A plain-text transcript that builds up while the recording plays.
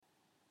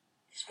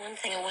There's one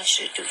thing I want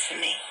you to do for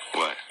me.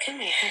 What? Come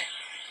here.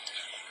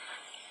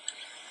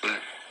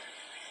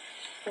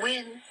 What?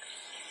 Win.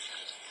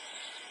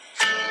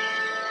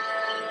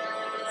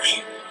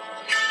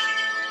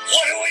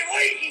 What are we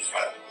waiting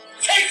for?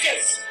 Take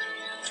this!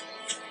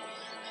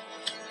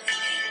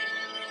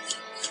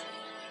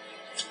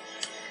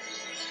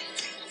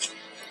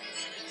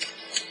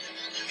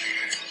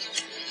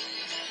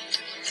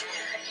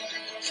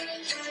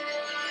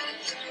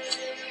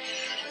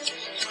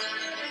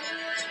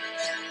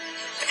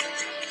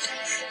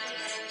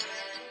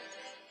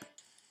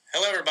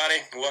 Hello, everybody,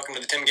 and welcome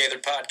to the Tim Gaither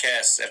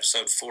Podcast,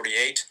 episode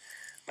 48.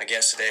 My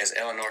guest today is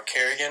Eleanor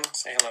Kerrigan.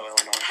 Say hello,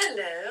 Eleanor.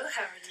 Hello,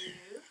 how are you?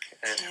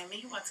 Good.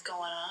 Tammy, what's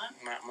going on?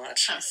 Not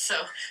much. I'm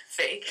so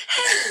fake.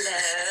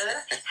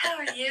 Hello, how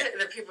are you?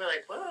 The people are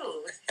like,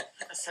 whoa,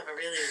 you must have a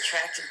really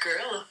attractive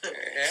girl.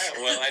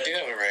 Yeah, well, I do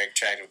have a very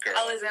attractive girl.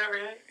 Oh, is that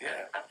right?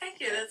 Yeah. Oh, thank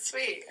you, that's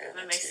sweet. Yeah, And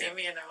then they that's see you.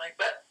 me and they're like,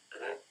 but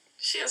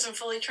she hasn't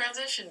fully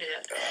transitioned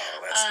yet.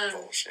 Oh, that's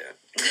bullshit.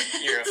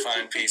 You're a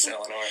fine piece,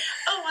 Eleanor.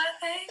 Oh, I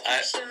think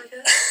you're so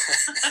good.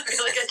 I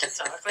feel like I can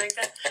talk like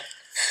that.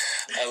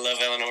 I love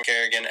Eleanor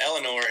Kerrigan.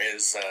 Eleanor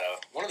is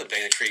one of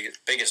the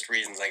biggest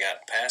reasons I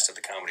got passed at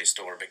the Comedy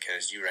Store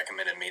because you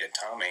recommended me to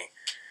Tommy,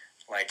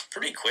 like,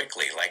 pretty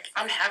quickly. Like,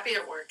 I'm happy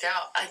it worked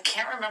out. I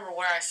can't remember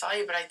where I saw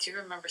you, but I do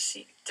remember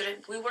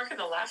we work at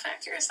the Laugh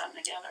Factory or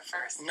something together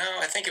first? no,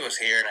 I think it was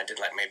here, and I did,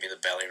 like, maybe the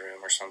Belly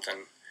Room or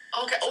something.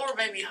 Okay, or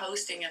maybe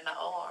hosting in the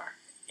OR.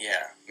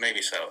 Yeah,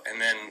 maybe so.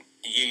 And then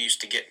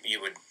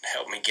you would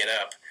help me get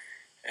up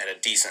at a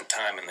decent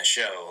time in the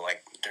show,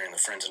 like during the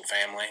Friends and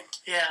Family.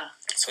 Yeah.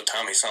 So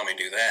Tommy saw me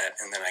do that,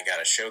 and then I got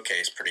a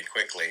showcase pretty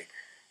quickly.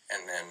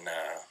 And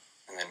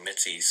then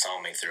Mitzi saw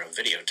me through a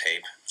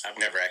videotape. I've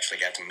never actually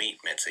got to meet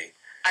Mitzi.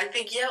 I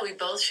think, yeah, we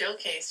both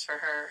showcased for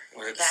her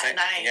Was it the that same-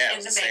 night yeah, it in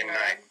was the the same main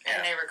room, night, yeah.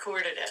 and they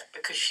recorded it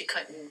because she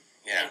couldn't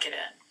Yeah. make it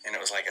in. And it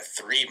was like a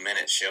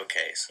 3-minute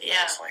showcase. And I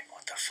Yeah. was like,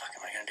 what the fuck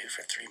am I going to do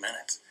for 3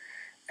 minutes?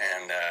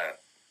 And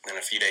then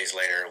a few days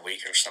later, a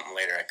week or something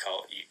later,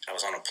 I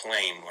was on a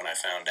plane when I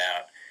found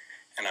out.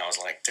 And I was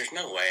like, there's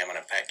no way I'm going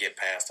to get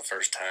past the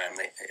first time.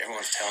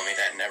 Everyone's telling me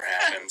that never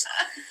happens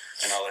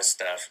and all this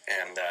stuff.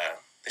 And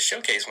the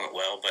showcase went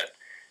well, but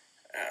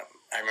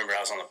I remember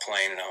I was on the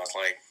plane and I was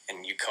like,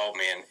 and you called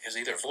me, and it was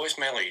either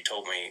voicemail or you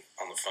told me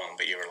on the phone,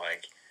 but you were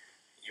like,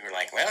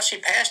 well, she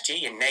passed you,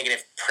 you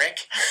negative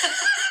prick.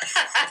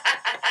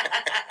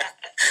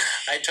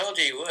 I told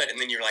you would, and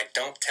then you're like,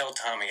 don't tell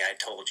Tommy I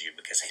told you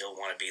because he'll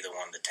want to be the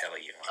one to tell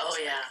you. And I Oh, was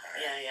like, yeah,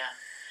 all right. yeah.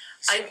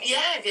 So,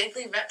 I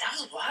vaguely remember. That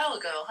was a while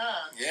ago,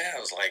 huh? yeah, it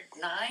was like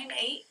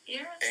 8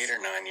 years? 8 or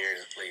 9 years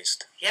at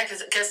least. Yeah,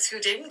 because guess who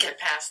didn't get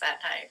past that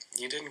night?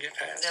 You didn't get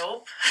past.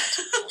 Nope.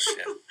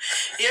 Bullshit.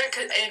 Yeah,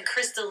 and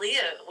Chris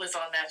D'Elia was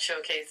on that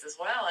showcase as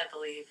well, I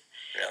believe.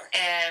 Really?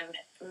 And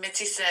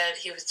Mitzi said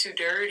he was too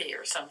dirty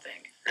or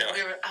something.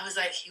 Really? And I was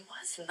like, he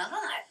was not.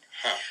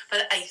 Huh.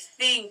 But I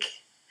think...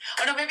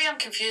 Oh, no, maybe I'm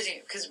confusing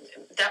you, because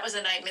that was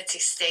the night Mitzi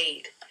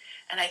stayed.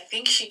 And I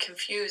think she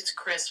confused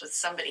Chris with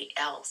somebody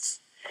else.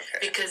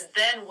 Okay. Because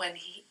then when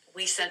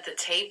we sent the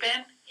tape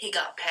in, he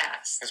got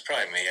passed. It's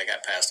probably me. I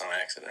got passed on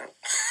accident.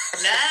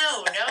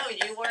 No,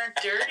 you weren't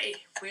dirty.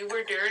 We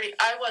were dirty.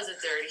 I wasn't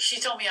dirty. She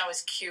told me I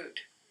was cute.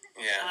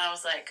 And Yeah. I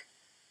was like,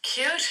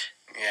 cute?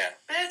 Yeah.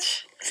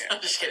 Bitch? Yeah.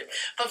 I'm just kidding.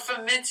 But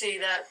for Mitzi,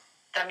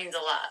 that means a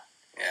lot.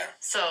 Yeah.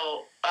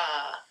 So,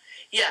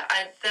 yeah,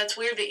 that's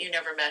weird that you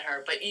never met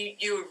her. But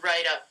you would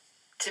write up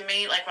to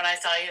me, like when I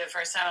saw you the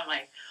first time, I'm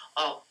like,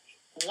 oh,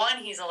 one,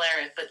 he's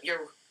hilarious, but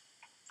you're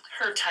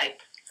her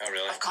type Oh,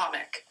 really? of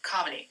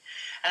comedy.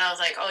 And I was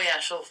like, oh,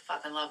 yeah, she'll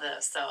fucking love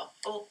this. So,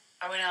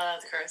 are we not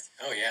allowed to curse?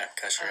 Oh, yeah.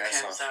 Cuss your Okay,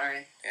 ass I'm off.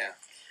 sorry. Yeah.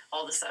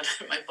 All of a sudden,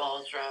 my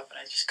balls drop and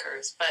I just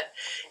cursed. But,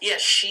 yeah,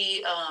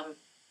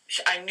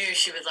 I knew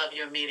she would love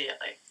you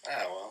immediately.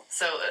 Oh, well.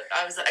 So,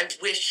 I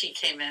wish she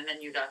came in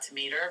and you got to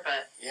meet her,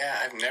 but... Yeah,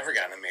 I've never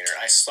gotten to meet her.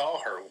 I saw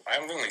her.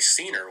 I've only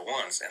seen her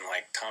once, and,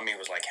 like, Tommy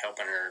was, like,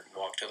 helping her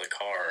walk to the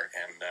car,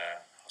 and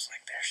I was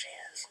like, there she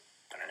is.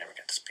 But I never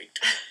got to speak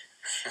to her.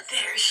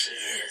 There she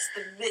is,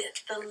 the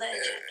myth, the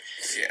legend.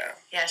 Yeah.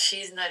 Yeah,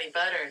 she's Nutty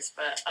Butters,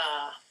 but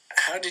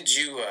How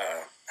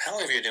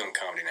long have you been doing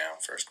comedy now,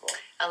 first of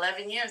all?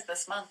 11 years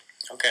this month.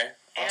 Okay,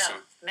 awesome.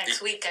 Yeah,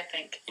 next week, I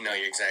think. You know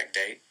your exact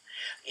date?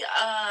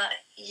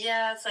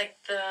 Yeah, it's like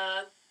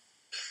oh,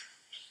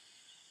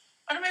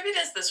 no, maybe it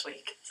is this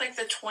week. It's like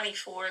the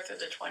 24th or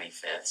the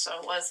 25th, so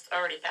it was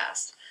already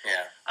passed.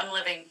 Yeah.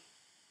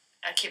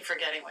 I keep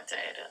forgetting what day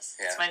it is.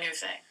 Yeah. It's my new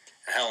thing.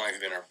 And how long have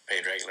you been a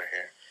paid regular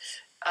here?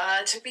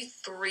 It took me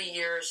 3.5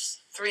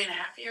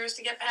 years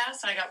to get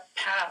passed, and I got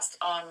passed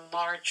on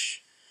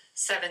March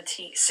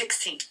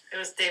 16th. It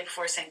was the day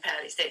before St.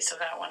 Patty's Day, so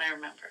that one I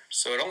remember.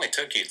 So it only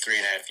took you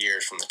 3.5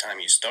 years from the time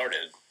you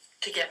started.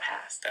 To get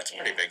passed. That's a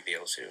pretty big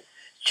deal, too.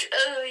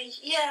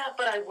 Yeah,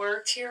 but I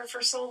worked here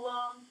for so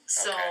long,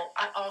 so Okay.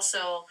 I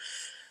also,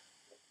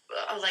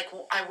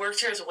 I worked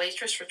here as a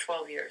waitress for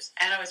 12 years,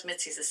 and I was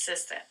Mitzi's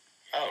assistant.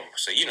 Oh,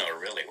 so you know her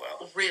really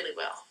well. Really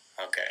well.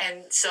 Okay.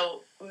 And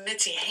so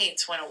Mitzi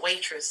hates when a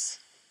waitress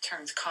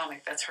turns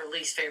comic, that's her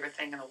least favorite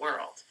thing in the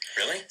world.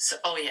 Really? So,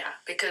 oh yeah,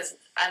 because,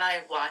 and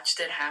I watched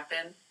it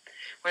happen,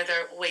 where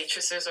their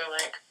waitresses are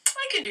like,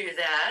 I could do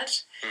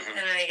that, Mm-hmm.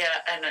 and then they get,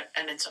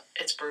 and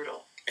it's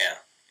brutal. Yeah.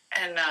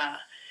 And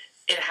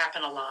it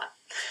happened a lot.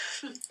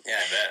 Yeah,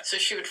 I bet. So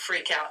she would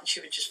freak out and she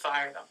would just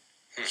fire them.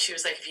 She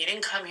was like, if you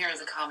didn't come here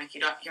as a comic,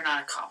 you're not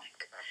a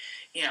comic.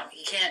 You know,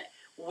 you can't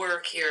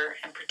work here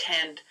and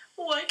pretend,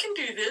 oh, I can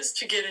do this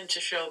to get into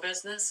show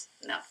business.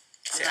 No,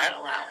 I'm not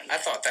allowing. I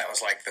thought that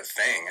was like the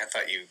thing. I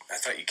thought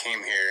you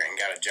came here and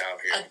got a job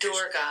here. A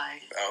door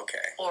guy. Okay.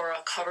 Or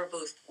a cover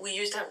booth. We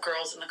used to have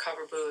girls in the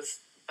cover booth,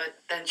 but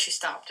then she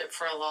stopped it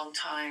for a long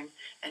time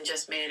and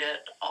just made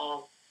it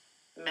all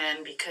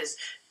men, because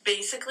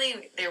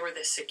basically they were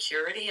the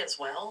security as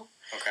well.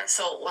 Okay.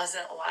 So it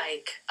wasn't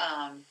like,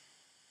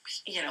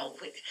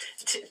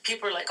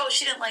 people were like, oh,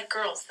 she didn't like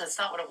girls. That's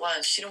not what it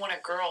was. She didn't want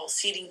a girl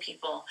seating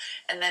people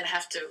and then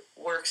have to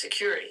work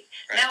security.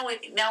 Right.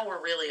 Now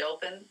we're really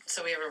open,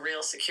 so we have a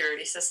real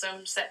security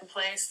system set in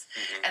place,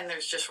 and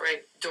there's just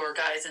door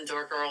guys and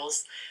door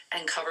girls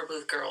and cover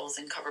booth girls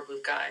and cover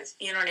booth guys.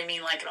 You know what I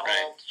mean? Like it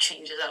all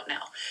changes up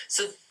now.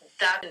 So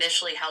that's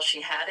initially how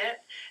she had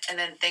it, and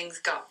then things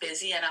got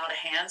busy and out of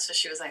hand, so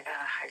she was like,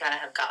 I gotta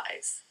have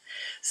guys.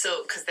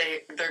 So, because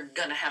they're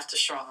going to have to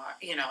strong arm,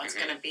 it's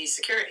going to be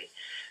security.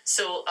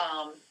 So,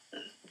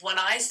 when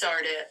I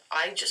started,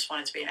 I just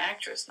wanted to be an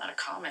actress, not a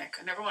comic.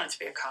 I never wanted to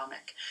be a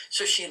comic.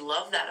 So she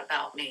loved that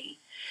about me.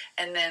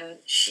 And then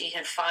she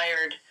had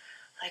fired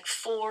like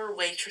 4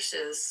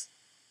 waitresses,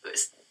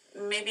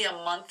 maybe a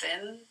month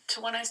in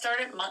to when I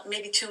started,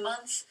 maybe 2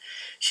 months.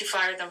 She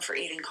fired them for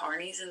eating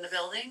carnies in the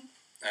building.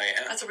 Oh,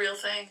 yeah? That's a real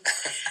thing.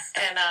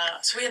 And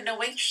so we had no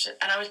waitresses,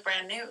 and I was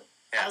brand new.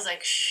 Yeah. I was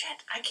like, shit,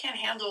 I can't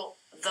handle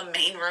the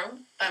main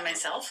room by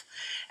myself.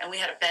 And we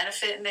had a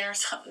benefit in there or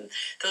something.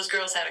 Those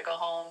girls had to go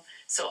home.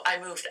 So I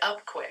moved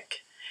up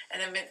quick.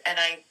 And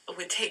I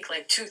would take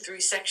like 2-3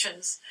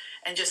 sections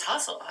and just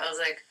hustle. I was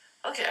like,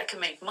 okay, I can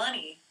make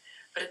money.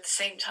 But at the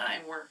same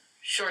time, we're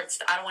short.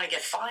 I don't want to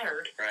get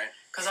fired. Right.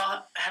 Because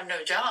I'll have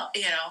no job,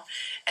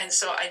 And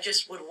so I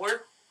just would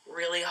work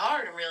really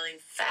hard and really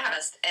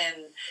fast.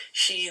 And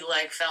she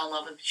fell in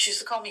love with me. She used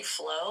to call me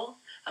Flo.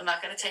 I'm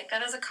not going to take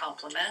that as a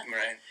compliment.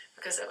 Right.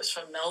 Because that was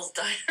from Mel's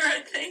Diner,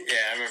 I think.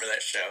 Yeah, I remember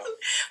that show.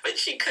 But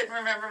she couldn't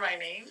remember my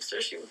name, so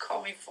she would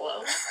call me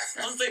Flo.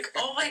 I was like,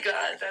 oh my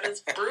God, that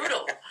is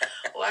brutal.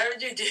 Why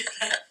would you do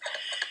that?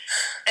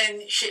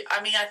 And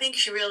I think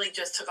she really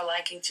just took a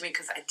liking to me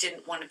because I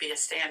didn't want to be a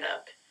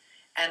stand-up.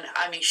 And,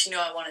 she knew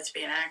I wanted to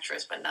be an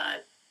actress, but not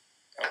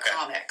a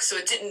comic. So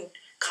it didn't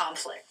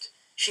conflict.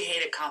 She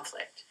hated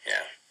conflict.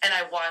 Yeah. And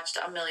I watched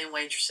a million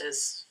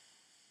waitresses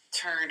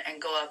turn and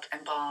go up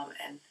and bomb,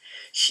 and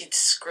she'd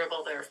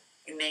scribble their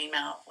name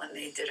out when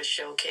they did a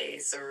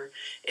showcase, or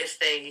if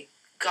they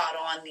got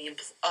on the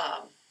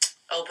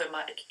open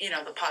mic,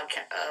 the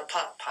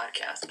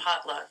podcast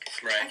potluck.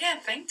 Right. I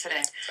can't think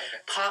today. Okay.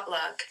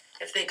 Potluck.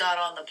 If they got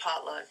on the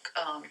potluck,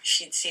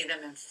 she'd see them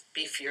and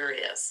be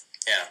furious.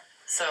 Yeah.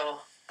 So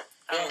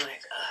I was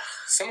like, ugh.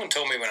 Someone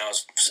told me when I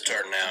was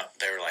starting out,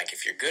 they were like,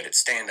 if you're good at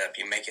stand-up,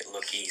 you make it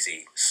look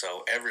easy,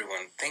 so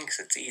everyone thinks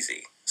it's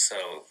easy.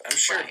 So I'm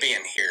sure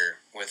being here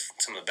with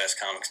some of the best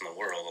comics in the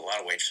world, a lot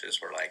of waitresses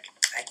were like,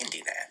 I can do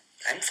that.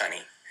 I'm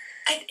funny.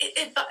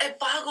 It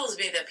boggles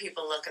me that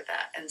people look at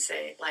that and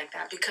say like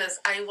that, because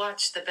I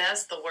watch the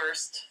best, the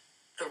worst,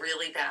 the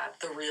really bad,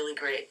 the really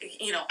great.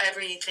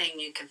 Everything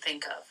you can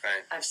think of.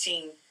 Right. I've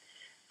seen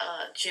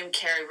Jim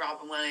Carrey,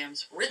 Robin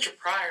Williams, Richard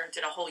Pryor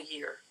did a whole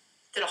year.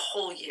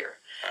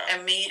 Wow.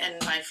 And me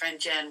and my friend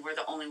Jen were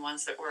the only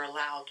ones that were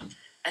allowed,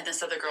 and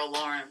this other girl,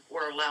 Lauren,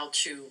 were allowed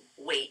to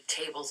wait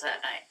tables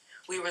that night.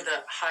 We were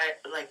the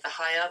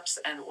high-ups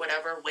and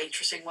whatever,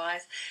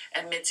 waitressing-wise,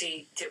 and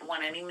Mitzi didn't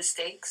want any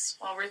mistakes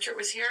while Richard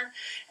was here,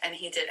 and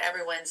he did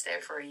every Wednesday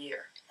for a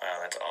year. Wow,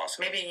 that's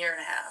awesome. Maybe a year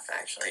and a half,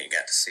 actually. You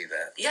got to see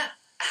that. Yeah.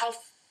 How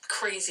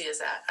crazy is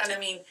that? And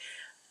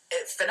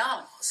it's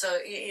phenomenal. So,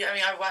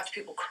 I watched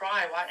people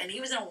cry, and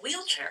he was in a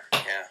wheelchair.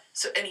 Yeah.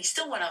 So, and he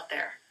still went up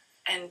there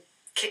and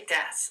kicked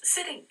ass,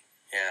 sitting.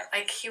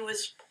 Yeah. He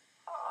was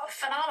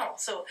phenomenal.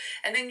 So,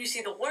 and then you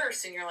see the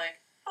worst, and you're like,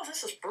 oh,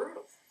 this is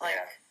brutal.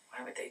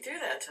 Why would they do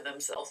that to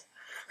themselves?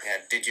 Yeah.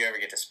 Did you ever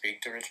get to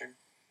speak to Richard?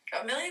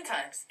 A million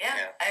times.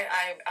 Yeah.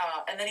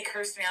 And then he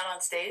cursed me out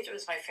on stage. It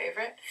was my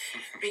favorite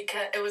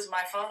because it was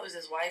my fault. It was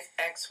his wife,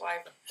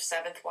 ex-wife,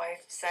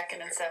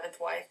 second and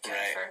seventh wife,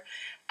 Jennifer.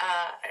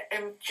 Right.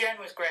 And Jen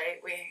was great.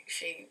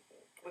 She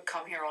would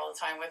come here all the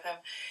time with him,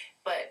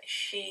 but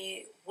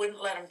she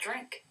wouldn't let him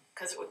drink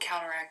because it would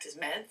counteract his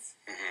meds.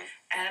 Mm-hmm.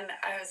 And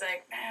I was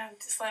like, man,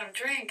 just let him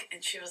drink.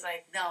 And she was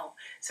like, no.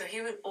 So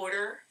he would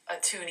order a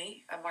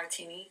toonie, a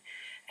martini,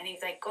 and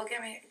he's like, go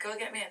get me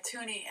a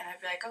toonie. And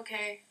I'd be like,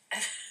 okay.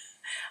 And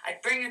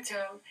I'd bring it to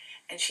him,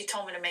 and she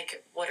told me to make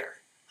it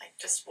water,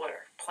 just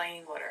water,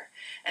 plain water.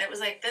 And it was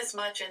like this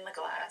much in the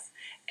glass,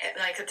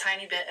 like a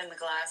tiny bit in the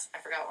glass. I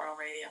forgot we're on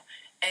radio.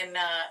 And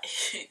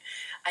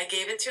I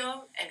gave it to him,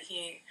 and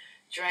he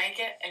drank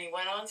it, and he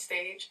went on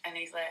stage, and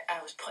he's like,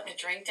 I was putting a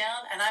drink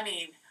down, and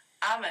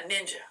I'm a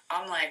ninja.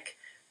 I'm like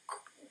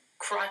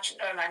crotch,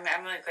 and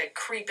I'm like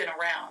creeping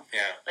around.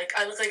 Yeah. Like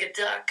I look like a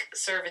duck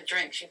serving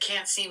drinks. You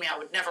can't see me. I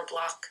would never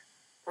block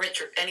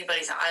Richard,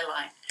 anybody's eye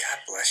line. God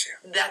bless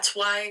you. That's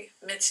why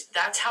Mitzi,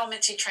 that's how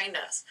Mitzi trained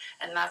us.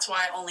 And that's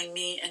why only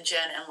me and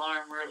Jen and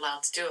Lauren were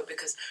allowed to do it,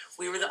 because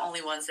we were the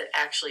only ones that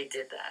actually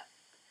did that.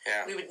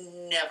 Yeah. We would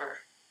never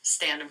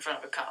stand in front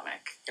of a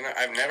comic. You know,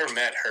 I've never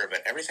met her,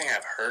 but everything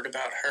I've heard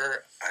about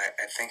her,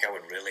 I think I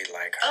would really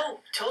like her. Oh,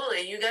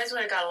 totally. You guys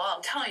would have got along.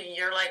 I'm telling you,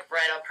 you're like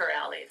right up her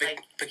alley.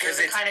 Like, because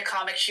you're the kind of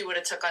comic she would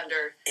have took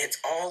under. It's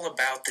all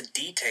about the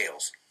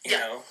details. You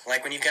know,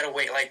 like when you got to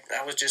wait. Like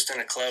I was just in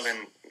a club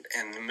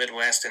in the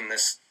Midwest, and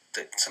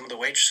some of the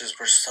waitresses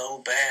were so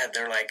bad.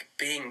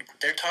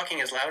 They're talking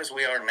as loud as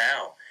we are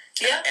now.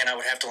 Yeah. And I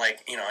would have to I'd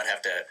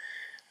have to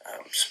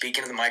speak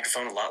into the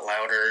microphone a lot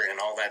louder and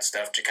all that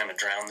stuff to kind of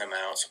drown them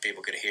out so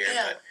people could hear.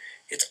 Yeah. But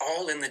it's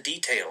all in the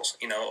details.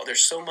 You know,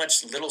 there's so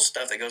much little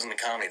stuff that goes into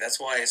comedy. That's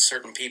why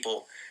certain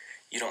people,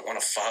 you don't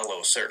want to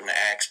follow certain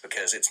acts,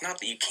 because it's not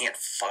that you can't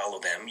follow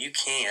them. You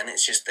can.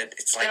 It's just that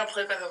it's like... They don't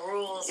play by the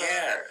rules.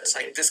 Yeah. It's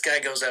like this guy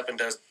goes up and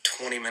does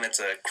 20 minutes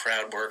of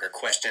crowd work or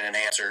question and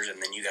answers,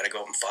 and then you got to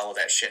go up and follow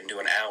that shit and do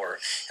an hour.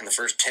 And the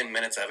first 10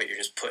 minutes of it, you're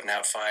just putting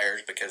out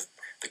fires because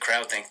the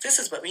crowd thinks, this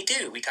is what we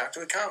do. We talk to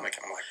the comic.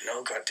 And I'm like,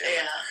 no, goddamn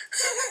it.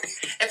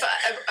 Yeah.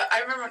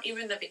 I remember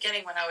even in the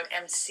beginning when I would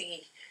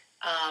MC,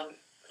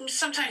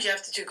 sometimes you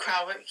have to do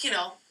crowd work, you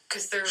know,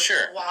 because they're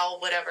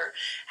wild, whatever.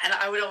 And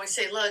I would always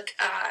say, look,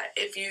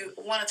 if you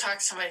want to talk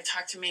to somebody,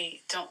 talk to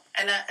me. Don't.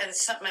 And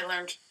it's something I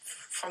learned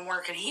from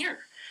working here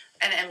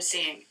and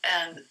emceeing,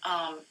 and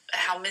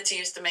how Mitzi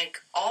used to make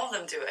all of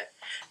them do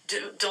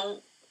it.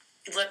 Don't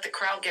let the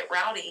crowd get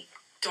rowdy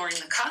during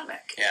the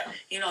comic. Yeah.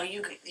 You know,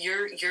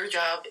 your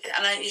job,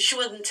 and she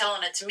wasn't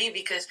telling it to me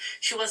because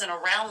she wasn't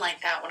around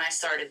like that when I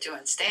started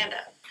doing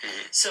stand-up.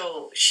 Mm-hmm.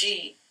 So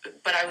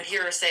but I would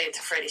hear her say it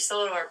to Freddie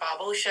Soto or Bob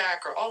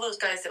Oshak or all those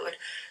guys that would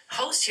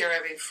host here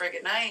every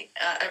friggin' night,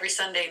 every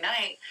Sunday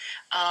night,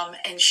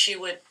 and she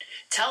would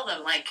tell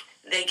them, like,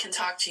 they can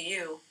talk to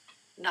you,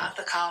 not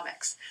the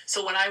comics.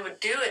 So when I would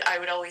do it, I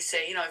would always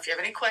say, you know, if you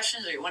have any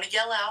questions or you want to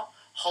yell out,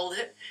 hold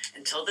it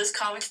until this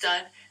comic's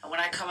done, and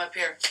when I come up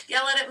here,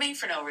 yell it at me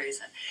for no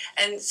reason.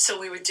 And so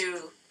we would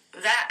do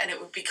that, and it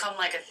would become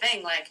like a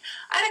thing. Like,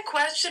 I had a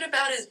question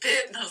about his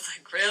bit, and I was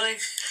like, really?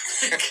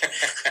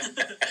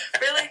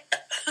 Really?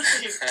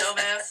 You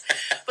dumbass.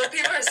 But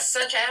people are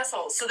such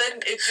assholes. So then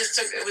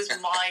it was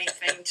my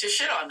thing to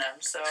shit on them.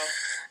 So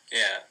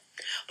yeah.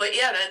 But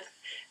yeah,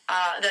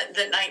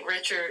 that night,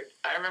 Richard,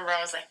 I remember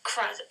I was like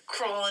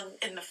crawling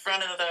in the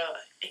front of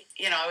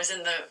I was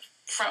in the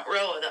front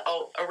row of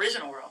the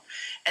original row,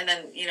 and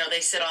then they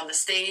sit on the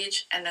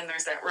stage, and then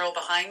there's that row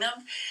behind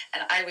them,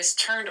 and I was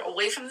turned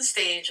away from the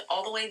stage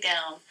all the way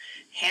down,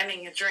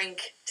 handing a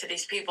drink to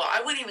these people.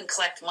 I wouldn't even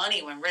collect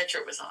money when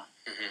Richard was on.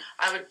 Mm-hmm.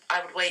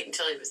 I would wait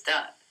until he was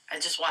done. I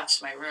just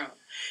watched my room,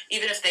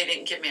 even if they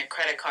didn't give me a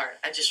credit card.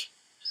 I just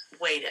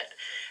waited,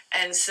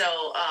 and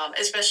so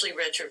especially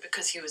Richard,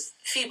 because he was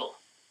feeble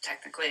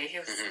technically. He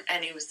was,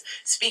 and he was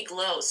speak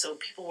low, so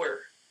people were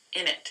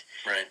in it,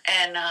 right,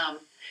 and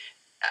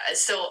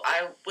so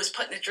I was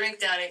putting the drink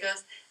down, and he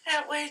goes,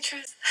 that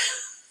waitress,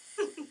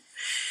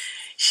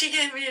 she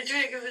gave me a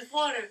drink of his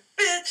water,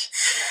 bitch.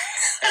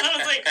 And I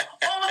was like,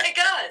 oh my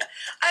God.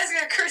 I was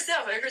going to curse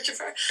out by Richard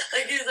Pryor.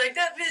 Like, he was like,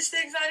 that bitch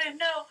thinks I didn't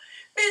know.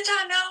 Bitch,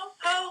 I know,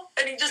 ho.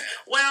 And he just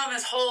went on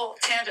this whole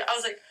tangent. I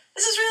was like,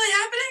 this is really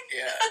happening?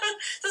 Yeah.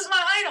 This is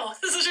my idol.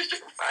 This is Richard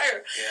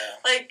Pryor. Yeah.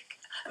 Like,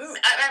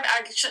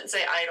 I shouldn't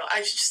say idol.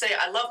 I should say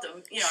I loved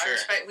him. Sure. I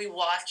respect. We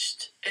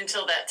watched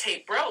until that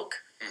tape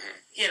broke.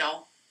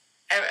 Mm-hmm.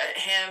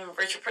 Him,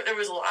 Richard. There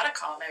was a lot of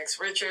comics.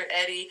 Richard,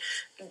 Eddie,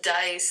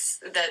 Dice.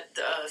 That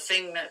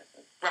thing that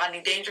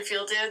Rodney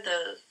Dangerfield did.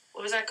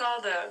 What was that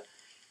called? The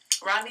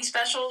Rodney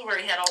specials, where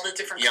he had all the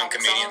different young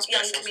comedian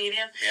specials. Young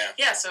comedian.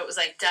 Yeah. So it was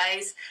like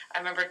Dice. I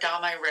remember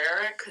Dom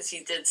Irera because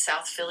he did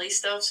South Philly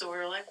stuff. So we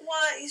were like,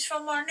 what? He's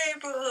from our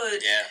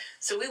neighborhood. Yeah.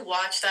 So we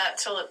watched that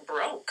till it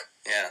broke.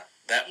 Yeah.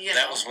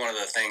 That was one of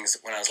the things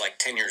when I was like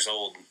 10 years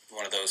old.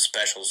 One of those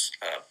specials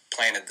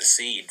planted the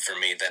seed for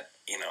me that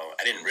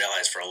I didn't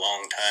realize for a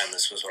long time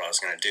this was what I was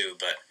going to do.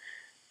 But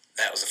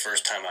that was the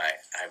first time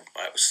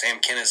I was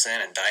Sam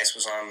Kinison, and Dice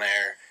was on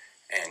there,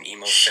 and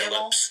Emo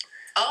Phillips.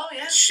 Oh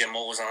yeah.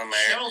 Schimmel was on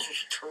there. Schimmel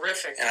was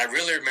terrific. And I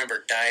really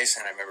remember Dice,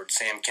 and I remember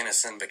Sam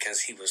Kinison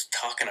because he was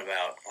talking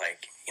about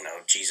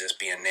Jesus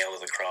being nailed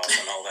to the cross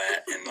and all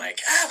that, and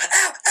like ow,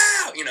 ow,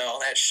 ow, all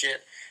that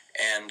shit.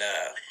 And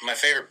my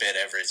favorite bit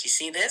ever is, you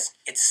see this?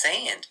 It's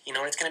sand. You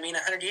know what it's going to be in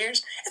 100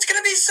 years? It's going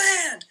to be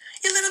sand.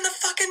 You live in the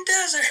fucking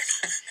desert.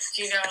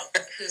 Do you know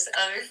whose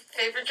other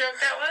favorite joke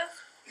that was?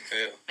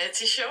 Who?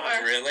 Mitzi Shore.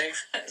 Really?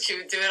 She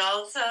would do it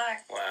all the time.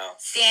 Wow.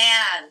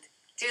 Sand.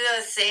 Do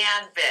the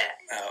sand bit.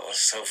 Oh, it was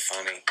so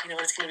funny. You know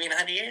what it's going to be in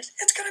 100 years?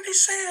 It's going to be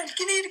sand.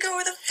 You need to go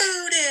where the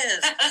food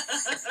is.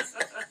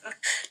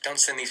 Don't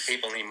send these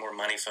people any more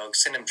money,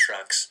 folks. Send them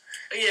trucks.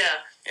 Yeah.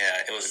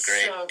 Yeah, it was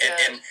great. So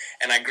good.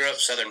 And I grew up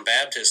Southern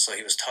Baptist, so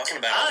he was talking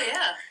about. Oh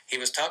yeah. He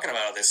was talking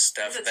about all this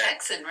stuff. He's a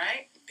Texan,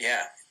 right?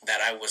 Yeah, that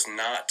I was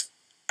not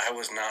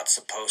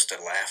supposed to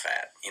laugh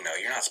at. You know,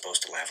 you're not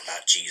supposed to laugh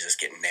about Jesus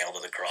getting nailed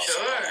to the cross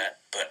and all that.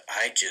 But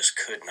I just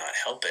could not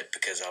help it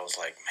because I was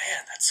like,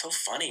 man, that's so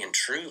funny and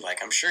true. Like,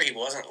 I'm sure he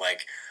wasn't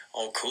like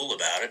all cool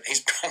about it.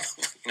 He's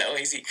probably, you know,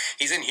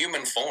 he's in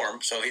human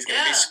form, so he's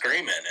gonna be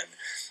screaming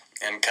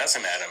and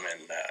cussing at him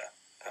and.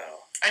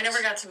 I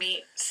never got to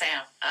meet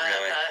Sam.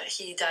 Really?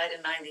 He died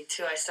in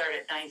 92. I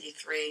started in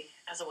 93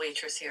 as a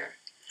waitress here.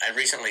 I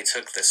recently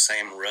took the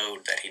same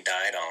road that he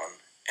died on,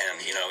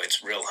 and you know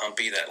it's real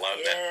humpy. That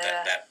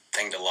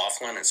thing to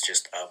Laughlin, it's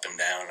just up and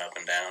down,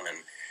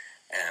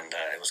 and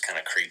it was kind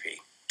of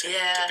creepy to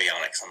be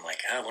honest. I'm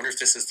like, I wonder if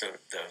this is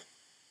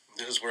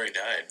this is where he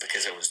died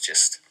because it was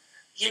just.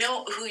 You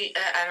know who?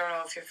 I don't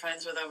know if you're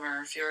friends with him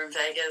or if you're in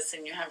Vegas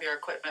and you have your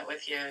equipment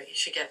with you. You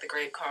should get the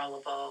great Carl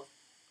LeBeau.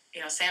 You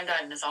know, Sam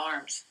died in his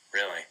arms.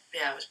 Really?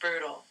 Yeah, it was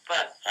brutal.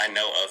 But I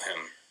know of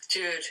him.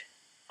 Dude,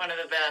 one of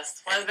the best.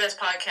 One of the best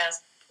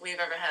podcasts we've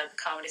ever had, the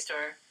Comedy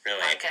Store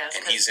podcast.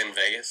 And he's in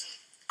Vegas?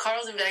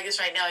 Carl's in Vegas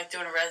right now. He's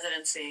doing a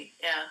residency.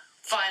 Yeah.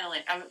 Finally.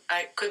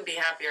 I couldn't be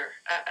happier.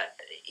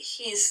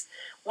 He's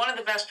one of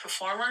the best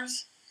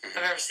performers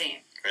I've ever seen.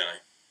 Really?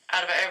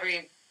 Out of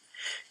every...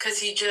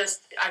 Because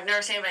I've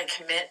never seen anybody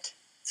commit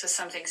to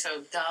something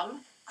so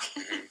dumb.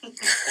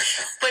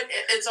 But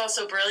it's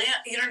also brilliant.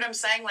 You know what I'm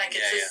saying? Like,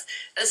 it's just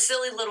a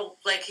silly little...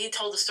 Like, he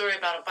told a story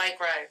about a bike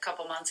ride a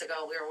couple months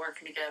ago. We were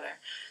working together.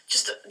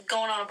 Just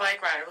going on a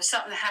bike ride. It was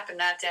something that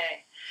happened that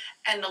day.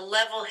 And the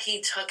level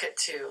he took it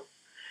to,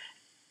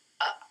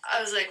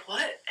 I was like,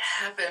 what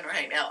happened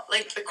right now?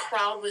 Like, the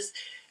crowd was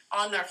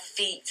on their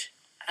feet.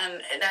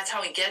 And that's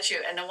how he gets you.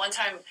 And then one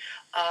time...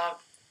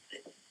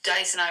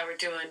 Dice and I were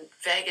doing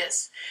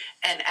Vegas,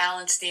 and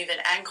Alan, Steven,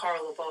 and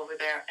Carl LeBeau were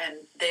there, and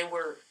they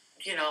were,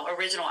 you know,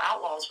 original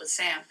Outlaws with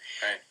Sam.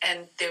 Right.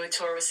 And they would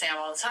tour with Sam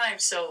all the time.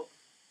 So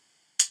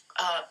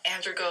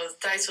Andrew goes,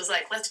 Dice was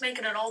like, let's make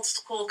it an old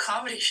school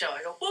comedy show.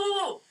 I go,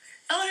 whoa.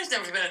 Alan's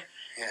never been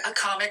a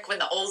comic when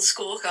the old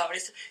school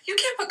comedy. You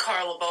can't put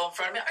Carl LeBeau in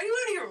front of me. Are you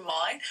out of your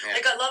mind? Yeah.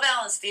 Like, I love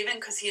Alan Steven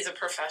because he's a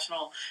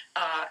professional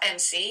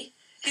MC.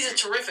 He's a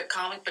terrific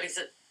comic, but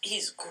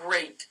he's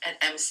great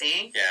at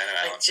emceeing. Yeah,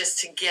 I know. Like, just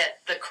to get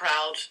the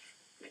crowd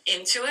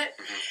into it.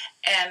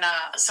 Mm-hmm. And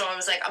so I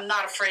was like, I'm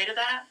not afraid of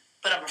that,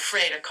 but I'm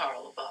afraid of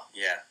Carl LeBeau.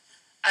 Yeah.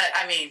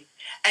 I mean,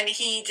 and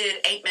he did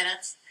 8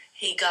 minutes.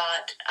 He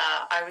got,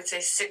 I would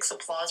say, 6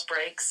 applause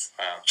breaks.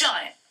 Wow.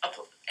 Giant.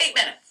 8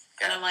 minutes.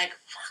 Yeah. And I'm like,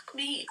 fuck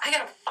me. I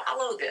got to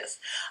follow this.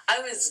 I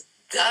was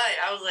dying.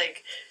 I was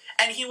like,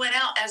 and he went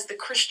out as the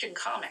Christian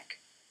comic.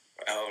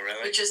 Oh,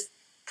 really? Which is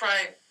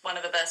probably one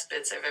of the best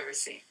bits I've ever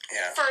seen.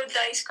 Yeah. For a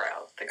Dice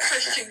crowd, the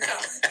Christian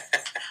comic.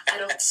 I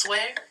don't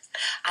swear.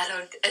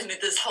 And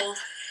this whole,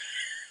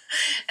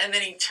 and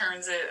then he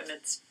turns it, and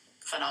it's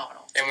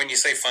phenomenal. And when you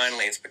say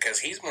finally, it's because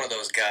he's one of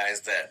those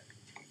guys that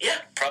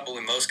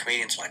probably most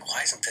comedians are like,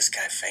 why isn't this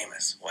guy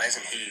famous? Why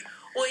isn't he?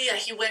 Well, yeah,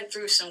 he went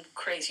through some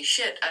crazy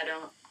shit. I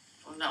don't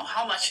know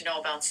how much you know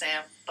about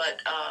Sam,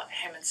 but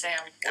him and Sam.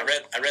 I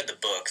read the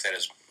book that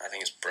I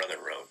think his brother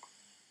wrote.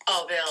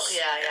 Oh, Bill,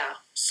 yeah.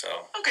 So.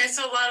 Okay,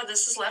 so a lot of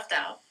this is left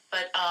out,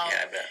 but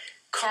yeah, I bet.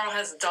 Carl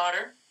has a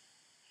daughter,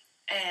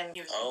 and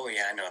oh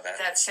yeah, I know that.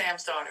 That's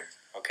Sam's daughter.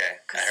 Okay,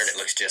 I heard it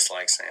looks just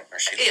like Sam, or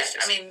she looks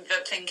just. I mean,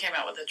 the thing came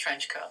out with a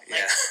trench coat. Like,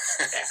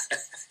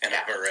 and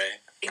a beret.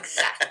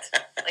 Exact.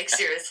 Like,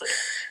 seriously.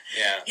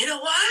 Yeah. You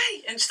know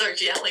why? And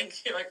starts yelling.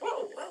 You're like,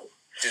 whoa.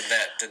 Did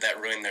that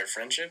ruin their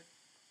friendship?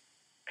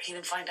 He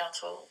didn't find out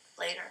till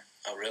later.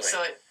 Oh, really?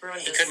 So it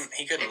ruined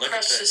He couldn't look at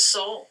crushed his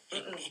soul.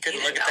 He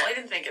couldn't look at that. I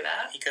didn't think of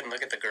that. He couldn't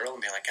look at the girl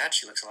and be like, God,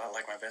 she looks a lot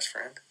like my best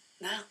friend.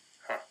 No.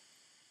 Huh.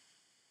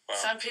 Well,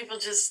 some people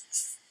just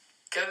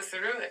go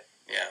through it.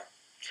 Yeah.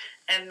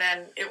 And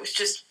then it was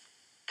just,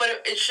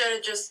 but it should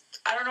have just,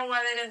 I don't know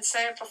why they didn't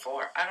say it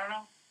before. I don't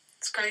know.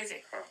 It's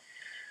crazy. Huh.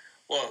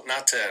 Well,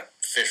 not to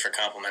fish for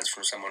compliments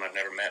from someone I've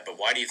never met, but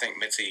why do you think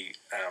Mitzi,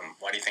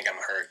 why do you think I'm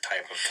her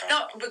type of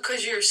comic? No,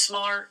 because you're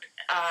smart,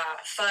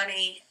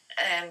 funny,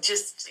 and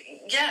just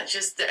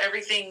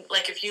everything.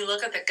 Like, if you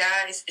look at the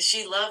guys,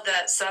 she loved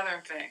that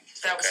Southern thing.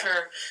 That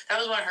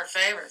was one of her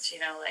favorites, you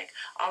know, like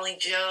Ollie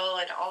Joe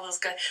and all those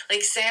guys.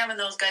 Like, Sam and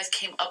those guys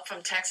came up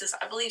from Texas.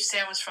 I believe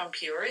Sam was from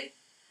Peoria.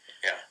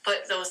 Yeah.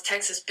 But those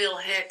Texas Bill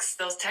Hicks,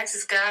 those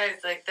Texas guys,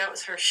 like, that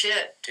was her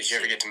shit. Did you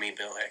ever get to meet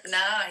Bill Hicks? No,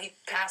 he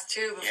passed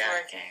too before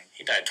I came.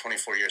 He died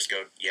 24 years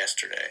ago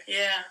yesterday.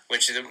 Yeah.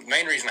 Which the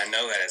main reason I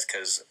know that is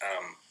because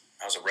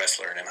I was a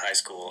wrestler, and in high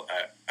school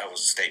I was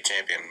a state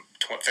champion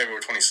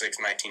February 26,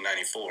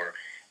 1994,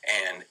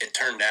 and it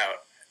turned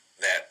out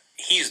that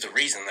he's the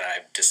reason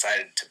that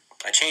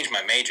I changed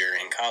my major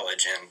in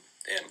college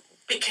and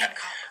became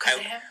because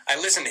of him? I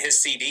listened to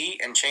his CD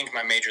and changed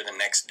my major the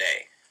next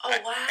day. Oh,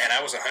 wow. And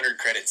I was 100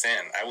 credits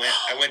in. I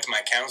went to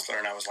my counselor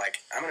and I was like,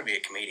 I'm going to be a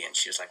comedian.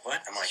 She was like,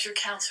 what? I'm like, did your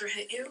counselor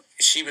hit you?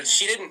 she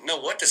didn't know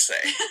what to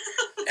say.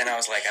 And I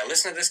was like, I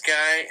listened to this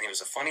guy and he was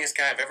the funniest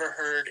guy I've ever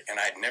heard. And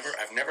I've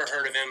never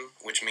heard of him,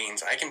 which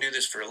means I can do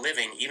this for a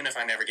living even if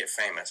I never get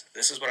famous.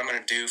 This is what I'm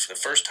going to do for the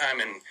first time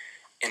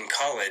in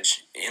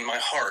college. In my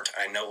heart,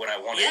 I know what I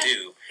want to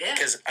do.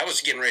 Because I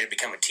was getting ready to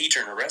become a teacher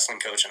and a wrestling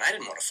coach and I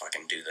didn't want to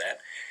fucking do that.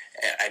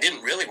 I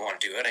didn't really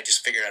want to do it. I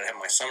just figured I'd have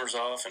my summers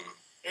off and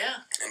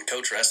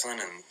coach wrestling,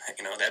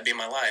 and that'd be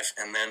my life.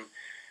 And then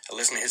I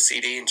listened to his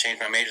CD and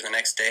changed my major the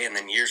next day. And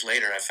then years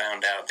later, I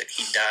found out that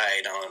he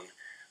died on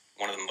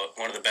one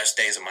of the best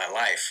days of my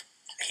life.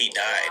 He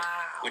died,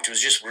 which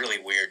was just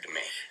really weird to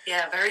me.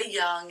 Yeah, very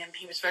young, and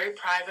he was very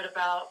private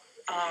about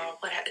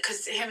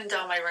because him and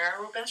Del Mayrera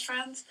were best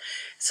friends.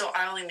 So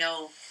I only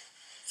know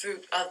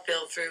of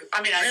Bill through.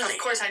 I mean, really? Of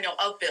course I know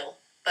of Bill.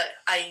 But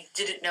I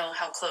didn't know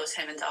how close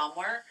him and Dom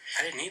were.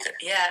 I didn't either.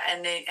 Yeah,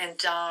 and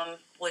Dom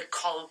would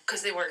call him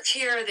because they worked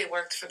here. They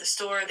worked for the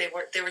store. They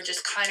were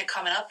just kind of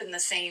coming up in the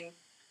same.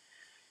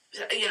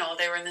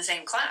 They were in the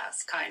same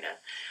class, kind of.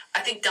 I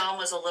think Dom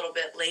was a little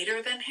bit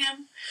later than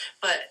him,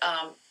 but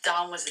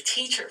Dom was a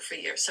teacher for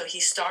years, so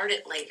he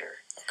started later.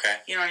 Okay.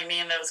 You know what I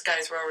mean? Those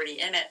guys were already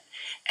in it,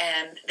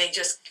 and they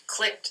just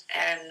clicked.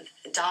 And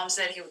Dom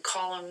said he would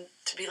call him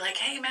to be like,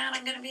 hey, man,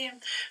 I'm going to be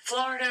in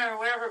Florida or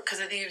wherever, because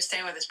I think he was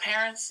staying with his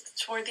parents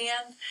toward the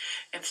end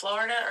in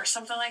Florida or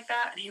something like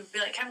that. And he would be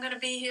like, I'm going to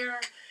be here.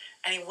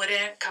 And he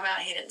wouldn't come out.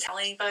 He didn't tell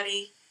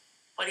anybody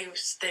that he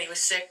was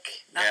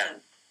sick. Nothing. Yeah.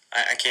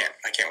 I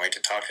can't wait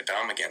to talk to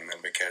Dom again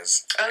then,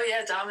 because oh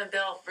yeah, Dom and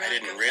Bill. Really I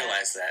didn't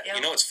realize that. Yep.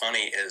 You know what's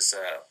funny is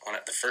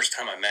the first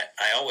time I met,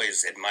 I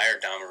always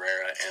admired Dom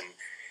Mayrera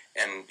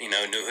and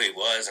knew who he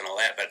was and all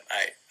that, but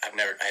I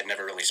had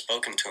never really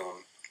spoken to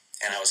him.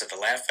 And I was at the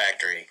Laugh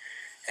Factory,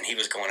 and he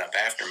was going up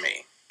after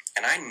me,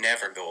 and I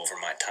never go over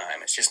my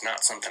time. It's just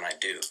not something I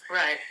do.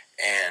 Right.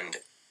 And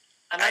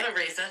another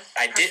reason.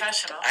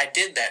 Professional. I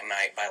did that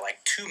night by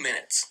like 2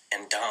 minutes,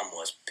 and Dom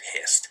was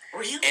pissed.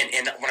 Really?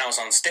 And when I was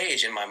on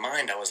stage, in my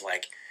mind, I was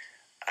like,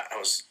 I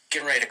was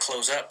getting ready to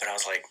close up, but I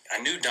was like, I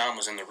knew Dom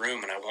was in the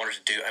room, and I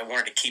wanted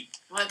to keep.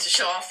 Wanted to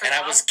show off for and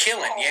Dom? I was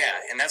killing,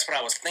 yeah. And that's what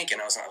I was thinking.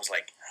 I was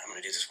like, I'm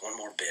going to do this one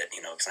more bit,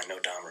 because I know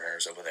Dom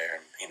Mayrera's over there,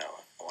 and,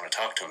 I want to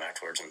talk to him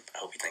afterwards, and I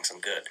hope he thinks I'm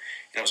good.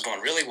 And it was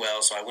going really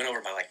well, so I went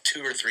over by like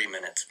 2 or 3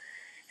 minutes,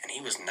 and he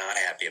was not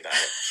happy about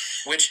it,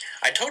 which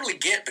I totally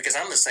get, because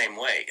I'm the same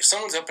way. If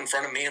someone's up in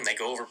front of me and they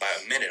go over by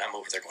a minute, I'm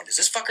over there going, does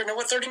this fucker know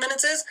what 30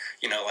 minutes is?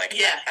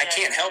 I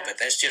can't help it.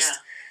 That's just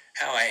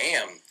how I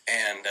am.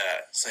 And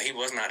so he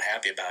was not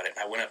happy about it. And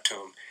I went up to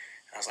him,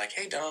 and I was like,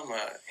 hey, Dom.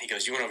 He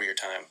goes, you went over your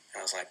time. And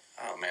I was like,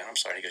 oh, man, I'm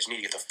sorry. He goes, you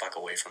need to get the fuck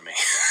away from me.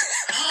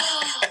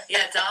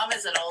 Yeah, Dom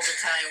is an old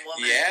Italian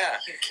woman.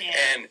 Yeah. You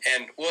can't.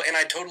 And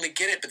I totally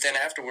get it. But then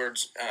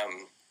afterwards,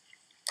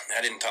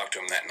 I didn't talk to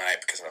him that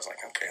night, because I was like,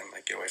 okay, I'm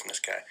going to get away from this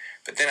guy.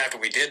 But then after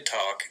we did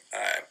talk,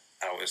 I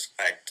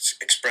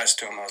expressed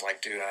to him, I was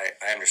like, dude,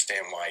 I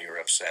understand why you're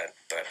upset,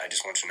 but I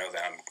just want you to know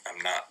that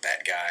I'm not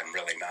that guy. I'm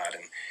really not.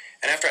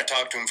 And after I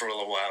talked to him for a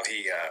little while, I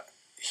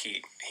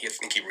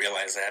think he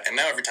realized that. And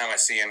now every time I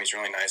see him, he's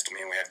really nice to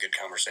me, and we have good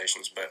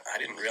conversations. But I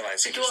didn't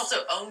realize. But you also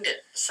owned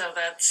it, so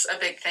that's a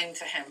big thing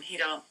to him. He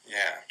don't.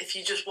 Yeah. If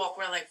you just walk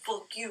around like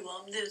 "fuck you,"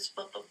 I'm this,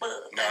 blah blah blah.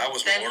 No, I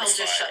was mortified. Then he'll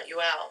just shut you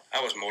out.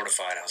 I was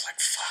mortified. I was like,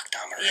 "Fuck,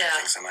 Dom Mayrera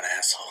thinks I'm an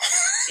asshole."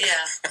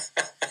 Yeah.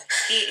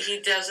 He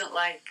doesn't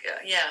like.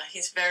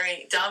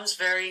 Dom's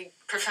very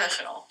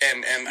professional.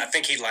 And I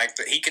think he liked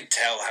that. He could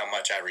tell how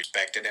much I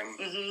respected him,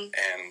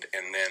 and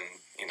then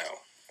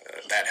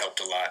that helped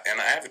a lot.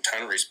 And I have a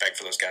ton of respect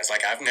for those guys.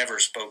 Like, I've never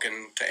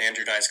spoken to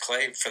Andrew Dice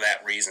Clay for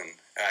that reason.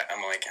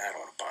 I'm like, I don't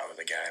want to bother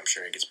the guy. I'm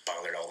sure he gets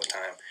bothered all the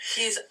time.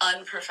 He's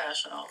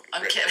unprofessional.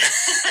 I'm kidding.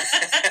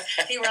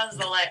 He runs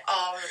the light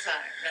all the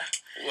time.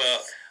 No. Well,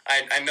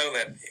 I know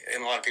that,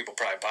 and a lot of people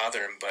probably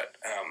bother him, but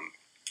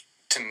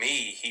to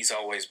me, he's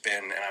always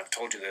been, and I've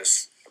told you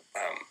this,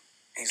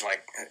 he's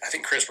like, I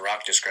think Chris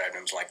Rock described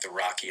him as like the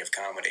Rocky of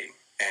comedy.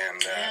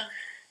 And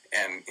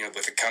and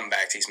with the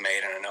comebacks he's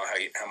made, and I know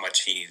how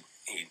much he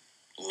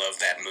loved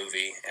that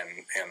movie,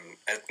 and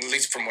at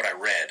least from what I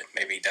read,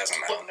 maybe he doesn't.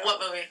 I don't know. What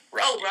movie?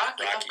 Rocky.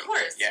 Rocky. Of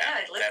course. Yeah,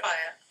 I live by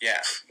it.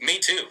 Yeah, me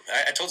too.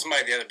 I told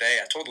somebody the other day.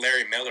 I told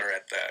Larry Miller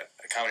at the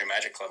Comedy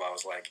Magic Club. I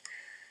was like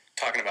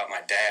talking about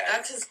my dad.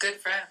 That's his good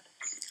friend.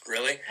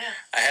 Really? Yeah.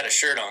 I had a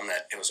shirt on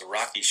that, it was a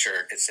Rocky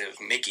shirt. It said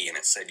Mickey, and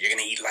it said, "You're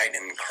gonna eat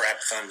lightning and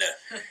crap thunder."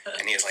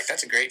 And he was like,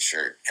 "That's a great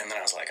shirt." And then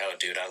I was like, "Oh,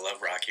 dude, I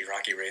love Rocky.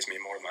 Rocky raised me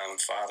more than my own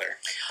father."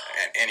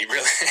 And he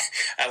really,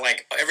 I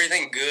like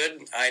everything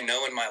good I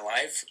know in my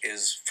life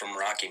is from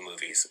Rocky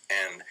movies.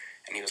 And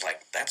he was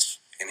like,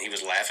 and he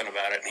was laughing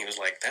about it, and he was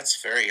like, "That's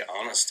very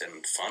honest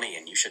and funny,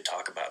 and you should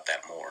talk about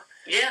that more."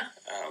 Yeah.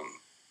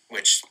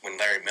 Which, when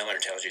Larry Miller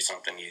tells you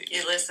something,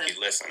 you listen. You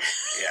listen.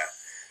 Yeah.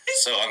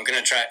 So I'm going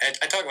to try.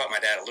 I talk about my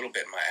dad a little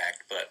bit in my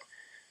act, but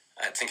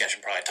I think I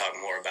should probably talk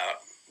more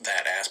about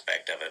that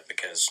aspect of it,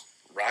 because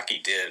Rocky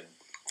did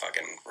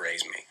fucking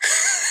raise me.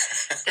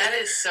 That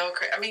is so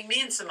crazy. I mean,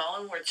 me and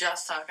Simone were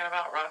just talking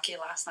about Rocky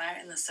last night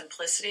and the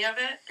simplicity of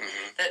it.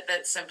 Mm-hmm.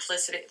 That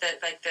simplicity,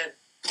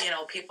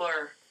 people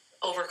are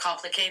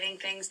overcomplicating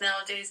things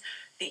nowadays.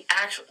 The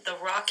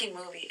Rocky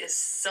movie is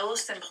so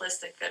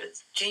simplistic that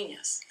it's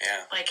genius.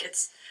 Yeah. Like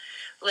it's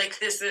like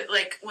this,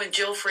 like when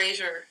Joe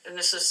Frazier, and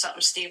this is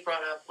something Steve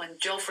brought up, when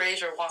Joe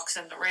Frazier walks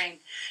in the ring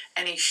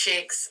and he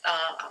shakes,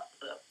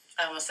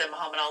 I almost said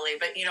Muhammad Ali,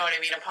 but you know what I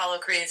mean, Apollo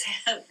Creed's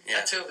hand. Yeah.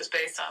 That's who it was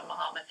based on,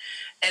 Muhammad.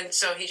 And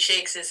so he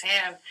shakes his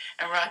hand,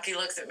 and Rocky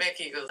looks at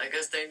Mickey and goes, I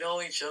guess they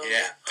know each other.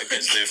 Yeah, I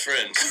guess they're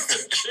friends.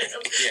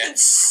 Yeah.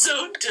 It's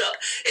so dumb.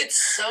 It's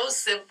so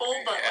simple,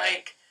 but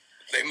like...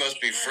 They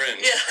must be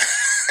friends. Yeah.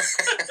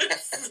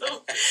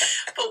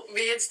 But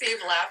me and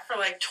Steve laughed for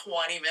like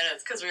 20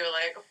 minutes because we were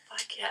like, oh,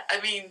 fuck yeah. I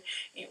mean,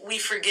 we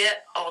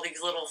forget all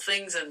these little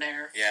things in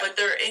there, but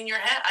they're in your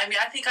head. I mean,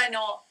 I think I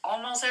know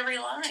almost every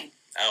line.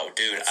 Oh,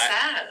 dude,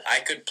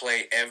 I could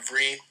play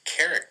every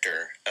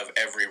character of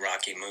every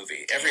Rocky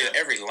movie.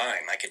 Every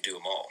line, I could do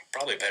them all.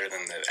 Probably better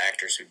than the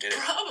actors who did it.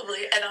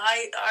 Probably. And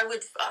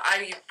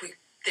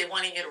they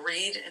wanted you to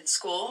read in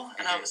school,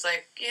 and I was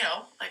like,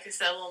 like I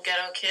said, a little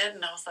ghetto kid,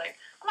 and I was like,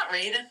 I'm not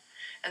reading.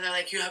 And they're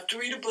like, you have to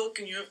read a book,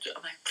 and you have to.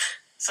 I'm like,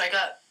 so I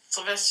got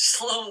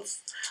Sylvester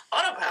Stallone's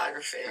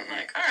autobiography. I'm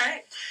like, all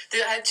right.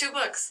 I had 2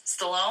 books,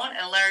 Stallone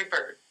and Larry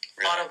Bird.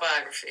 Really?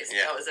 Autobiographies.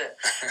 Yeah. That was it.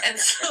 And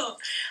so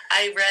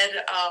I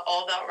read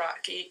all about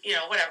Rocky,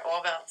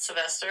 all about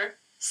Sylvester,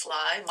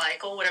 Sly,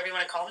 Michael, whatever you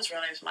want to call him. His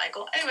real name's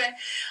Michael. Anyway.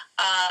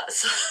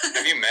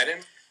 Have you met him?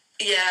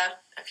 Yeah,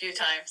 a few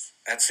times.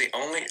 That's the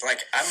only,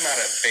 I'm not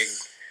a big,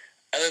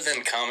 other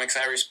than comics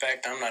I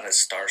respect, I'm not a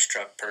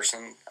starstruck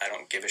person. I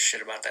don't give a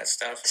shit about that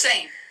stuff.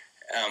 Same.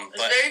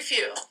 There's very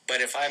few.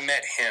 But if I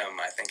met him,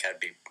 I think I'd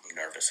be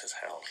nervous as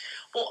hell.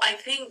 Well, I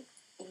think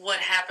what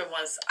happened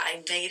was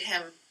I made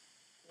him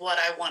what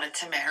I wanted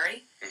to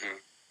marry.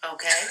 Mm-hmm.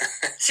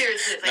 Okay?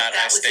 Seriously. Like, not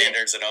high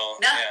standards at all.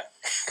 No.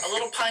 Yeah. A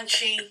little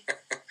punchy.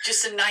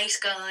 Just a nice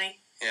guy.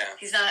 Yeah.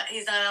 He's not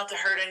out to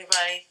hurt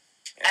anybody.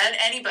 Yeah. And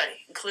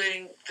anybody,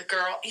 including the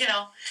girl.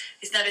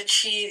 He's not a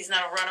cheat. He's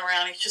not a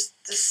runaround. He's just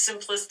this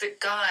simplistic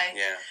guy.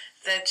 Yeah.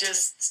 That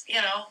just,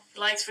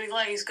 likes what he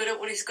likes. He's good at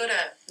what he's good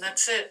at. And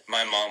that's it.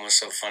 My mom was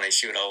so funny.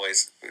 She would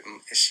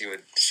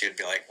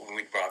be like, when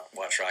we'd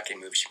watch Rocky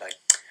movies, she'd be like,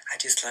 I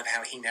just love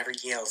how he never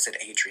yells at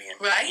Adrian.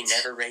 Right? He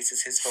never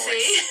raises his voice.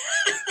 See?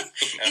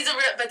 He's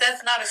but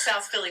that's not a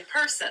South Philly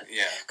person.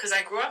 Yeah. Because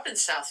I grew up in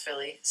South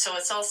Philly, so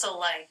it's also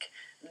like,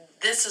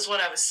 this is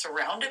what I was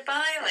surrounded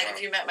by. Like,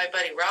 if you met my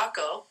buddy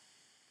Rocco,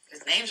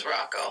 his name's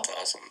Rocco. That's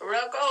awesome.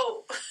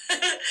 Rocco.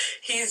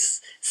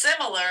 He's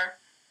similar,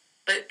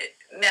 but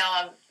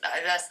now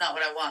that's not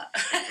what I want.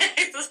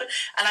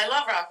 And I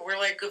love Rocco. We're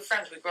like good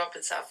friends. We grew up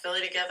in South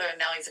Philly together, and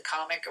now he's a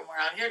comic, and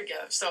we're out here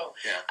together. So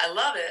I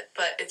love it,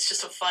 but it's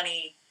just a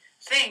funny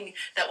thing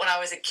that when I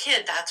was a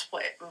kid, that's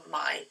what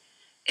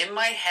in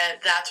my head,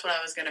 that's what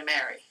I was going to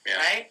marry,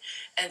 right?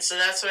 And so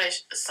that's what I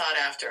sought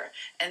after.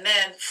 And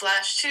then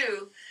Flash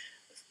 2,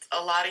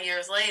 a lot of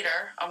years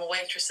later, I'm a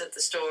waitress at the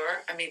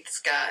store. I meet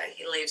this guy.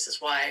 He leaves his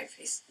wife.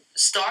 He's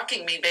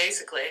stalking me,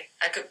 basically.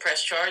 I could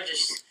press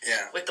charges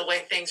with the way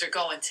things are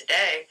going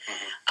today.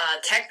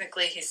 Mm-hmm.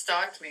 Technically, he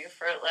stalked me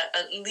for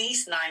at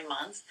least 9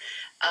 months.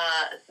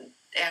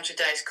 Andrew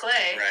Dice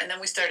Clay. Right. And then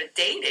we started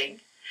dating.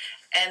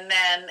 And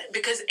then,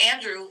 because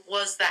Andrew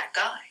was that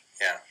guy.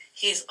 Yeah.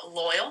 He's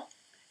loyal.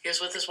 He was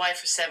with his wife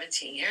for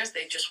 17 years.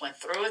 They just went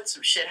through it.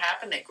 Some shit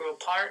happened. They grew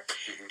apart.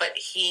 Mm-hmm. But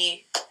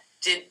he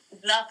did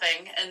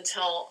nothing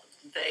until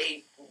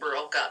they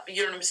broke up.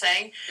 You know what I'm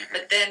saying? Mm-hmm.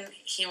 But then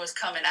he was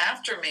coming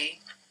after me.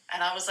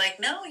 And I was like,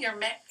 no,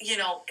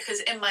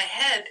 because in my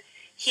head,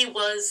 he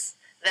was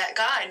that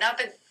guy. Not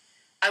that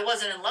I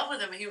wasn't in love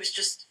with him. He was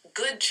just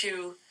good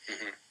to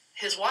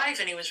his wife,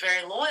 and he was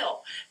very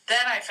loyal. Then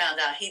I found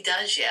out he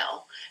does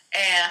yell,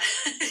 and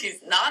he's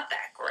not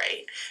that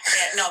great.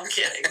 And, no, I'm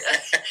kidding.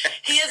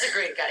 He is a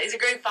great guy. He's a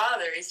great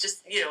father. He's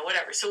just,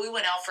 whatever. So we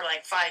went out for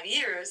like 5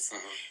 years,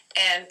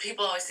 and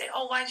people always say,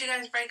 oh, why'd you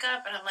guys break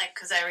up? And I'm like,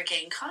 because I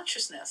regained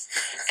consciousness.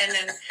 And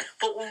then,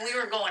 but when we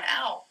were going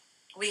out,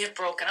 we had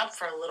broken up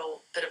for a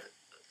little bit of,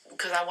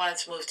 because I wanted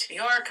to move to New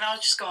York, and I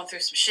was just going through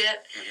some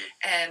shit,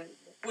 and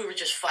we were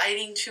just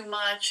fighting too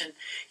much, and,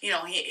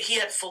 he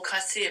had full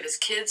custody of his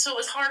kids, so it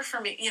was hard for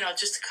me,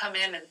 just to come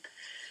in and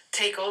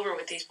take over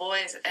with these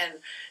boys, and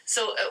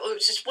so it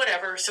was just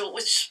whatever, so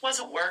it just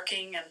wasn't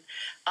working,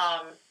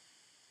 and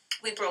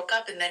we broke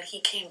up, and then he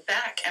came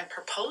back and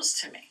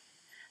proposed to me,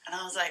 and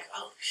I was like,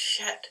 oh,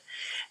 shit,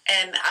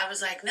 and I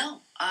was like,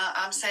 no,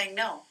 I'm saying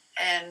no,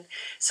 and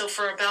so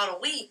for about a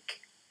week,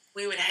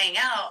 we would hang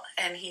out,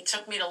 and he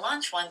took me to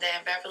lunch one day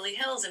in Beverly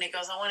Hills, and he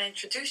goes, I want to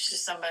introduce you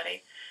to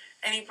somebody.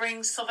 And he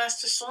brings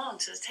Sylvester Stallone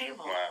to the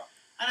table. Wow.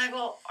 And I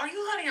go, are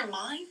you out of your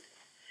mind?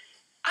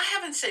 I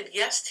haven't said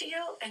yes to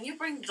you, and you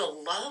bring the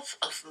love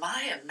of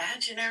my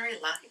imaginary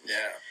life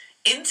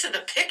into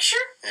the picture?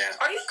 Yeah.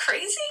 Are you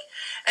crazy?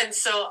 And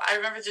so I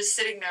remember just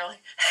sitting there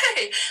like,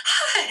 hey,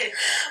 hi,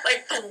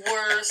 like the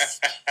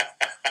worst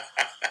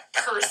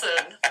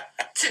person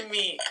to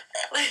meet.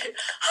 Like,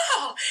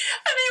 oh,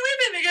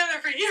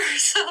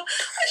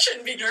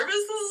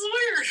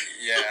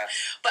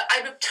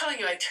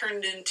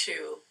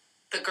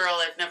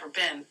 never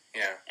been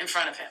Yeah. in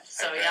front of him.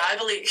 So, bet. yeah, I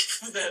believe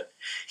that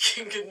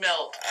you could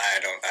melt.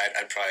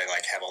 I'd probably,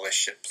 like, have all this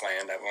shit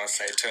planned. I want to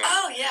say to him.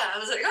 Oh, yeah. I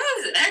was like,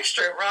 oh, he's an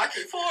extra in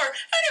Rocky 4.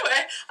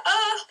 Anyway,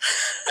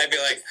 I'd be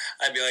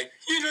like,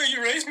 you know,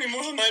 you raised me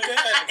more than my dad.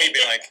 And he'd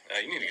be like,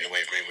 you need to get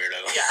away from me,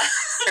 weirdo.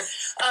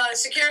 Yeah.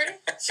 Security.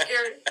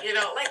 You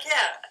know, like,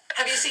 yeah.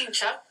 Have you seen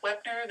Chuck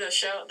Wepner,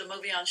 the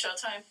movie on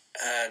Showtime?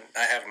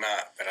 I have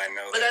not, but I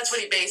know. But that's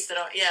what he based it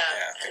on. Yeah,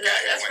 the guy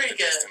that's who went pretty the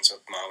good. distance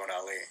with Muhammad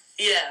Ali.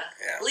 Yeah.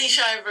 Yeah. Lee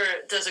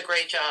Shiver does a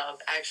great job,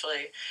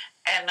 actually,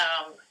 and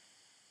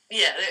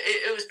yeah,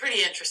 it was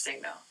pretty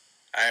interesting though.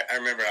 I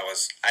remember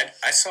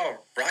I saw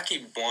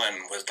Rocky 1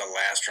 was the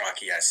last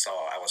Rocky I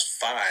saw. I was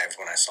 5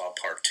 when I saw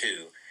Part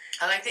 2.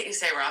 I like that you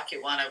say Rocky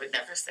 1. I would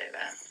never say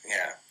that.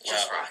 Yeah.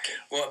 Just Rocky.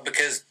 Well,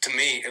 because to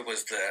me it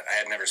was I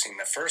had never seen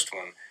the first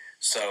one,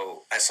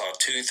 so I saw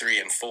 2, 3,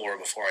 and 4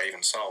 before I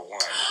even saw 1.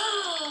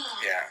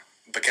 Yeah.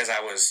 Because I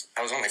was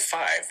only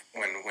 5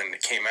 when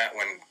it came out,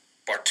 when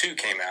Part 2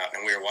 came out,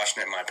 and we were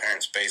watching it in my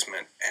parents'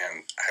 basement,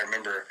 and I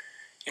remember,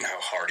 you know, how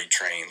hard he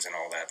trains and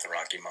all that, the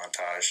Rocky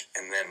montage,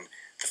 and then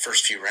the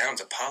first few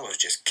rounds, Apollo's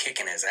just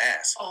kicking his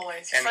ass.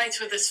 Always. He fights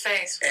with his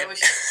face. We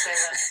always used to say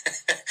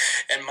that.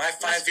 And my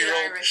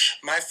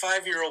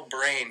 5-year-old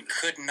brain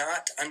could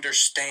not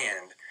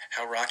understand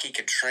how Rocky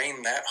could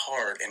train that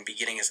hard and be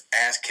getting his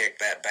ass kicked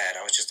that bad.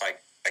 I was just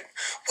like,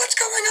 what's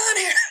going on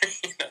here?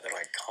 You know, they're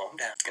like, calm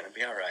down, it's going to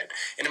be all right.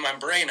 And in my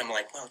brain, I'm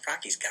like, well,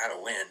 Rocky's got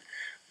to win.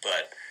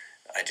 But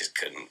I just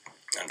couldn't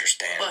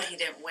understand. Well, he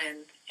didn't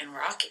win in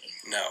Rocky.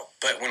 No.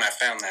 But when I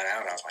found that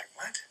out, I was like,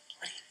 what?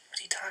 What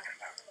are you talking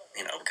about?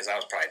 You know, because I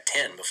was probably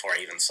 10 before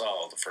I even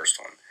saw the first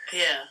one.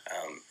 Yeah.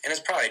 And it's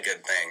probably a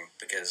good thing,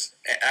 because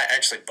I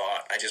just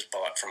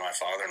bought for my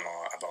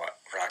father-in-law, I bought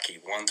Rocky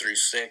 1 through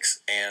 6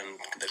 and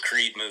the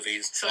Creed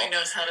movies. So he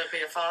knows how to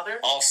be a father?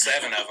 All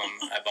 7 of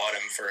them, I bought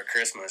him for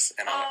Christmas.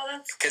 And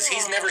that's because cool.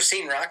 he's never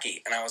seen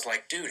Rocky. And I was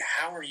like, dude,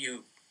 how are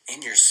you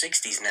in your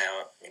 60s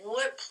now?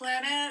 What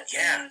planet?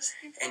 Yeah.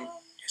 And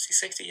is he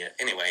 60 yet?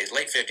 Anyway, he's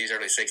late 50s,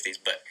 early 60s,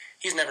 but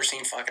he's never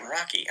seen fucking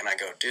Rocky. And I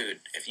go, dude,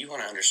 if you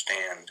want to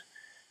understand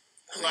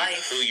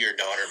who your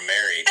daughter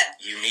married,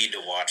 you need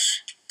to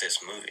watch this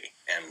movie.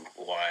 And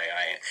why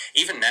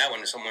even now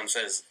when someone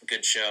says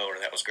good show or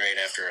that was great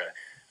after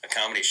a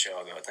comedy show,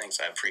 I go,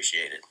 thanks, I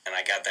appreciate it. And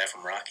I got that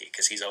from Rocky,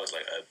 because he's always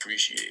like, I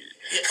appreciate it.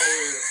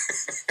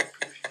 Yeah.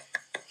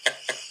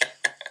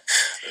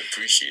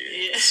 Appreciate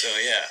it. Yeah. So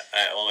yeah,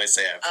 I always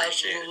say I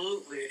appreciate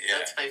Absolutely. it. Yeah.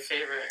 That's my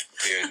favorite.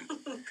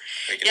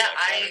 Dude. Yeah,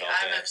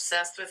 I'm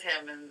obsessed with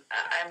him. And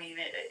I mean,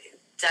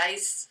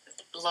 Dice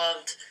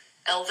loved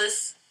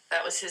Elvis.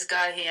 That was his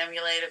guy he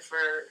emulated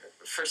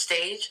for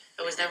stage.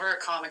 It was never a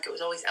comic. It was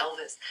always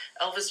Elvis.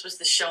 Elvis was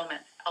the showman.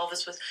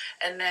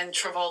 And then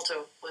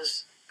Travolta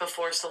was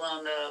before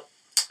Stallone,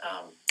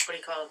 what do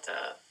you call it,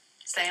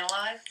 Staying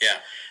Alive? Yeah.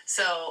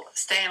 So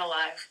Staying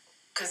Alive,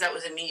 because that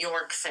was a New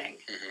York thing.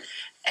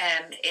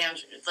 Mm-hmm. And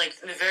like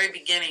in the very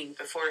beginning,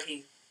 before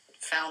he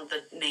found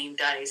the name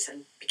Dice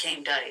and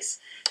became Dice,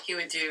 he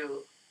would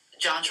do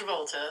John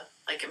Travolta,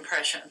 like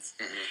impressions.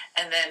 Mm-hmm.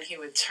 And then he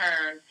would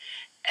turn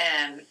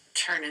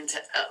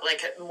into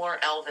like more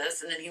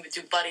Elvis, and then he would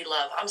do Buddy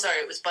Love. I'm sorry,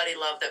 it was Buddy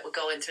Love that would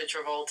go into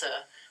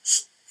Travolta,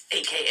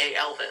 a.k.a.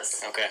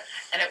 Elvis. Okay.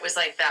 And it was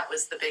like, that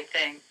was the big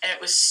thing. And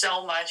it was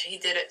so much, he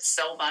did it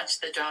so much,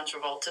 the John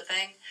Travolta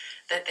thing,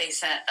 that they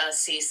sent a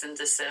cease and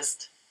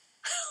desist.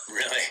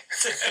 Really?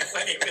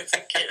 When he was a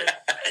kid.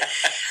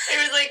 He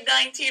was like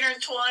 19 or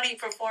 20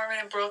 performing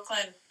in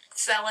Brooklyn,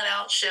 selling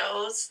out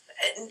shows,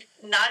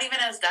 not even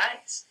as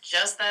Dice,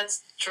 just that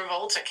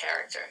Travolta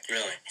character.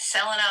 Really?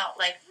 Selling out,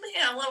 like,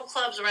 little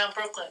clubs around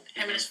Brooklyn.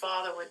 Him and his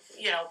father would,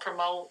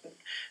 promote and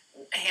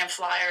hand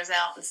flyers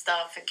out and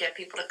stuff and get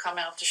people to come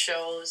out to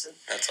shows. And,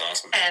 that's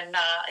awesome. And,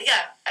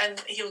 and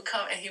he would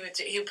come and he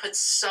would put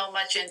so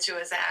much into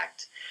his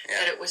act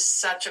that it was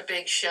such a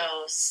big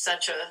show,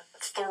 such a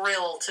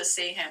thrill to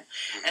see him.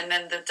 Mm-hmm. And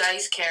then the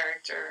Dice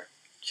character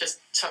just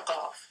took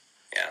off.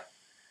 Yeah.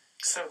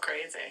 So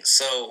crazy.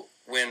 So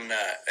when,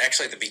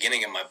 actually at the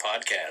beginning of my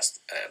podcast,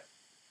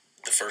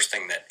 the first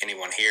thing that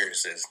anyone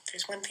hears is,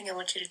 there's one thing I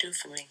want you to do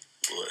for me.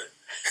 What?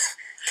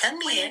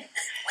 Come here.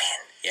 When?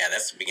 Yeah,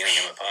 that's the beginning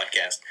of my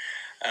podcast.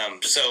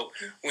 So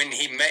when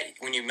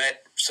you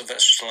met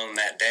Sylvester Stallone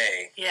that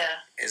day,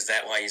 is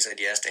that why you said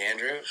yes to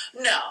Andrew?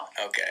 No.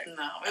 Okay.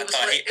 No. It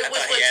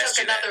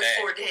took another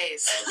 4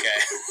 days. Okay.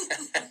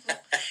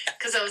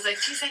 Because I was like,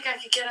 do you think I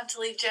could get him to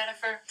leave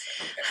Jennifer?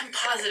 I'm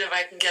positive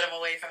I can get him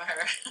away from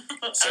her.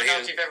 So I don't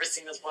know if you've ever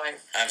seen his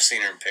wife. I've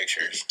seen her in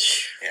pictures.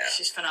 Yeah.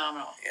 She's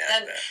phenomenal. Yeah,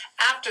 and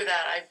after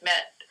that, I've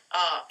met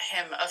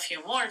him a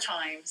few more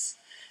times,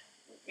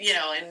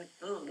 in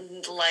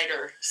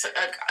lighter. So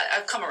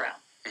I've come around.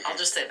 Mm-hmm. I'll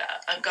just say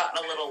that. I've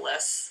gotten a little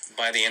less.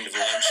 By the end of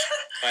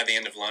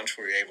lunch,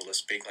 were you able to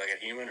speak like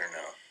a human or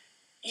no?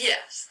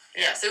 Yes.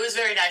 Yeah. Yes, it was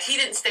very nice. He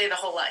didn't stay the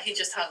whole lot. He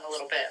just hung a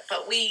little bit.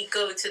 But we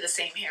go to the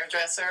same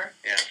hairdresser.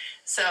 Yeah.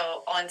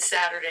 So on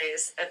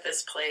Saturdays at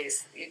this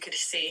place, you could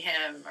see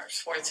him or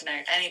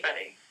Schwarzenegger,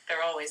 anybody.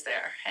 They're always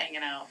there,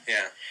 hanging out.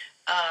 Yeah.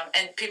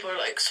 And people are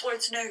like,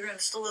 Schwarzenegger and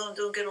Stallone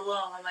don't get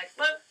along. I'm like,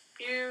 but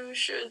you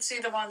should see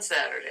them on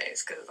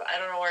Saturdays, because I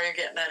don't know where you're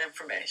getting that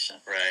information.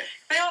 Right.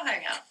 They all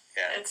hang out.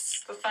 Yeah.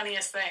 It's the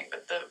funniest thing,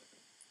 but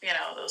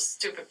those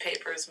stupid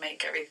papers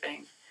make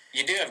everything.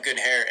 You do have good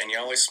hair, and you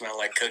always smell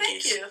like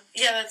cookies. Thank you.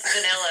 Yeah, that's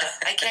vanilla.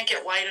 I can't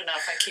get white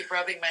enough. I keep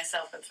rubbing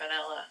myself with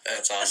vanilla.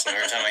 That's awesome.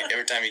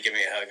 Every time you give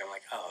me a hug, I'm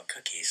like, oh,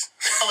 cookies.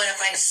 Oh, and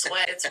if I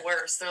sweat, it's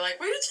worse. They're like,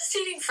 were you just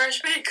eating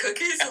fresh baked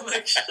cookies? I'm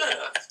like, shut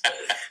up.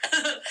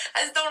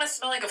 I just don't want to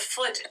smell like a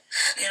foot,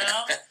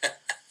 I'm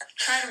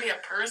trying to be a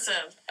person.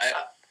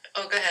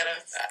 Go ahead.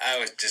 I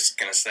was just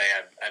going to say,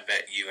 I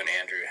bet you and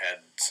Andrew had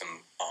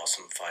some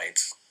awesome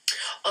fights.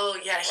 Oh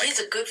yeah,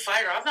 he's a good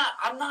fighter.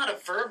 I'm not a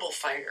verbal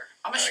fighter.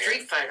 I'm a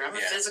street fighter. I'm a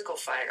physical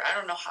fighter. I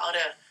don't know how to.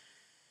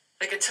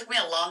 Like, it took me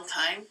a long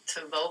time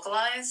to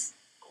vocalize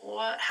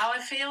how I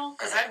feel,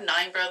 because I have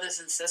 9 brothers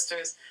and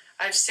sisters.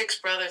 I have 6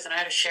 brothers, and I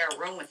had to share a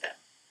room with them.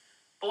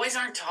 Boys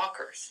aren't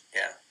talkers.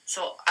 Yeah.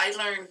 So I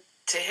learned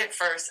to hit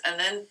first and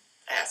then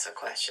ask a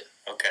question.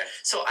 Okay.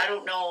 So I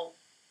don't know.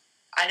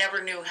 I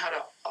never knew how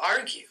to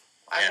argue.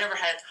 I've never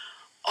had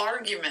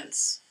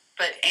arguments.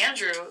 But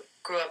Andrew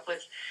grew up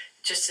with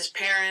just his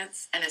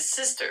parents and his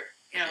sister.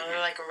 They're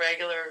like a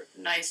regular,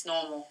 nice,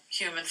 normal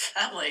human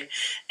family.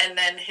 And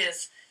then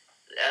his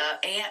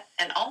aunt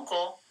and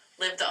uncle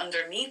lived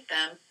underneath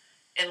them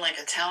in like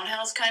a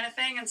townhouse kind of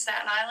thing in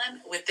Staten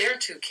Island with their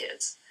 2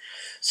 kids.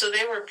 So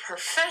they were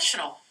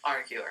professional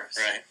arguers.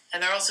 Right.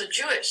 And they're also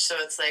Jewish, so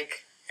it's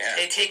like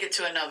they take it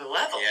to another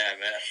level. Yeah, I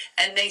bet.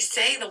 And they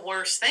say the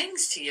worst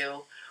things to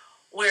you,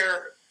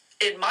 where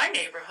in my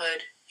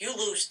neighborhood, you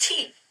lose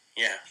teeth.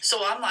 Yeah.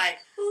 So I'm like,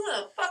 who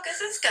the fuck is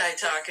this guy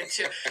talking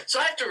to? So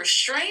I have to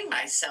restrain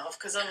myself,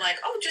 because I'm like,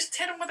 oh, just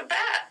hit him with a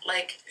bat.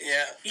 Like,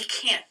 you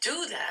can't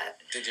do that.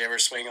 Did you ever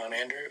swing on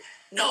Andrew?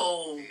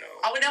 No.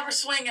 I would never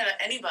swing at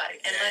anybody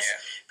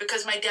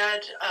because my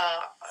dad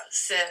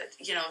said,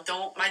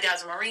 don't. My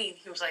dad's a Marine.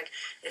 He was like,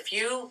 if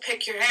you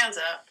pick your hands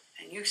up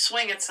and you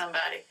swing at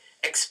somebody,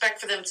 expect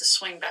for them to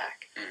swing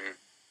back. Mm-hmm.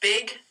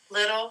 Big,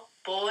 little,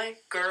 boy,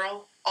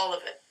 girl, all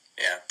of it.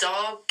 Yeah.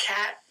 Dog,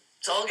 cat.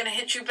 It's all going to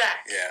hit you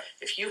back. Yeah.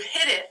 If you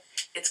hit it,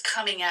 it's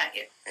coming at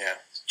you. Yeah.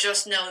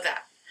 Just know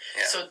that.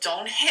 Yeah. So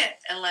don't hit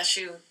unless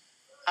you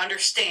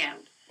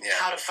understand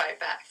how to fight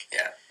back.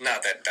 Yeah.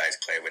 Not that Dice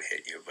Clay would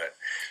hit you, but...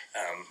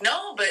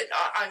 no, but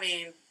I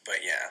mean... But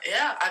yeah.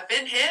 Yeah, I've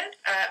been hit.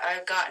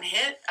 I've gotten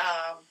hit.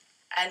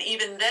 And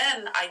even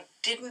then, I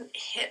didn't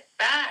hit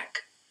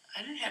back.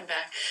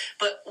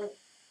 But,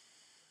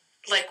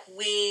 like,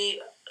 we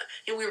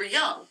were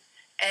young.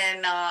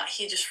 And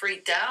he just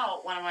freaked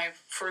out. One of my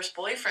first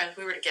boyfriends,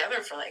 we were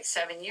together for like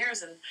 7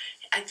 years, and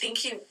I think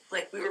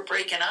we were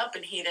breaking up,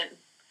 and he didn't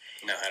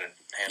know how to handle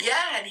it.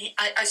 Yeah,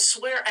 and I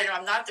swear,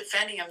 I'm not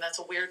defending him. That's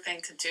a weird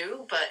thing to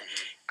do, but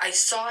I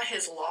saw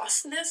his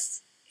lostness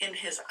in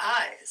his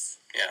eyes.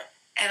 Yeah.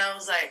 And I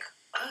was like,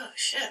 oh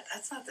shit,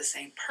 that's not the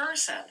same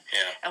person.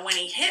 Yeah. And when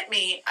he hit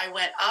me, I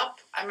went up.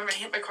 I remember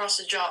he hit me across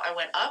the jaw. I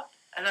went up,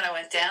 and then I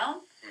went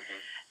down,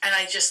 and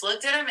I just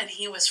looked at him, and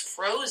he was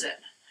frozen.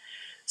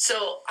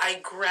 So I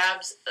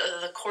grabbed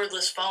the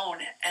cordless phone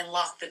and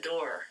locked the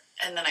door.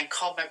 And then I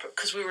called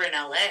because we were in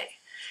LA.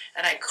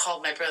 And I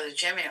called my brother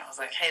Jimmy. I was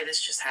like, hey,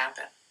 this just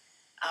happened.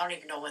 I don't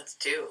even know what to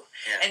do.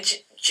 Yeah. And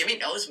Jimmy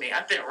knows me.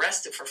 I've been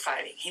arrested for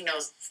fighting. He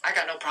knows I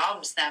got no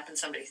problem snapping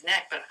somebody's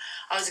neck. But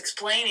I was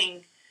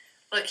explaining,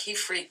 look, he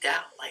freaked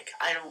out. Like,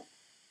 I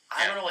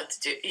don't know what to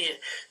do.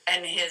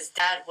 And his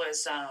dad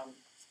was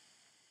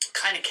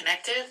kind of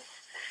connected.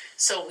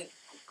 So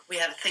we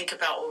had to think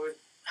about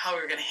how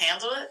we were going to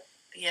handle it.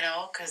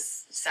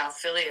 Because South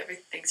Philly,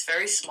 everything's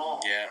very small.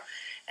 Yeah.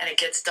 And it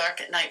gets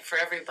dark at night for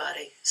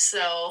everybody.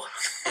 So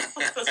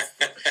it's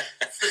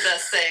the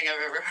best thing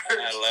I've ever heard.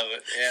 I love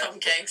it. Yeah. From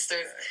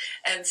gangsters.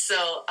 And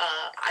so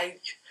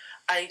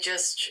I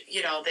just,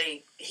 he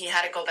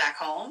had to go back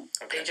home.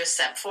 Okay. They just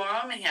sent for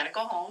him, and he had to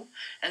go home.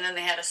 And then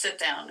they had to sit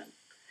down. And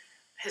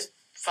his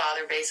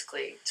father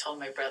basically told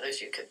my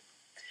brothers, you could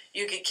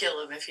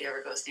kill him if he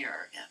ever goes near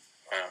her again.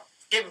 Wow.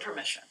 Give him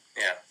permission.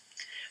 Yeah.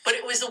 But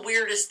it was the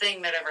weirdest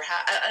thing that ever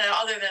happened. And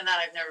other than that,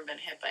 I've never been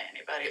hit by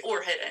anybody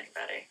or hit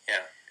anybody. Yeah.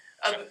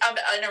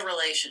 In a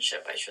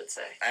relationship, I should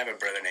say. I have a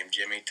brother named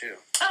Jimmy, too.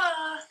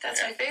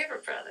 That's my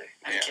favorite brother.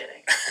 I'm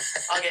kidding.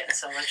 I'll get in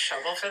so much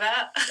trouble for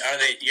that.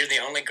 You're the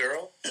only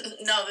girl?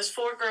 No, there's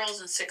 4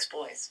 girls and 6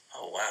 boys.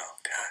 Oh, wow.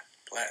 God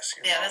bless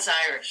you. Yeah, that's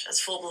Irish. That's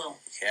full bloom.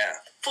 Yeah.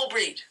 Full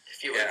breed,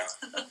 if you will.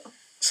 Yeah.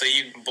 So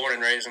you born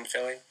and raised in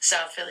Philly?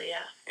 South Philly,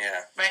 yeah.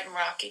 Yeah. Right in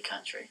Rocky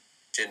Country.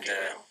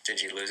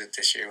 Did you lose it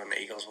this year when the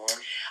Eagles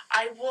won?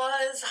 I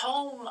was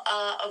home.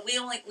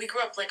 We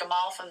grew up like a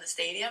mile from the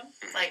stadium.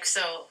 Mm-hmm. Like,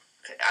 so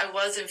I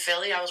was in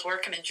Philly. I was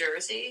working in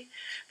Jersey,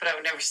 but I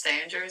would never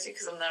stay in Jersey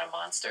because I'm not a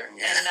monster.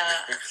 Yeah.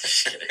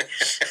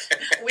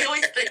 And we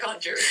always pick on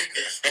Jersey.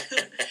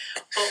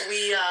 But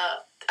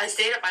I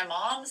stayed at my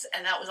mom's,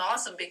 and that was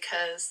awesome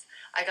because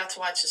I got to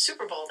watch the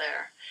Super Bowl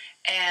there.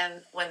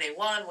 And when they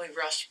won, we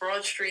rushed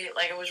Broad Street.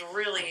 Like, it was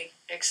really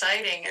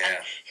exciting. Yeah. And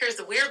here's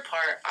the weird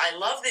part. I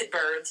love the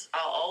Birds.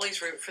 I'll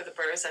always root for the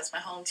Birds. That's my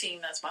home team.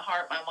 That's my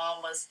heart. My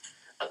mom was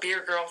a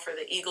beer girl for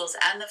the Eagles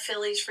and the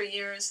Phillies for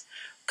years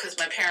because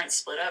my parents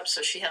split up.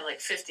 So she had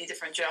like 50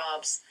 different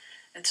jobs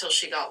until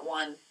she got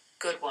one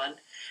good one.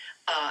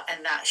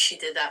 And that she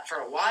did that for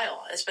a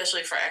while,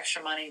 especially for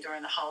extra money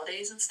during the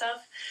holidays and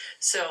stuff.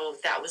 So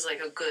that was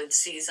like a good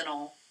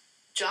seasonal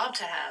job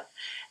to have.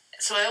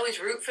 So I always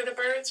root for the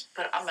Birds,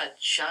 but I'm a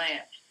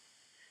giant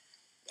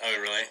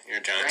Oh, really? You're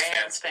a Giants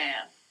Rams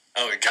fan.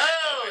 Oh, you're a giant.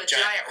 Oh, a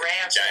giant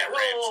Rams fan.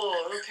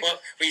 Whoa. Well,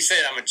 when you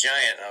said I'm a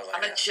giant, I was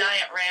like, I'm a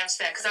giant Rams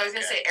fan because I was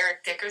going to say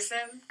Eric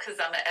Dickerson because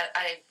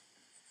I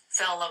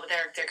fell in love with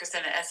Eric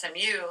Dickerson at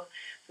SMU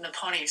from the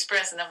Pony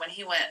Express, and then when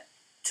he went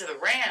to the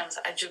Rams,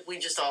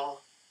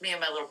 me and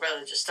my little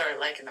brother just started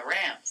liking the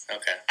Rams.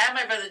 Okay. And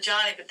my brother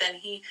Johnny, but then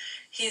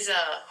he's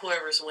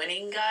whoever's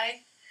winning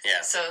guy.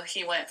 Yeah. So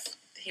he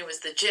was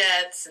the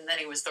Jets, and then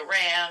he was the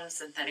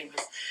Rams, and then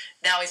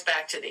now he's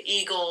back to the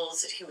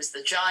Eagles. He was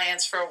the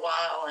Giants for a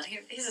while, and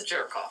he's a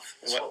jerk off.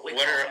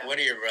 What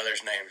are your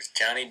brothers' names?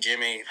 Johnny,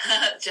 Jimmy?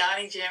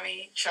 Johnny,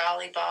 Jimmy,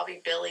 Charlie,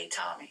 Bobby, Billy,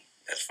 Tommy.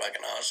 That's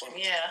fucking awesome.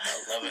 Yeah.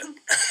 I love it.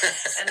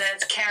 And then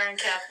it's Karen,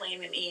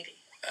 Kathleen, and Edie.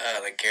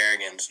 Oh, the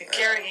Kerrigans. The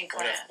Kerrigan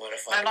clan. What a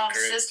fucking My mom's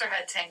group. sister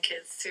had 10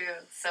 kids, too.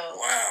 So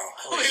Wow.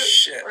 Holy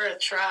shit. We're a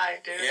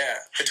tribe, dude. Yeah.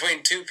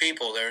 Between two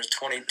people, there was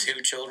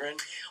 22 children?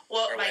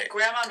 Well, my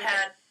grandma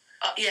had,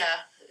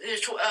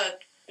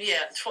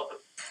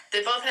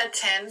 they both had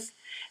 10,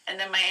 and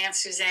then my Aunt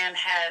Suzanne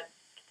had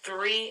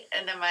 3,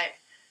 and then my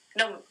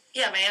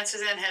Aunt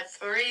Suzanne had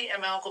 3,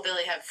 and my Uncle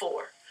Billy had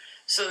 4.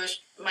 So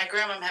my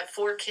grandma had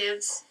 4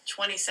 kids,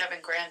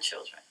 27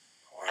 grandchildren.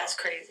 Wow. That's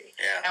crazy.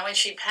 Yeah. And when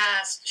she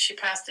passed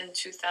in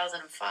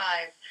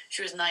 2005.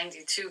 She was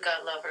 92,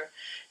 God love her.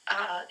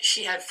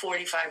 She had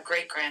 45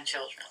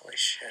 great-grandchildren. Holy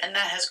shit. And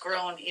that has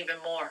grown even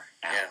more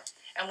now. Yeah.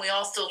 And we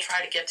all still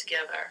try to get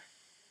together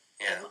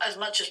as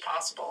much as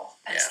possible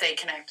and stay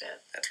connected.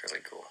 That's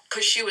really cool.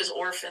 Because she was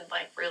orphaned,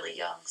 like, really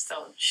young.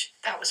 So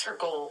that was her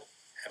goal.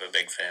 Have a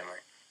big family.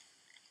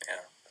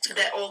 Yeah. Cool.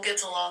 That all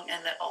gets along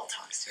and that all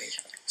talks to each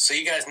other. So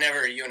you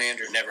and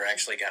Andrew never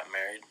actually got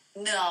married?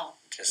 No.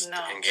 Just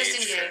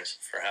engaged.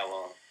 Just for how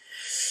long?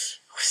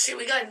 See,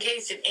 we got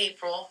engaged in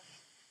April,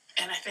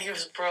 and I think it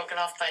was broken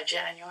off by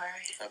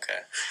January.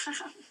 Okay.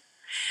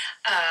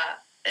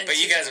 But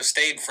you guys have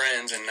stayed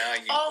friends, and now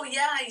you... Oh,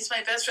 yeah, he's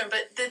my best friend.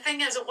 But the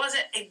thing is, it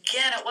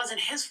wasn't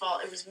his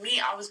fault. It was me.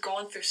 I was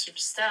going through some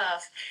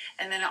stuff.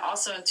 And then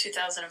also in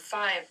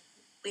 2005,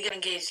 we got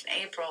engaged in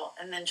April.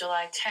 And then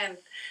July 10th,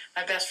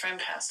 my best friend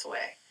passed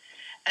away.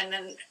 And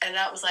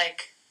that was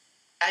like,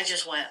 I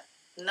just went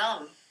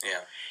numb.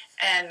 Yeah.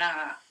 And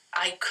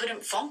I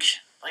couldn't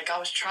function. Like, I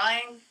was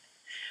trying.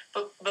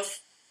 But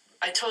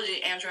I told you,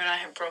 Andrew and I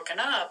had broken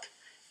up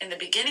in the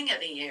beginning of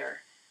the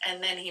year.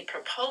 And then he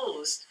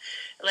proposed.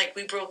 Like,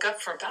 we broke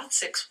up for about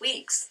 6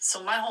 weeks.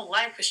 So my whole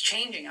life was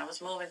changing. I was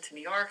moving to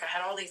New York. I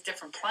had all these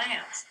different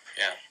plans.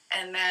 Yeah.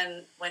 And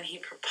then when he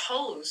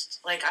proposed,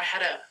 like,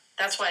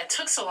 that's why it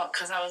took so long.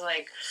 Because I was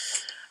like,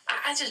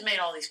 I just made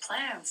all these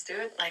plans,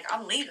 dude. Like,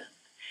 I'm leaving.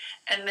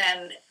 And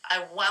then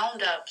I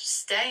wound up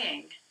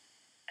staying.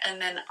 And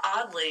then,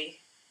 oddly,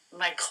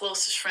 my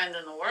closest friend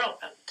in the world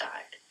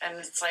died. And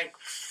it's like,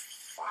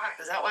 fuck,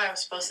 is that why I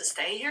was supposed to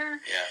stay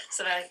here? Yeah.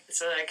 So that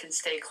I can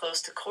stay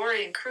close to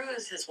Corey and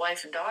Cruz, his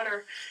wife and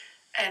daughter.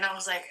 And I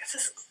was like,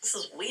 this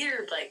is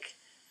weird. Like,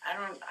 I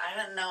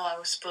didn't know I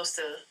was supposed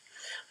to,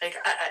 like,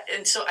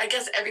 and so I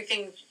guess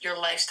everything, your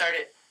life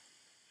started,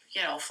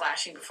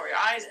 flashing before your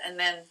eyes. And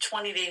then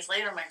 20 days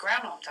later, my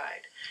grandma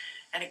died.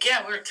 And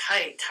again, we were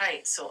tight.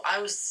 So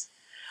I was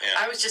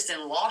just in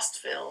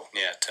Lostville.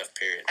 Yeah, tough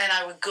period. And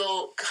I would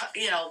go,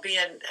 be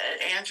at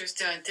Andrew's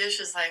doing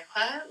dishes, like,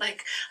 what?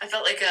 Like, I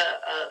felt like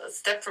a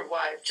Stepford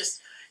wife,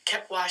 just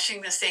kept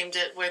washing the same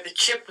dish where the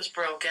chip was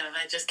broken, and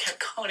I just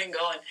kept going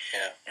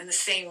in the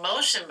same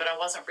motion, but I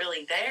wasn't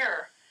really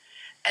there.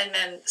 And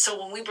then,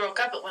 so when we broke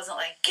up, it wasn't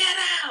like, get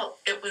out!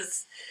 It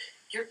was,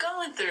 you're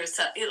going through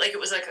something. Like, it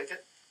was like a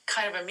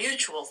kind of a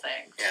mutual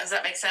thing. Yeah. Does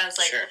that make sense?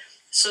 Like, sure.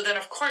 So then,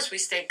 of course, we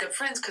stayed good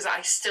friends because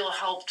I still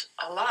helped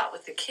a lot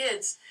with the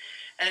kids.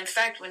 And in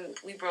fact, when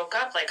we broke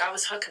up, like, I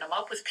was hooking him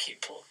up with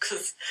people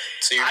because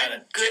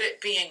I'm good at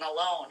being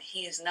alone.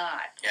 He's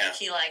not. Yeah. Like,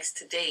 he likes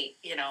to date,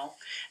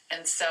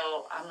 And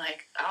so I'm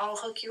like, I'll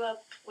hook you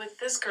up with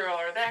this girl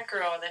or that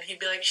girl. And then he'd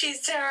be like,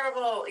 she's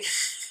terrible.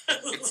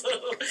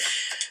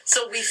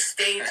 So we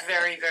stayed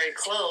very, very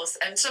close.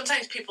 And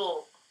sometimes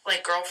people,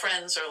 like,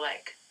 girlfriends are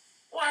like,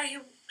 why are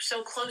you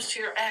so close to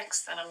your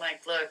ex? And I'm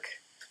like, look,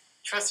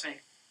 trust me,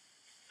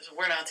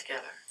 we're not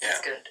together.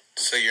 It's good.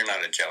 So you're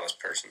not a jealous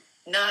person?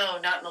 No,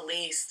 not in the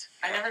least.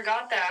 I never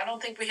got that. I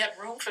don't think we had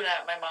room for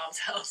that at my mom's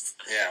house.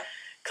 Yeah.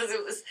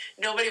 Because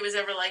nobody was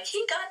ever like,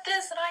 he got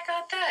this and I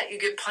got that. You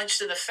get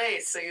punched in the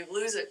face, so you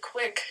lose it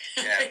quick.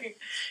 Yeah.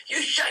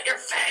 You shut your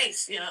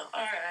face,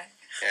 all right.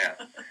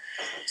 Yeah.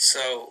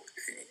 So,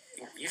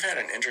 you've had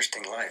an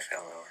interesting life,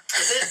 Eleanor.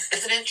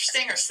 Is it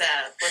interesting or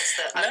sad? What's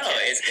the... No,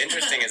 it's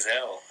interesting as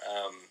hell.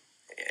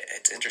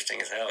 It's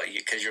interesting as hell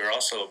because you're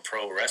also a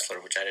pro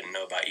wrestler, which I didn't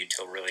know about you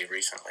till really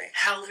recently.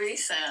 How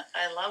recent?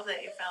 I love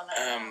that you found that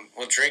out.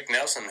 Well, Drake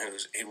Nelson,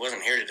 he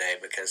wasn't here today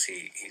because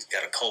he's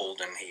got a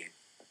cold and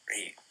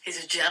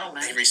he's a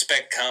gentleman. He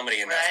respects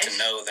comedy enough right? to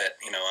know that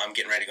I'm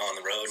getting ready to go on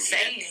the road.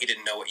 And he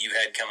didn't know what you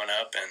had coming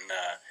up, and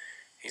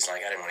he's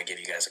like, I didn't want to give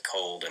you guys a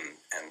cold and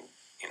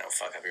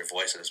fuck up your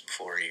voices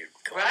before you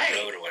go on the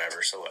road or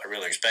whatever. So I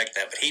really respect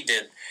that. But he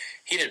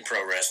did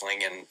pro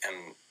wrestling,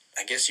 and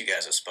I guess you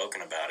guys have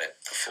spoken about it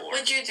before.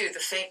 What'd you do? The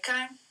fake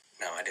kind?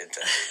 No, I did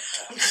that.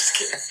 I'm just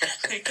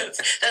kidding.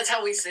 That's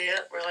how we see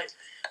it. We're like,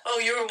 oh,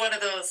 you were one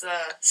of those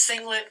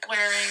singlet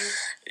wearing.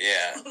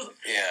 Yeah.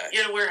 You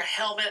had to wear a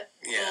helmet,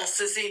 yeah. little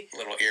sissy.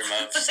 Little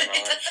earmuffs and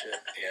all that shit.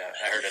 Yeah,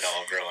 I heard it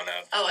all growing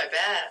up. Oh, I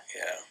bet.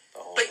 Yeah.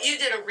 But you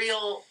did a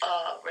real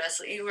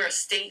wrestling. You were a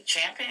state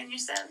champion, you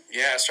said?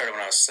 Yeah, I started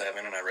when I was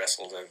 7, and I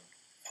wrestled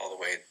all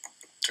the way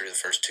through the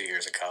first 2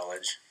 years of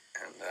college.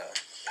 And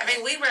I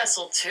mean, we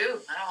wrestled too,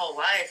 my whole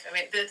life. I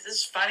mean, this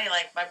is funny.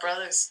 Like my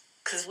brothers,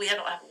 because we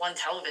don't have one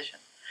television,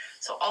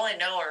 so all I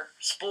know are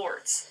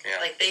sports. Yeah.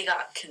 Like they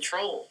got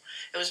control.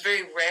 It was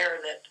very rare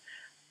that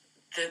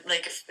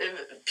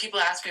if people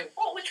ask me,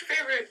 "Oh, what's your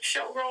favorite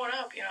show growing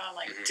up?" I'm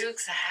like,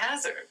 Dukes of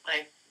Hazzard.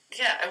 Like,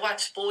 yeah, I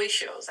watched boy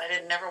shows. I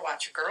didn't never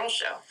watch a girl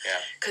show. Yeah.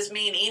 Because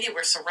me and Edie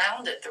were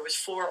surrounded. There was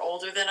 4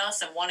 older than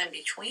us and 1 in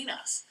between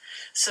us.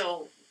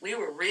 So we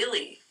were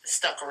really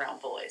stuck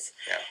around boys.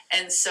 Yeah.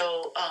 And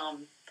so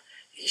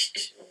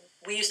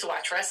we used to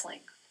watch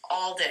wrestling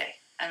all day.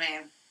 I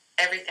mean,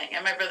 everything.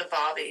 And my brother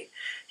Bobby,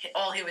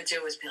 all he would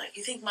do was be like,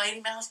 you think Mighty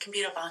Mouse can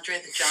beat up Andre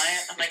the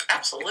Giant? I'm like,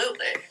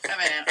 absolutely. I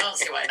mean, I don't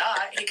see why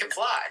not. He can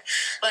fly.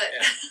 But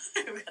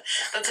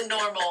that's a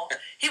normal...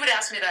 He would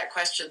ask me that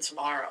question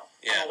tomorrow.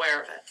 Yeah. I'm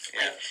aware of it.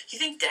 Yeah. Like, you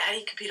think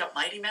Daddy could beat up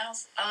Mighty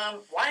Mouse?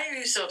 Why are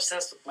you so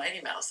obsessed with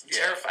Mighty Mouse? I'm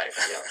terrified of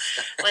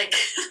you. Like,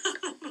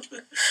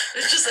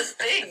 it's just a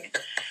thing.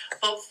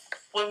 But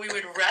when we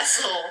would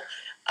wrestle,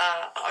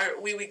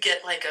 we would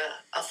get like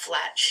a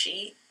flat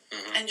sheet.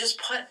 Mm-hmm. And just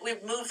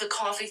we'd move the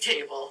coffee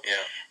table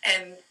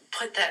and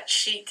put that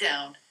sheet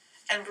down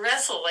and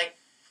wrestle like,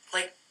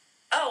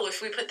 oh,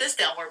 if we put this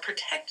down, we're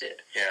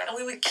protected. Yeah. And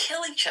we would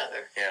kill each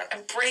other. Yeah.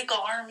 And break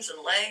arms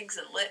and legs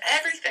and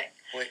everything.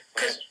 We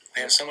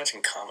have so much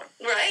in common.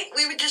 Right?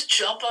 We would just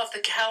jump off the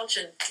couch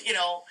and,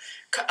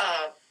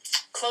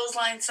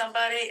 clothesline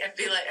somebody and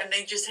be like, and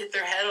they just hit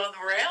their head on the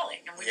railing.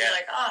 And we'd be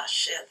like, oh,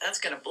 shit, that's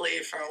going to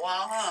bleed for a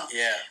while, huh?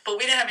 Yeah. But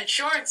we didn't have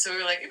insurance, so we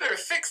were like, you better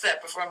fix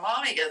that before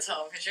Mommy gets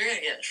home because you're going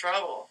to get in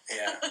trouble.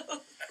 Yeah.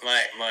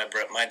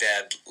 My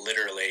dad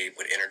literally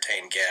would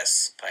entertain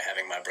guests by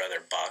having my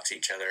brother box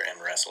each other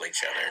and wrestle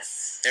each other.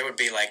 Yes. There would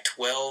be like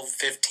 12,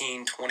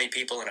 15, 20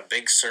 people in a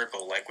big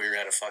circle like we were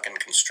at a fucking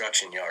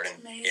construction yard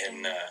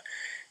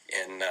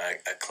in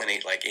a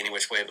clinic, like Any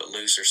Which Way But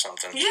Loose or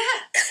something. Yeah.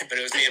 But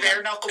it was me and my...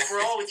 Bare knuckle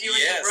brawl with you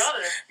and your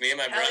brother. Me and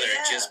my brother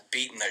just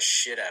beating the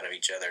shit out of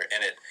each other.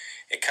 And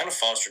it kind of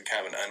fostered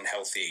kind of an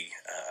unhealthy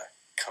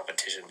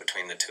competition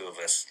between the two of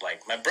us.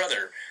 Like, my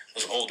brother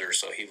was older,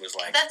 so he was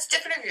like... That's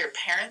different if your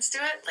parents do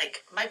it.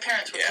 Like, my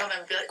parents would come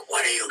and be like,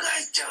 what are you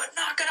guys doing?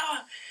 Knock it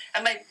off.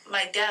 And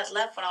my dad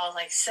left when I was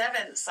like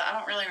 7, so I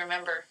don't really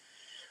remember.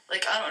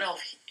 Like, I don't know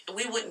if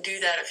we wouldn't do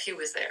that if he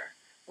was there.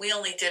 We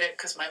only did it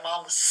because my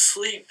mom was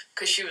asleep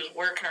because she was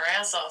working her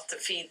ass off to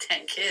feed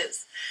 10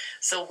 kids.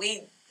 So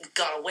we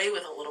got away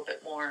with a little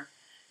bit more,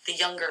 the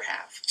younger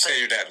half. So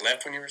your dad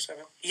left when you were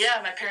 7?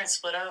 Yeah, my parents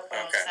split up when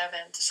I was 7.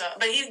 So,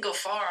 but he didn't go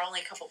far, only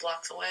a couple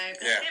blocks away.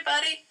 But, hey,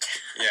 buddy.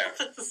 Yeah.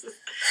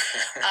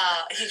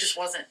 He just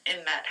wasn't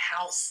in that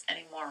house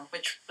anymore,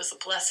 which was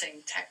a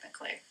blessing,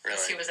 technically.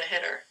 Because he was a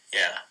hitter.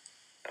 Yeah.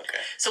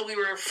 Okay. So we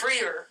were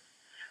freer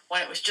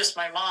when it was just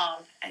my mom,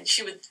 and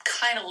she would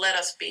kind of let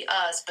us be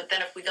us, but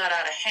then if we got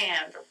out of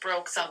hand or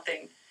broke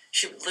something,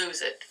 she would lose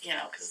it,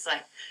 because it's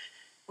like,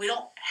 we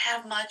don't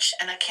have much,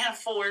 and I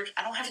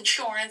don't have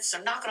insurance,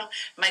 I'm not going to,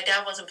 my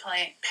dad wasn't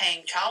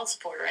paying child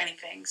support or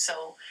anything,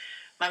 so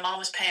my mom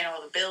was paying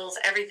all the bills,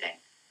 everything.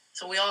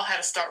 So we all had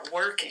to start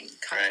working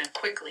kind of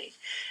quickly.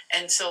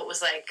 And so it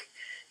was like,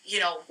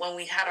 when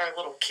we had our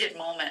little kid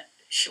moment,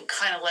 she would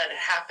kind of let it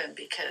happen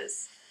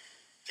because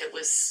it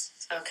was...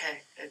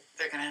 okay,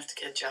 they're going to have to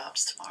get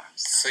jobs tomorrow.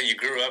 So you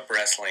grew up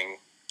wrestling,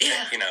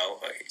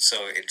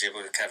 so it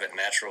was kind of a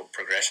natural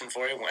progression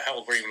for you? How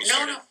old were you when you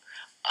started? No.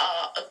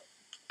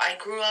 I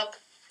grew up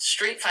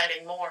street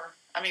fighting more.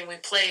 I mean, we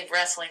played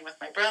wrestling with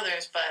my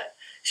brothers, but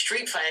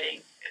street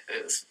fighting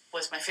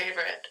was my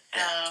favorite.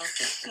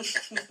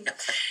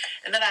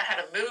 And then I had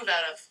to move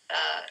out of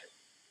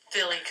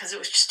Philly because it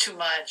was just too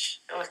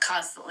much. I was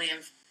constantly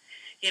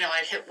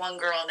I'd hit one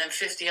girl and then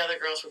 50 other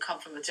girls would come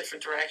from a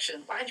different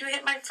direction. Why'd you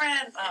hit my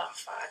friend? Oh,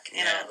 fuck.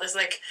 You know, it's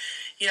like,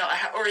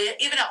 or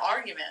even an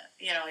argument,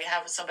 you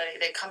have somebody,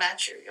 they come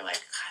at you. You're like,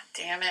 God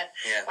damn it.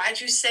 Yeah.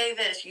 Why'd you say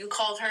this? You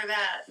called her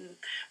that and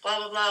blah,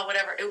 blah, blah,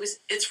 whatever.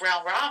 It's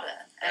round robin.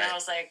 And I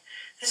was like,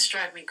 this is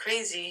driving me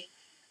crazy.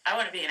 I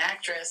want to be an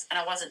actress, and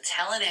I wasn't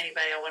telling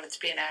anybody I wanted to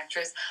be an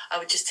actress. I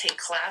would just take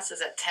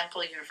classes at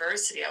Temple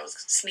University. I was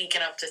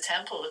sneaking up to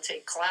Temple to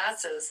take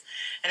classes,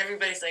 and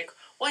everybody's like,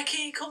 why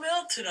can't you come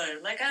out tonight?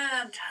 I'm like,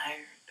 I'm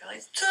tired. They're like,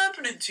 what's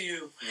happening to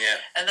you? Yeah.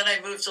 And then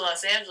I moved to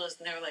Los Angeles,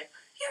 and they were like,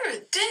 you're a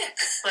dick.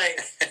 Like,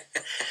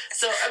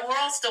 so and we're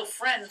all still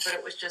friends, but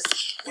it was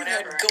just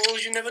whatever. You had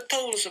goals you never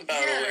told us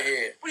about over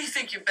here. What do you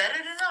think? You're better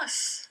than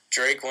us?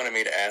 Drake wanted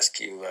me to ask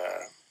you,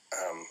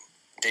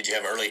 did you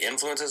have early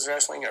influences in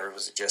wrestling, or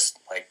was it just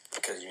like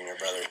because you and your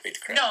brothers beat the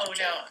crap? No.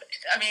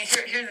 I mean,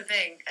 here's the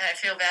thing. I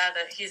feel bad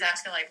that he's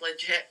asking like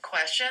legit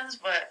questions,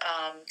 but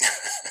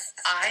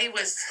I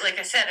was, like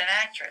I said, an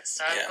actress,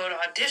 so I would go to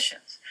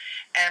auditions.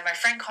 And my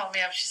friend called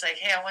me up. She's like,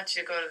 "Hey, I want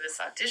you to go to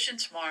this audition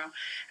tomorrow."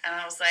 And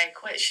I was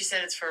like, "What?" She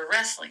said, "It's for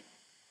wrestling."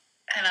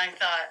 And I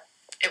thought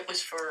it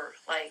was for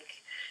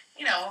like,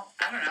 I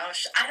don't know.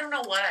 I don't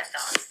know what I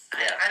thought.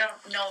 Yeah. I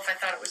don't know if I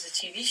thought it was a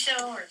TV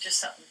show or just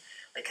something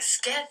like a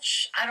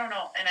sketch. I don't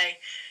know. And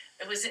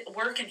it was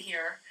working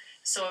here,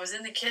 so I was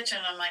in the kitchen.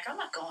 And I'm like, I'm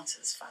not going to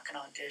this fucking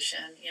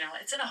audition.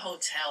 It's in a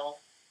hotel,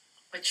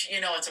 which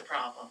it's a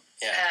problem.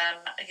 Yeah. And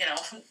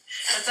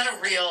it's not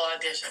a real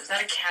audition. It's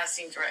not a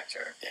casting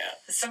director. Yeah.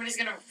 Somebody's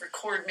gonna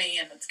record me,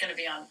 and it's gonna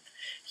be on,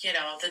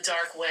 the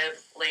dark web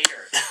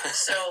later.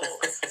 So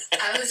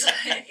I was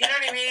like, you know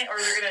what I mean? Or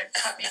they're gonna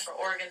cut me for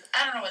organs.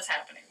 I don't know what's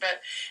happening,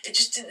 but it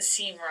just didn't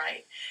seem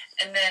right.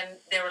 And then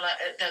they were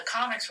like, the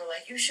comics were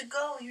like, you should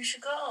go.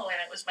 And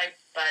it was my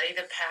buddy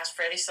that passed,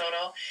 Freddie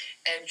Soto,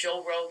 and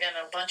Joe Rogan,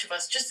 and a bunch of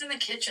us just in the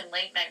kitchen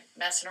late night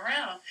messing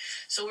around.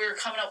 So we were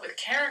coming up with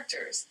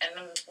characters. And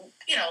then,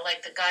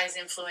 like the guys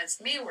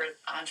influenced me were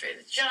Andre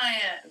the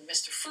Giant and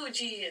Mr.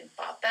 Fuji and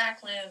Bob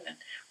Backlund and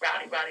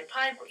Rowdy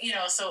Piper.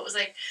 So it was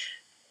like,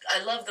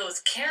 I love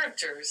those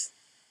characters.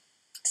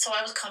 So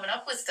I was coming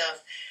up with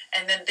stuff,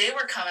 and then they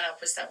were coming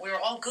up with stuff. We were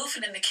all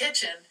goofing in the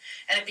kitchen,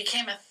 and it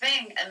became a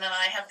thing. And then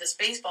I have this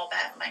baseball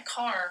bat in my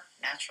car,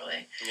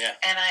 naturally. Yeah.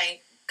 And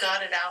I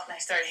got it out, and I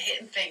started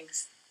hitting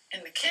things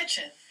in the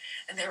kitchen.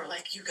 And they were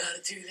like, you got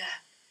to do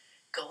that.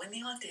 Go in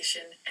the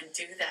audition and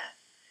do that.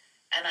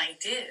 And I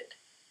did.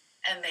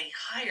 And they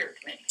hired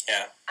me.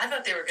 Yeah. I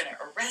thought they were going to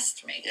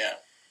arrest me. Yeah.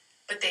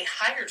 But they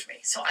hired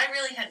me. So I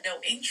really had no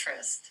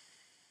interest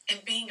in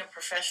being a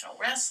professional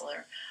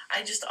wrestler.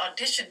 I just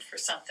auditioned for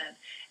something,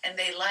 and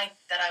they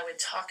liked that I would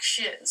talk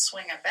shit and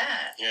swing a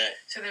bat. Yeah.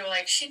 So they were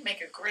like, she'd make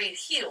a great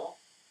heel,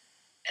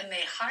 and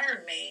they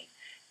hired me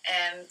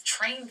and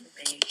trained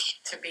me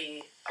to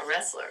be a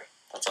wrestler.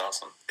 That's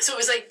awesome. So it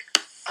was like,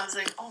 I was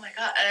like, oh my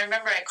God. And I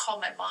remember I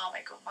called my mom.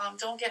 I go, Mom,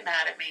 don't get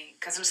mad at me,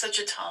 because I'm such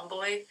a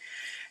tomboy.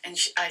 And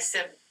I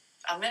said,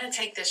 I'm going to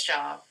take this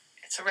job.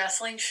 It's a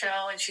wrestling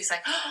show. And she's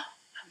like, oh,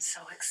 I'm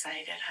so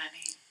excited,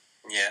 honey.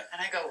 Yeah.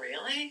 And I go,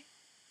 really?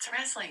 It's a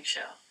wrestling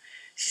show.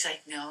 She's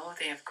like, no,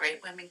 they have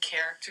great women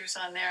characters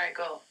on there. I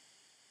go,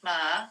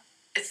 Ma,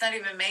 it's not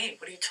even made.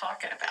 What are you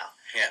talking about?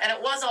 Yeah. And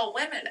it was all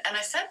women. And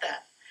I said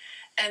that.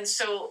 And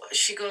so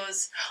she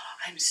goes,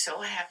 oh, I'm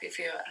so happy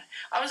for you.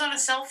 I was on a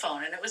cell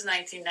phone, and it was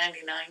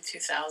 1999,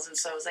 2000.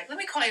 So I was like, let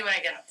me call you when I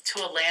get to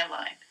a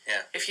landline.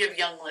 Yeah. If you have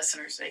young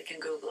listeners, they can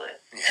Google it.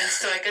 Yeah. And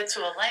so I got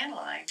to a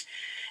landline,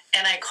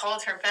 and I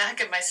called her back,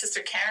 and my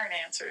sister Karen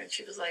answered, and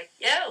she was like,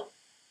 yo,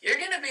 you're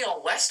going to be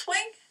on West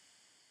Wing?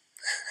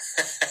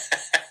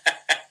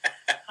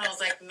 I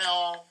was like,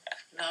 no.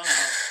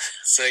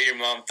 So your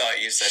mom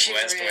thought you said She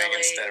West Wing really-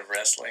 instead of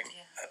wrestling?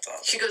 Yeah. That's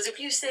awesome. She goes, if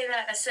you say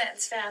that in a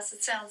sentence fast,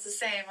 it sounds the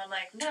same. I'm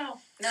like, no,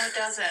 it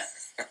doesn't.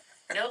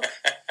 Nope.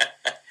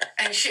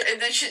 And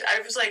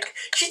I was like,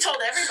 she told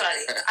everybody.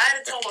 I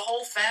had told the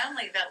whole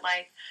family that,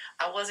 like,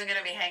 I wasn't going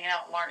to be hanging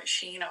out with Martin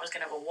Sheen. I was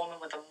going to have a woman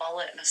with a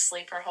mullet and a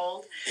sleeper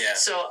hold. Yeah.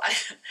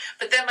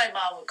 But then my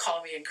mom would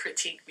call me and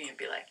critique me and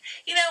be like,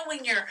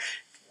 when you're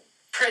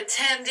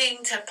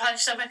pretending to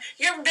punch someone,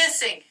 you're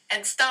missing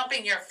and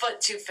stomping your foot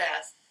too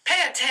fast.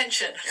 Pay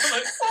attention. I'm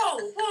like,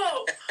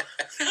 whoa.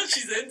 Now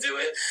she's into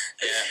it.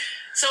 Yeah.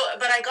 So,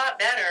 but I got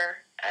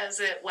better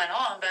as it went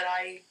on,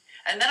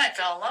 and then I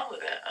fell in love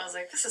with it. I was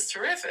like, this is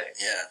terrific.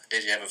 Yeah.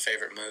 Did you have a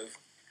favorite move?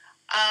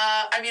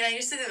 I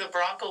used to do the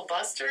Bronco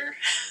Buster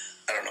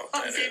I don't know what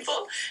on that is.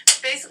 people.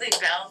 Basically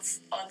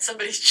bounce on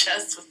somebody's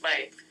chest with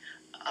my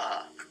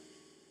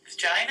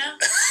vagina.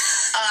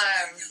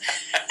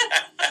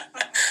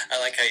 I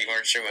like how you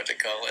weren't sure what to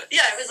call it.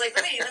 Yeah, I was like,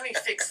 let me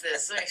fix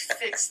this.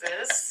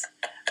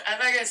 I'm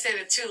not going to say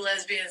the two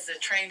lesbians that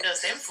trained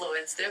us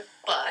influenced it,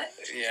 but...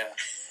 Yeah,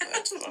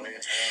 that's funny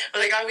as hell. But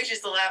like, I always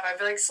used to laugh. I'd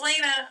be like,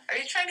 Selena, are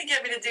you trying to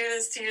get me to do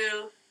this to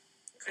you?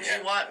 Because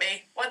you want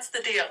me? What's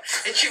the deal?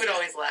 And she would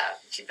always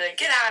laugh. She'd be like,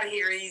 get out of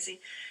here, Easy.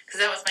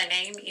 Because that was my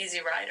name, Easy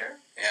Rider.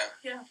 Yeah.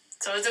 Yeah.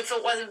 So as if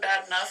it wasn't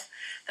bad enough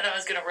that I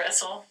was going to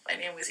wrestle, my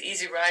name was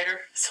Easy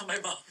Rider, so my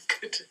mom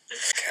could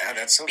God,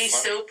 that's so be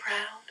funny. so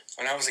proud.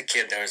 When I was a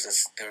kid, there was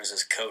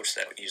this coach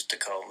that used to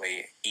call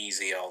me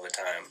Easy all the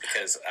time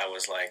because I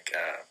was like,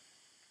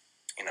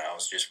 I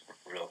was just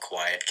a real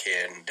quiet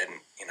kid and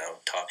didn't,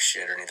 talk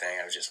shit or anything.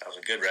 I was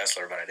a good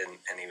wrestler, but I didn't.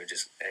 And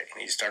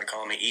he started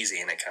calling me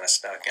Easy, and it kind of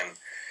stuck.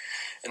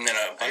 And then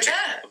a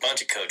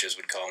bunch of coaches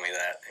would call me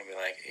that and be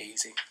like,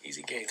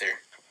 Easy Gaither.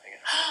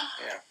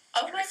 Yeah.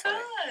 Oh my funny.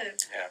 God.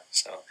 Yeah,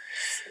 so.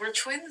 We're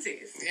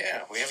twinsies.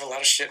 Yeah, we have a lot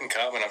of shit in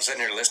common. I'm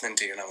sitting here listening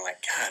to you, and I'm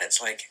like, God,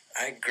 it's like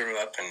I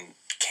grew up in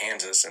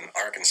Kansas and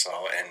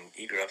Arkansas, and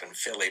you grew up in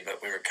Philly,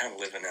 but we were kind of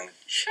living in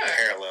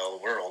parallel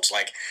worlds.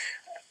 Like,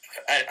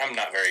 I'm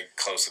not very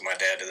close with my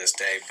dad to this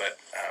day, but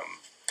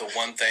the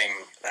one thing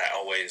that I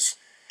always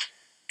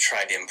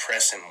tried to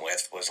impress him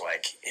with was,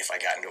 like, if I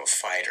got into a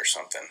fight or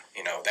something,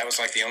 that was,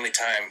 like, the only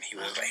time he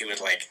would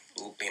like,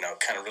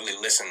 kind of really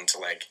listen to,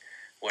 like,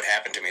 what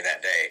happened to me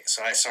that day.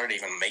 So I started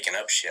even making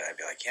up shit. I'd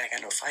be like, yeah, I got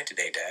into a fight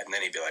today, Dad. And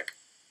then he'd be like,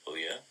 oh,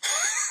 yeah?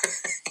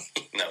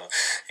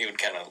 He would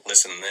kind of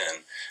listen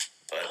then.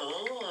 But,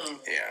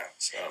 yeah,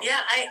 so. Yeah,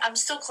 I'm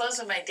still close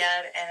with my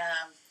dad, and,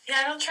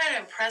 I don't try to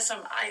impress him.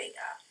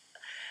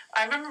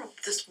 I remember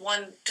this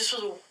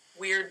was a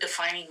weird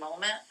defining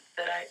moment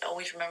that I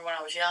always remember when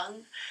I was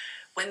young,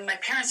 when my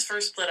parents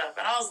first split up,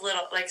 and I was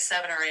little, like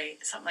 7 or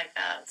 8, something like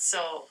that.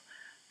 So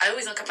I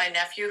always look at my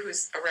nephew,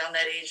 who's around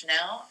that age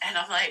now, and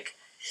I'm like,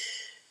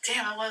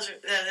 damn,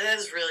 that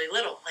is really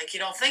little. Like, you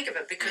don't think of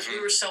it because we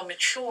were so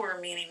mature,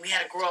 meaning we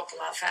had to grow up a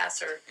lot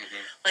faster.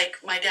 Like,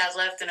 my dad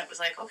left, and it was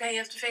like, okay, you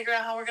have to figure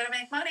out how we're going to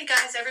make money,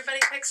 guys. Everybody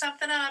pick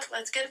something up.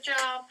 Let's get a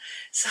job.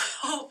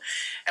 So,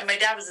 and my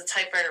dad was a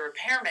typewriter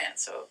repairman,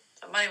 so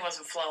the money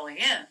wasn't flowing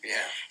in.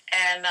 Yeah.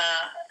 And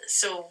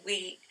so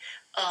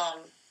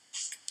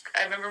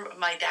I remember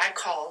my dad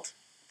called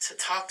to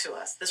talk to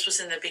us. This was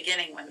in the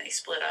beginning when they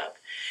split up.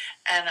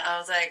 And I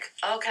was like,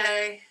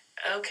 okay.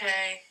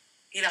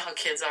 You know how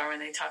kids are when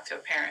they talk to a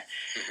parent.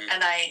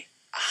 And I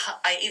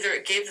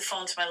either gave the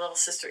phone to my little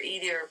sister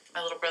Edie or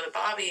my little brother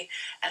Bobby,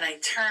 and I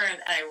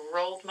turned and I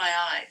rolled my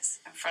eyes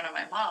in front of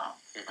my mom.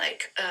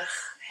 Like, ugh,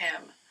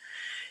 him.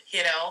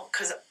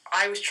 Because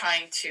I was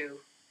trying to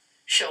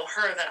show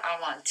her that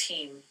I'm on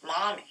team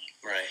mommy.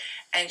 Right.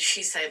 And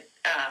she said,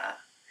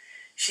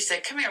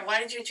 come here, why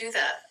did you do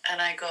that?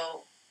 And I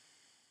go,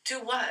 do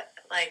what?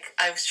 Like,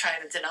 I was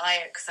trying to deny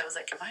it because I was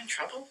like, am I in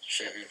trouble?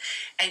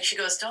 And she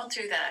goes, don't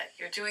do that.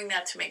 You're doing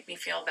that to make me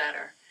feel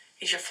better.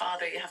 He's your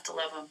father. You have to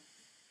love him.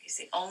 He's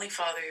the only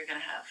father you're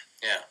going to have.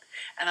 Yeah.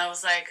 And I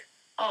was like,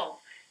 oh.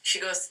 She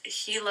goes,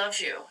 he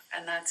loves you,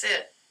 and that's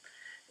it.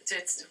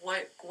 It's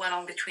what went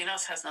on between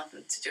us has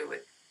nothing to do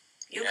with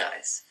you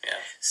guys. Yeah.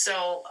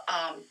 So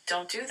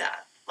don't do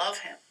that. Love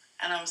him.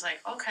 And I was like,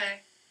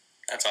 okay.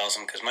 That's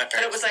awesome because my parents.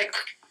 But it was like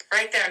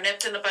right there,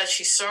 nipped in the bud.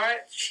 She saw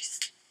it. She's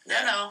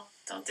no,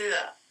 don't do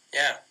that.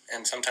 Yeah,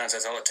 and sometimes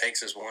that's all it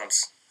takes is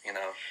once,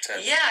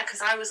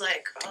 because I was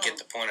like, to get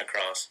the point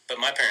across. But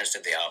my parents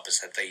did the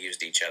opposite. They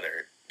used each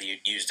other. They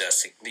used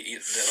us. The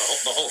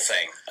whole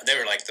thing. They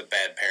were like the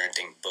bad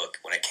parenting book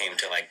when it came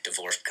to like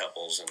divorced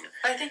couples and.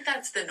 I think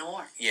that's the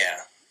norm. Yeah,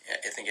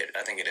 I think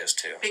it is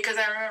too. Because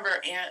I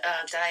remember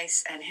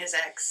Dice and his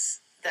ex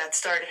that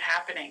started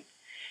happening,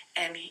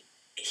 and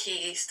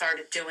he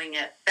started doing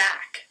it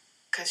back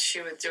because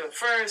she would do it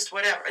first.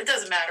 Whatever. It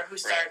doesn't matter who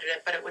started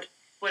it, but it would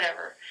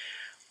whatever.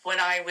 When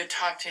I would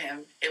talk to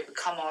him, it would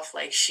come off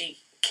like she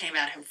came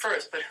at him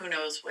first, but who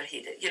knows what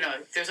he did.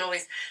 There's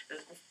always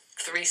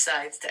 3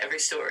 sides to every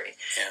story.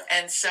 Yeah.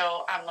 And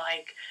so I'm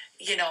like,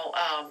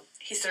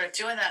 he started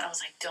doing that, and I was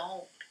like,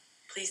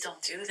 please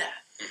don't do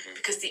that.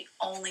 Because the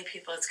only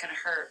people it's going to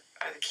hurt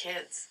are the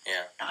kids.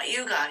 Yeah. Not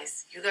you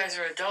guys. You guys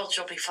are adults.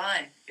 You'll be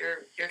fine.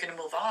 You're going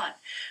to move on.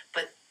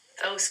 But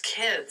those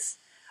kids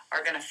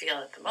are going to feel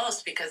it the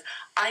most because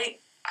I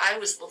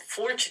was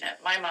fortunate.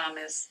 My mom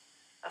is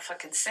a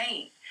fucking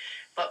saint.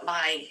 But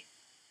my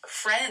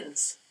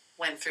friends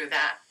went through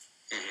that.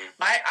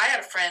 I had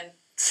a friend,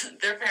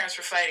 their parents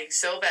were fighting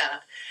so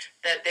bad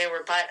that they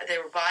were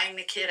buying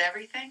the kid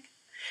everything.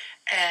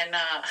 And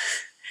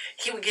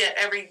he would get,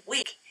 every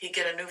week, he'd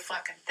get a new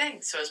fucking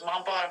thing. So his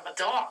mom bought him a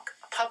dog,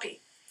 a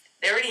puppy.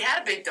 They already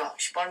had a big dog.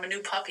 She bought him a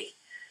new puppy.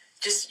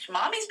 Just,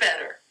 mommy's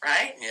better,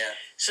 right? Yeah.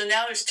 So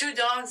now there's 2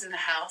 dogs in the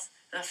house.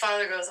 And the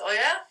father goes, oh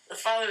yeah? The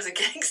father was a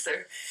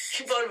gangster.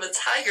 He bought him a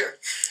tiger.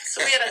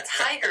 So we had a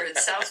tiger in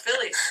South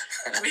Philly.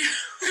 We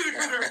would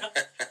run around.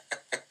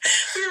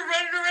 We were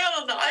running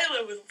around on the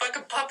island with a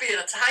fucking puppy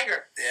and a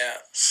tiger. Yeah.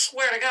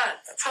 Swear to God.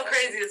 That's How awesome.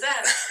 Crazy is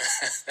that?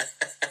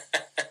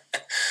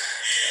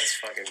 That's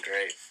fucking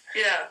great.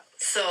 Yeah.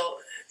 So,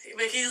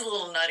 but he's a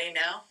little nutty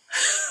now.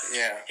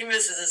 Yeah. He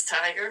misses his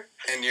tiger.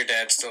 And your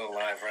dad's still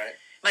alive, right?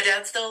 My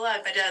dad's still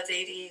alive. My dad's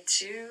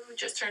 82.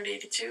 Just turned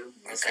 82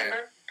 in December.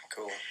 Okay.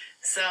 Cool.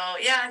 So,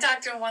 yeah, I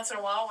talk to him once in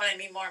a while when I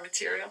need more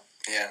material.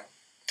 Yeah.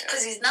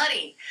 Because he's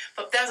nutty.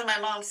 But that's what my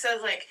mom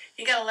says, like,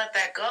 you got to let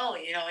that go,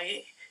 you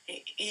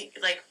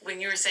like when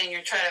you were saying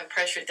you're trying to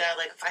impress your dad,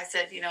 like if I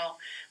said,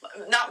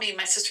 not me,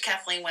 my sister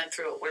Kathleen went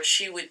through it where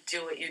she would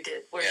do what you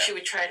did, where she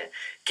would try to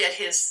get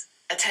his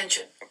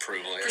attention.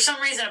 Approval. Yeah. For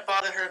some reason, it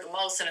bothered her the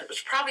most, and it was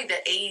probably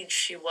the age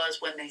she was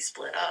when they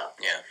split up.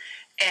 Yeah.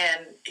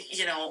 And,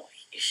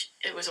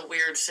 it was a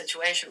weird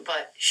situation,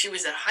 but she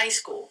was in high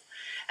school.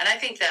 And I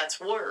think that's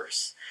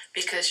worse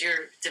because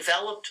you're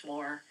developed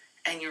more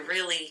and you're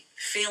really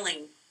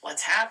feeling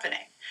what's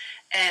happening.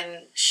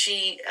 And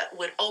she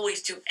would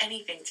always do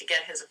anything to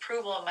get his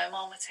approval. And my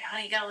mom would say,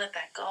 honey, you got to let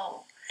that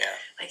go. Yeah.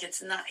 Like,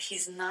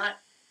 he's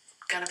not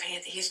going to pay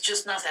it. He's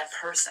just not that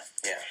person.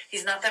 Yeah.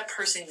 He's not that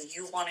person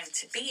you want him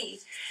to be.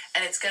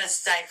 And it's going to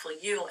stifle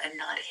you and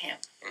not him.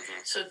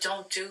 Mm-hmm. So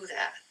don't do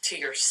that to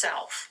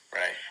yourself.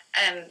 Right.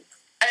 And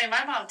I mean,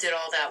 my mom did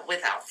all that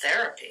without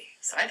therapy.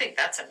 So I think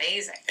that's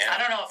amazing. Yeah. I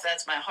don't know if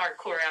that's my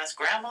hardcore ass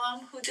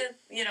grandmom who did,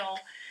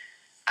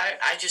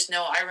 I just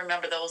know I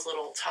remember those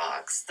little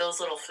talks,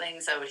 those little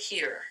things I would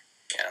hear.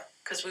 Yeah.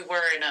 Because we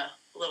were in a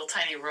little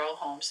tiny row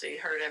home, so you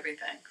heard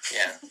everything.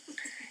 Yeah.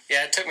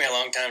 Yeah, it took me a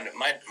long time to,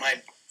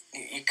 I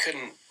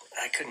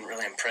couldn't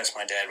really impress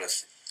my dad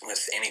with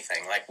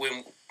anything. Like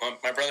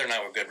my brother and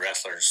I were good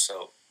wrestlers,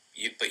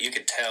 but you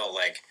could tell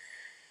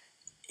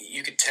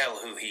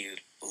who he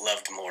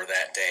loved more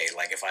that day.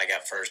 Like if I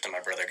got first and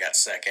my brother got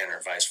second, or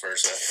vice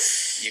versa,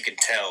 you could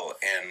tell.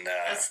 And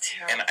that's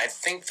terrible. And I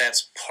think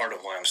that's part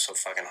of why I'm so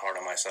fucking hard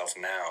on myself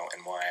now,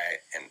 and why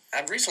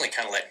I've recently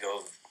kind of let go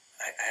of.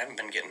 I haven't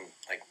been getting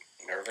like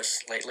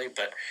nervous lately,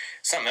 but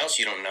something else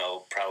you don't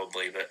know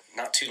probably. But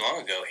not too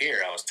long ago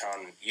here, I was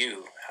telling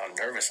you how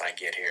nervous I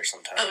get here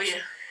sometimes. Oh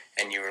yeah.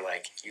 And you were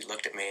like, you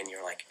looked at me and you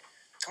were like,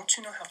 don't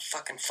you know how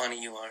fucking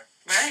funny you are?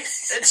 Right.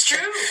 It's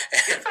true.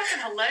 You're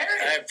fucking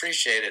hilarious. I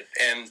appreciate it.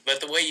 But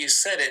the way you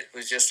said it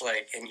was just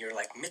like, and you're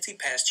like, Mitzi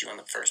passed you on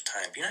the first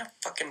time. You know how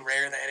fucking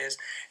rare that is?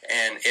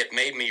 And it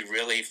made me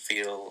really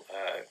feel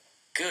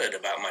good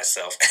about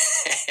myself.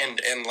 and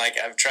like,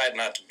 I've tried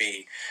not to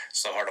be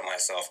so hard on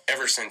myself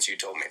ever since you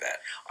told me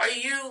that. Are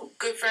you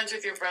good friends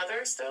with your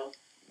brother still?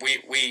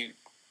 We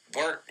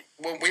weren't,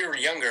 when we were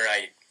younger,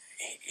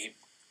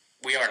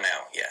 we are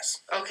now, yes.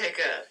 Okay,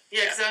 good.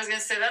 Yeah, because I was going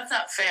to say, that's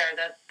not fair.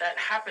 That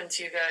happened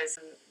to you guys,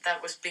 and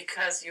that was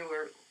because you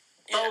were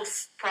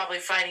both probably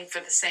fighting for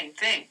the same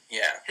thing.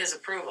 Yeah. His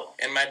approval.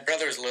 And my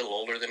brother's a little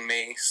older than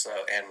me, so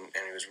and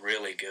he was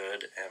really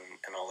good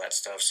and all that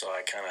stuff, so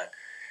I kind of,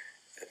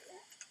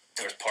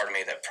 there was part of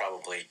me that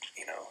probably,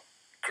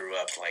 grew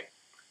up like,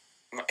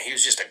 he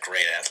was just a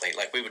great athlete.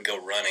 Like, we would go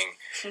running,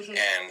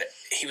 and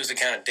he was the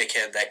kind of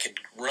dickhead that could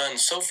run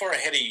so far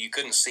ahead of you, you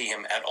couldn't see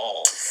him at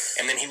all.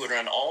 And then he would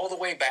run all the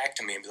way back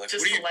to me and be like,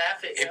 just what are you?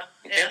 Laugh at you.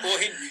 Yeah. Well,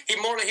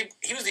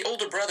 he was the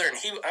older brother, and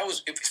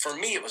for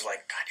me, it was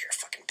like, God, you're a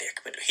fucking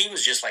dick. But he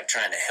was just like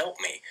trying to help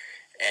me.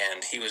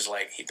 And he was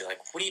like, he'd be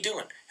like, what are you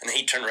doing? And then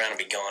he'd turn around and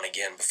be gone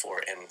again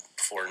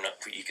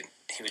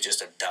he was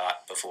just a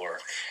dot before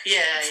he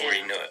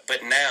knew it.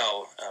 But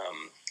now,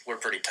 we're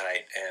pretty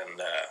tight,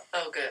 and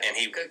good.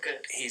 And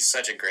good. He's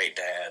such a great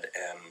dad,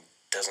 and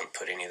doesn't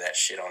put any of that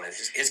shit on it.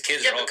 His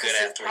kids are all good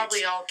athletes. It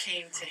probably all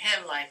came to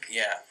him, like,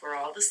 for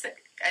all this thing.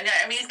 And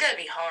I mean, it's got to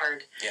be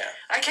hard. Yeah.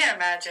 I can't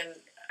imagine.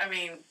 I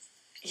mean,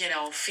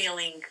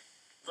 feeling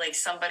like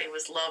somebody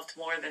was loved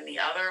more than the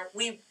other.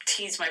 We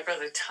teased my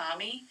brother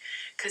Tommy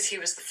because he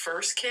was the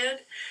first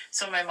kid.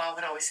 So my mom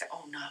would always say,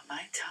 "Oh, not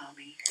my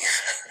Tommy,"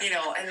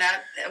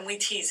 and we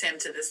tease him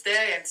to this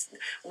day. And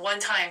one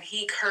time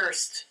he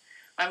cursed.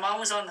 My mom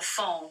was on the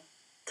phone.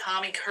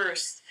 Tommy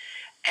cursed,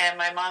 and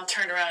my mom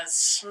turned around and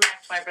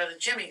smacked my brother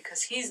Jimmy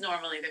because he's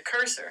normally the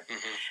cursor.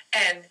 Mm-hmm.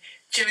 And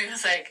Jimmy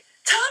was like,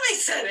 "Tommy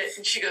said it,"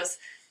 and she goes,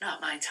 "Not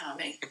my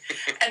Tommy."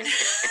 And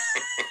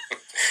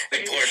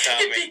poor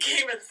Tommy. It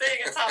became a thing,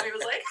 and Tommy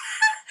was like,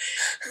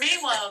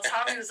 meanwhile,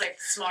 Tommy was like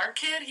the smart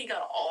kid. He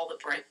got all the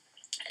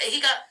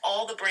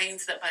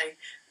brains that my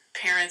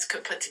parents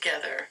could put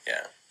together.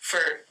 Yeah. For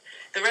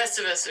the rest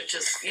of us are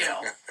just,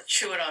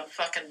 chewing on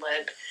fucking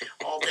lead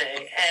all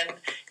day. And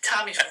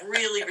Tommy's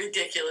really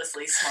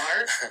ridiculously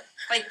smart.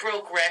 Like,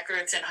 broke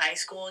records in high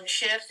school and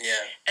shit. Yeah.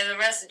 And the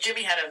rest,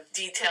 Jimmy had to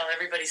detail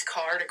everybody's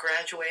car to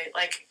graduate.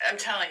 Like, I'm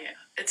telling you,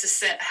 it's a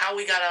sin. How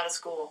we got out of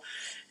school.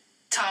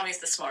 Tommy's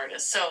the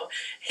smartest. So,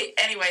 he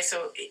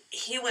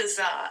was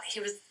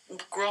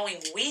growing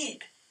weed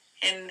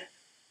in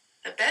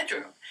the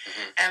bedroom.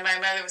 Mm-hmm. And my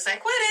mother was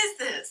like, "What is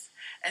this?"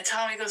 And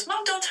Tommy goes,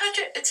 "Mom, don't touch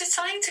it. It's a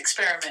science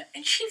experiment."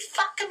 And she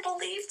fucking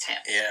believed him.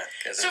 Yeah.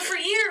 So for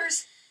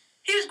years,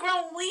 he was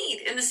growing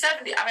weed in the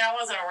 70s. I mean, I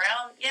wasn't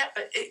around yet,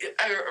 but if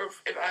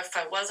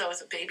I was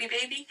a baby.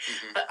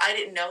 Mm-hmm. But I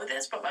didn't know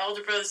this. But my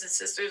older brothers and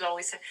sisters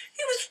always said,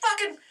 "He was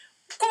fucking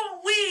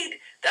growing weed."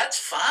 That's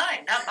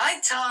fine. Not my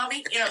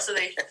Tommy. So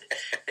they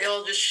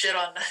all just shit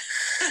on the...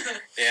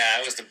 Yeah,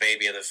 I was the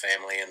baby of the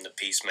family and the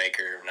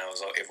peacemaker, and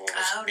everyone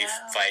was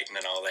fighting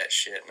and all that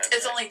shit. And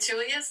it's only two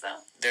of you, though?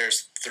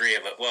 There's three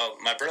of us. Well,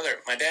 my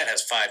dad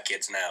has 5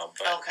 kids now,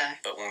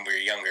 but when we were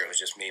younger, it was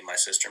just me, my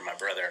sister, and my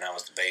brother, and I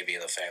was the baby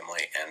of the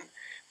family. And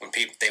when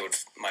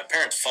my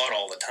parents fought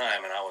all the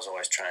time, and I was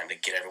always trying to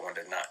get everyone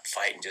to not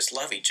fight and just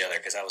love each other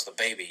because I was the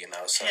baby,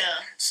 So,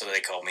 so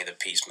they called me the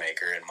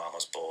peacemaker and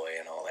mama's boy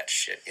and all that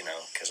shit,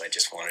 because I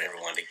just wanted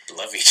everyone to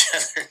love each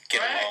other and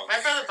get along.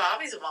 My brother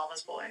Bobby's a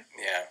mama's boy.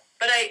 Yeah.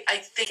 But I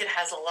think it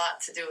has a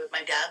lot to do with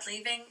my dad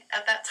leaving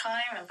at that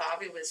time, and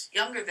Bobby was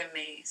younger than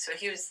me, so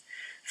he was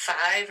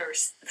 5 or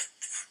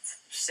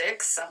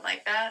 6, something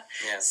like that.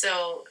 Yeah.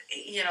 So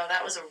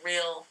that was a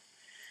real,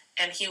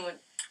 and he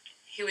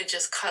would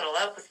just cuddle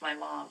up with my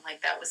mom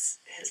like that was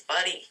his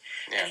buddy,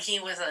 and he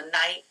was a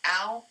night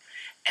owl,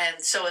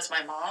 and so is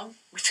my mom,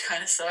 which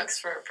kind of sucks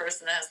for a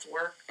person that has to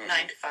work 9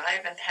 to 5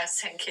 and has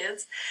 10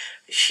 kids.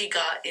 She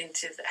got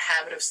into the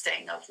habit of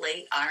staying up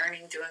late,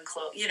 ironing, doing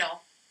clothes.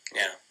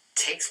 Yeah.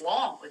 Takes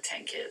long with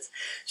 10 kids,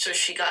 so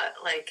she got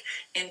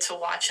into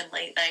watching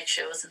late night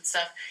shows and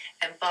stuff,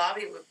 and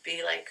Bobby would be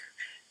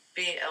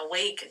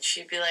awake, and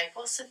she'd be like,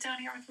 well, sit down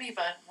here with me,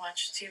 bud, and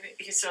watch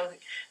TV. So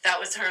that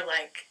was her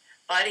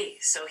buddy,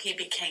 so he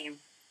became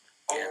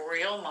a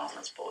real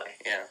mama's boy.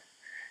 Yeah.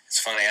 It's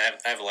funny,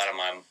 I have a lot of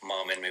my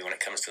mom in me when it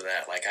comes to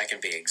that. I can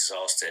be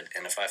exhausted,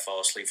 and if I fall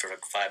asleep for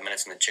 5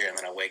 minutes in the chair and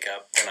then I wake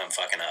up, then I'm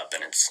fucking up,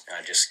 and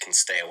I just can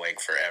stay awake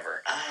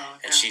forever. Oh,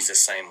 and she's the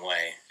same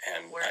way.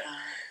 And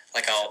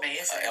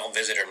I'll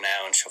visit her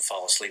now, and she'll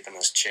fall asleep in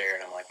this chair,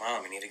 and I'm like,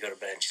 Mom, you need to go to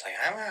bed. And she's like,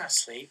 I'm not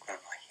asleep. And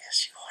I'm like,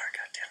 yes, you are,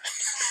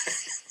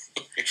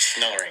 goddammit. You're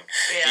snoring.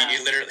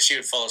 Yeah. She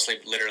would fall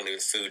asleep literally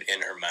with food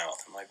in her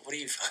mouth. I'm like, what are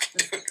you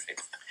fucking doing right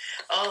now?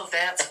 Oh,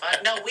 that's fun.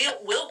 No,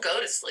 we'll go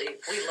to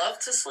sleep. We love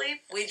to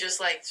sleep. We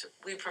just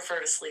we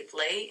prefer to sleep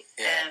late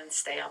and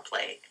stay up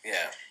late.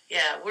 Yeah.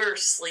 Yeah, we're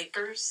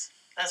sleepers.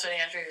 That's what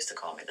Andrew used to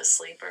call me, the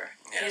sleeper.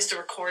 Yeah. He used to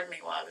record me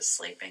while I was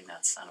sleeping,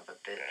 that son of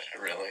a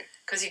bitch. Really?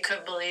 Because he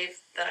couldn't believe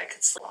that I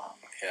could sleep long.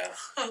 Yeah.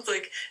 I was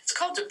like, it's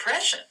called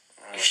depression.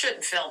 You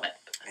shouldn't film it.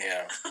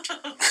 Yeah.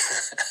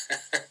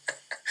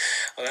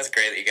 Well, that's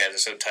great that you guys are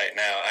so tight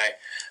now.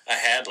 I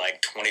had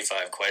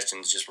 25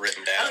 questions just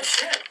written down. Oh,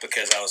 shit.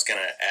 Because I was going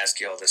to ask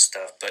you all this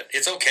stuff. But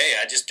it's okay.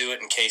 I just do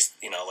it in case,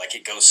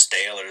 it goes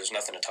stale or there's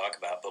nothing to talk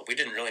about. But we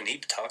didn't really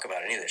need to talk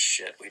about any of this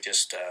shit. We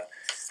just,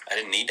 I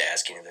didn't need to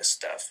ask any of this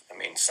stuff. I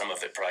mean, some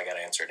of it probably got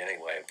answered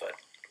anyway. But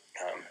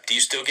do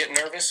you still get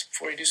nervous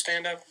before you do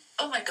stand-up?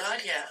 Oh, my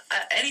God, yeah.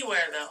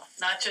 Anywhere, though.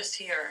 Not just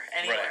here.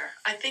 Anywhere.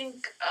 Right. I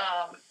think...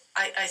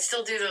 I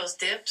still do those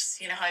dips.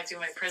 You know how I do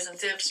my prison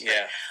dips?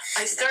 Yeah.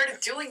 I started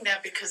doing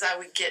that because I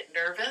would get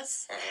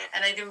nervous.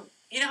 And I do...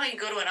 You know how you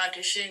go to an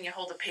audition and you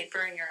hold a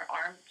paper in your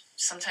arm?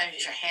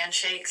 Sometimes your hand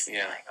shakes and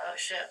you're like, oh,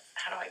 shit,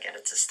 how do I get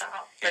it to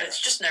stop? But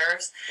it's just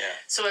nerves. Yeah.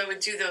 So I would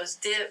do those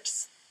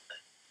dips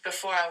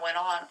before I went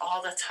on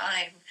all the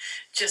time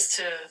just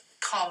to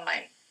calm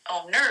my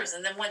own nerves.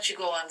 And then once you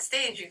go on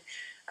stage,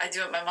 I do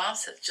what my mom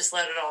said, just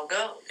let it all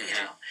go, you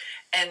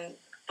know?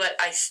 But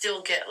I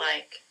still get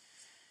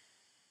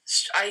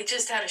I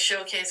just had a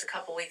showcase a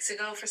couple weeks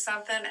ago for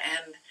something,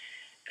 and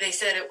they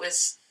said it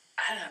was,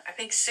 I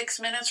think 6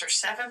 minutes or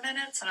 7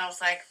 minutes, and I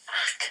was like,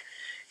 fuck,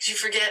 because you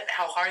forget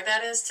how hard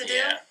that is to do.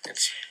 Yeah.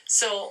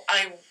 So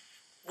I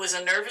was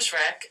a nervous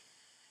wreck,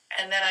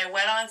 and then I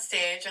went on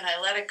stage, and I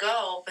let it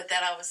go, but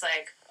then I was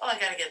like, oh, I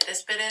got to get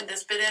this bit in,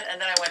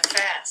 and then I went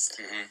fast.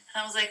 And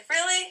I was like,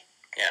 really?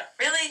 Yeah.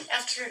 Really?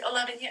 After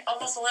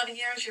almost 11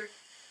 years, you're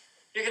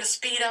going to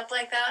speed up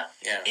like that?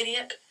 Yeah.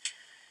 Idiot.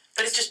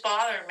 But it just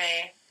bothered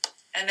me.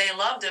 And they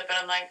loved it, but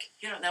I'm like,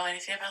 you don't know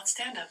anything about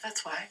stand-up,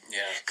 that's why.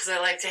 Yeah. Because I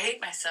like to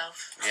hate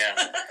myself.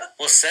 Yeah.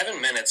 Well,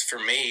 7 minutes for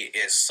me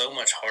is so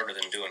much harder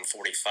than doing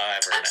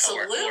 45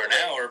 or an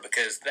hour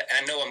because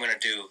I know I'm going to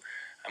do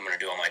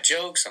all my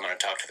jokes, I'm going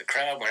to talk to the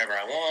crowd whenever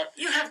I want.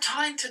 You have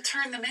time to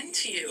turn them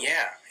into you.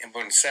 Yeah. And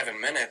when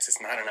 7 minutes, it's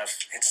not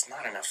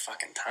enough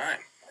fucking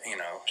time,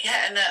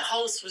 Yeah, and that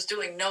host was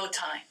doing no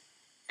time.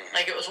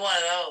 Like it was one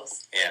of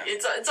those. Yeah.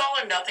 It's all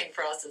or nothing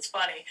for us. It's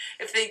funny.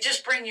 If they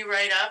just bring you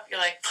right up, you're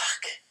like,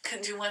 fuck,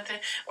 couldn't do one thing.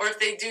 Or if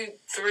they do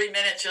 3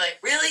 minutes, you're like,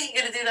 really?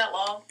 You gonna do that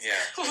long?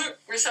 Yeah.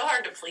 We're so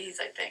hard to please,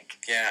 I think.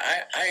 Yeah,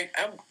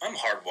 I'm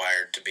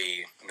hardwired to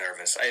be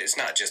nervous. It's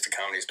not just the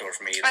Comedy Store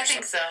for me either. I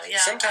think so, yeah.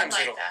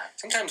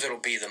 Sometimes it'll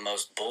be the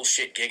most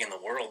bullshit gig in the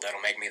world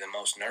that'll make me the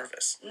most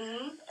nervous.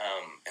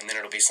 And then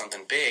it'll be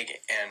something big.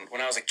 And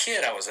when I was a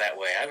kid, I was that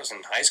way. I was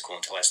in high school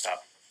until I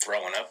stopped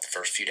throwing up the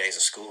first few days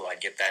of school. I'd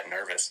get that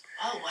nervous.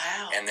 Oh,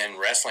 wow. And then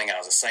wrestling, I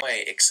was the same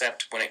way,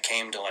 except when it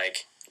came to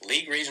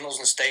league regionals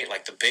and state,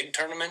 the big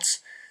tournaments,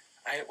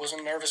 I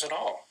wasn't nervous at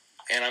all.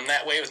 And I'm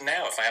that way with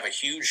now. If I have a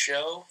huge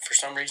show, for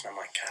some reason, I'm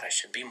like, God, I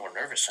should be more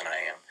nervous than I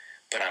am.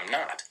 But I'm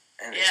not.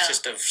 And it's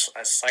just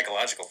a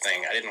psychological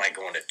thing. I didn't like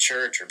going to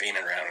church or being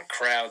around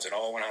crowds at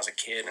all when I was a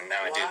kid, and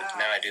now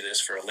I do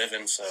this for a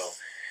living, so...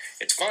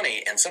 It's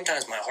funny, and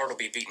sometimes my heart will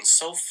be beating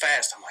so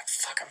fast, I'm like,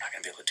 fuck, I'm not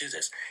going to be able to do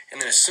this. And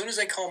then as soon as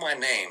they call my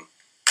name,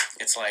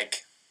 it's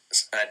like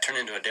I turn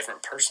into a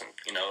different person,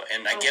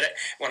 and I get it.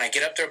 When I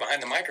get up there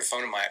behind the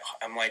microphone,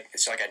 I'm like,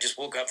 it's like I just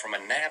woke up from a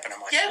nap, and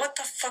I'm like, what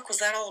the fuck was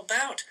that all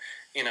about?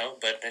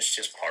 but it's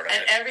just part of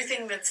And it.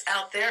 everything that's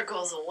out there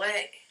goes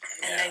away.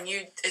 And Yeah.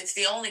 then it's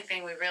the only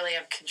thing we really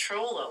have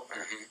control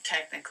over,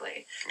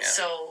 technically. Yeah.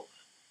 So,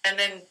 and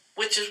then,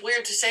 which is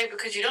weird to say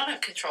because you don't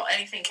have control.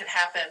 Anything can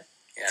happen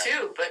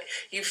too, but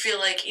you feel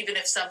like even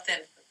if something,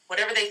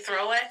 whatever they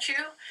throw at you,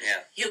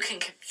 you can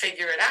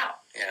figure it out.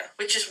 Yeah.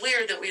 Which is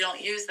weird that we don't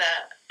use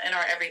that in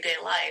our everyday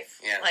life.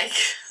 Yeah. Like,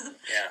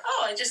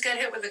 oh, I just got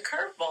hit with a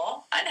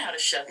curveball. I know how to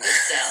shut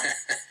this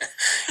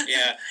down.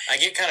 Yeah, I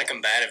get kind of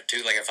combative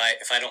too. Like if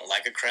I don't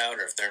like a crowd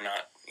or if they're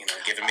not,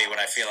 giving me what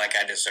I feel like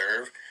I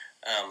deserve,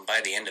 by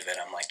the end of it,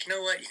 I'm like, you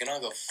know what? You can all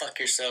go fuck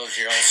yourselves.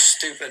 You're all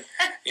stupid.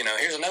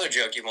 Here's another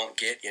joke you won't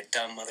get, you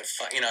dumb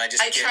motherfucker.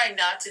 I try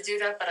not to do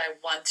that, but I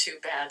want to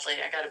badly.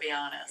 I got to be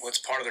honest. What's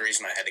part of the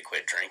reason I had to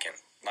quit drinking?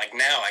 Like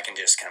now I can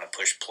just kind of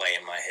push play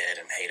in my head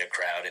and hate a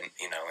crowd and,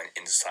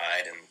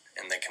 inside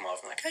and they come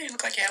off and like, hey, you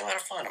look like you had a lot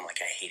of fun. I'm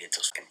like, I hated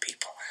those fucking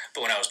people.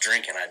 But when I was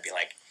drinking, I'd be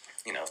like,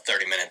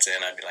 30 minutes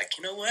in, I'd be like,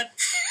 you know what?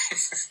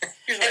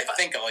 Here's what I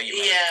think, all you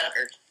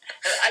motherfuckers.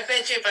 I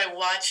bet you if I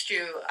watched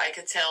you, I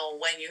could tell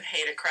when you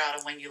hate a crowd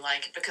and when you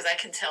like it, because I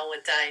can tell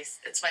with Dice.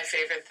 It's my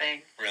favorite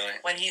thing. Really?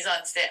 When he's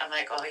on stage, I'm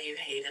like, oh, you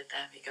hated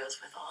them. He goes,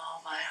 with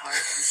all my heart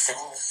and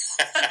soul.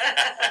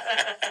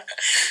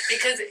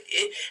 Because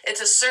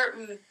it's a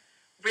certain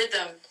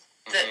rhythm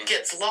that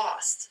gets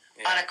lost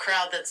on a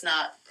crowd that's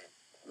not,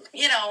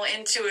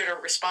 into it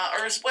or respond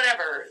or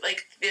whatever.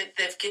 Like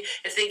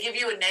if they give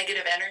you a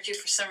negative energy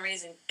for some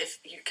reason, if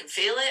you can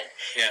feel it,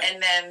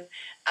 and then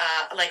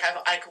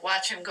I could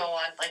watch him go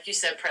on, like you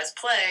said, press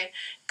play,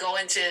 go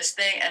into his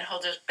thing, and he'll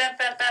just bat,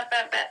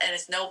 and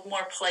it's no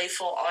more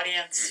playful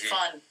audience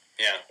fun.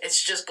 Yeah,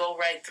 it's just go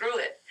right through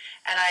it.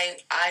 And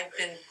I've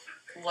been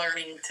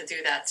learning to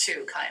do that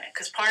too, kind of,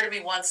 because part of me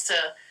wants to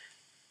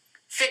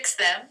fix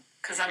them.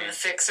 Because I'm the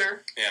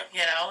fixer. Yeah.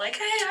 Like,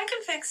 hey, I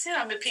can fix it.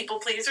 I'm a people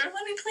pleaser.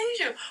 Let me please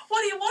you.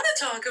 What do you want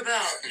to talk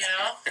about?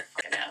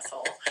 Fucking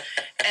asshole.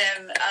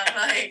 And I'm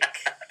like,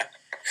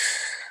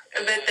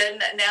 but then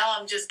now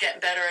I'm just getting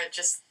better at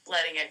just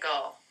letting it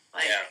go.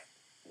 Like,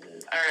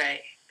 all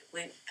right,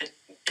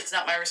 it's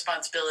not my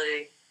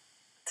responsibility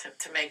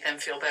to make them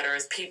feel better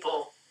as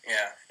people.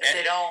 Yeah. If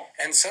they don't.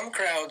 And some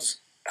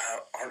crowds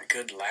aren't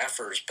good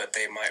laughers, but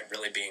they might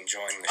really be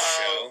enjoying the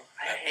show.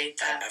 I hate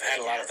that. I've had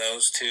a lot of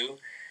those too.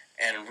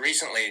 And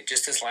recently,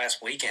 just this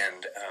last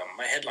weekend,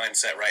 my headline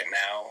set right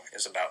now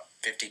is about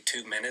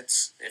 52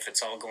 minutes, if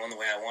it's all going the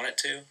way I want it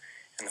to.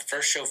 And the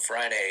first show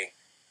Friday,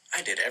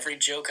 I did every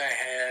joke I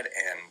had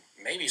and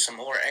maybe some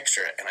more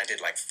extra, and I did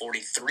like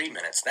 43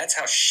 minutes. That's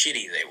how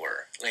shitty they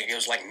were. Like it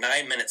was like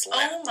 9 minutes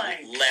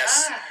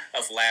less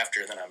of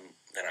laughter than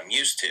I'm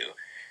used to.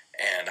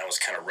 And I was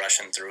kind of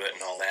rushing through it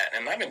and all that.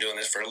 And I've been doing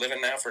this for a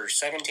living now for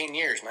 17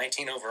 years,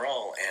 19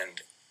 overall.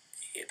 And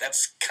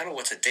that's kind of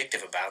what's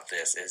addictive about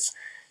this is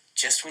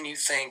just when you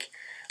think,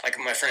 like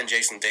my friend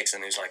Jason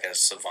Dixon, who's like a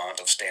savant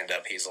of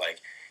stand-up, he's like,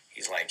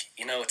 it's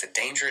a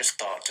dangerous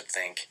thought to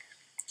think,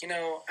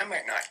 I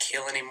might not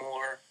kill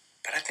anymore,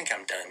 but I think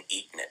I'm done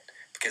eating it.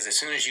 Because as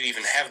soon as you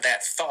even have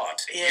that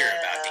thought, you're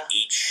about to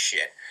eat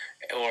shit.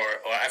 Or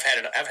I've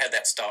had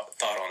that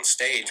thought on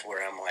stage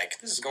where I'm like,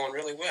 this is going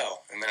really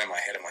well. And then in my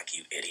head, I'm like,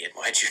 you idiot,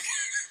 why'd you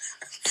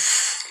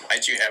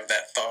have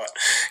that thought?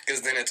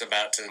 Because then it's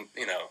about to,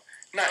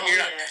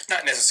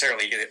 not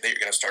necessarily that you're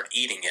going to start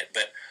eating it,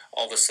 but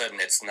all of a sudden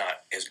it's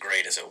not as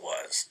great as it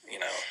was,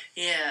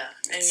 Yeah,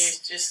 and you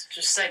just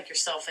psych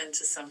yourself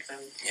into something.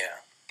 Yeah.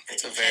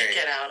 That you can't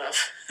get out of.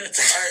 It's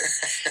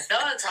hard.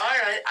 No, it's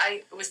hard.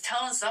 I was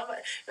telling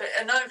somebody,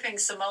 another thing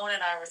Simone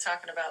and I were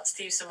talking about,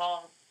 Steve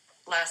Simone,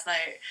 last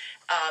night.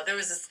 There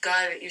was this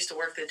guy that used to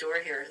work the door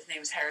here. His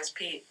name is Harris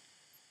Pete.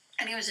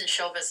 And he was in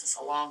show business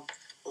a long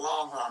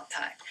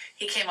time.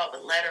 He came up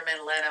with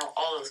Letterman, Leno,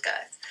 all those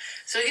guys.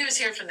 So he was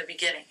here from the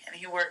beginning, and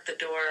he worked the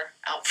door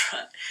out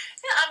front.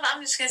 Yeah,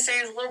 I'm just going to say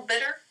he's a little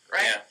bitter,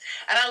 right? Yeah.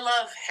 And I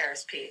love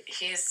Harris Pete.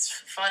 He's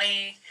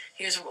funny.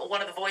 He was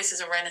one of the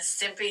voices of Ren and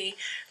Stimpy.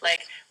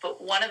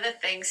 But one of the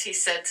things he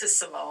said to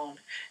Simone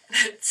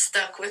that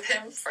stuck with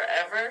him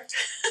forever,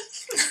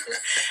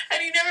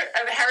 and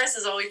Harris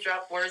has always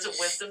dropped words of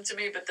wisdom to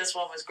me, but this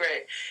one was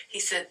great. He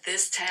said,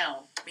 this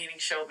town, meaning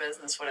show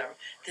business, whatever,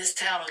 this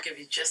town will give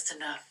you just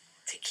enough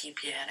to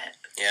keep you in it.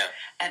 Yeah.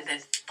 And then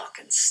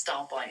fucking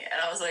stomp on you.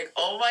 And I was like,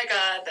 oh my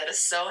God, that is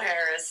so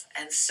Harris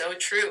and so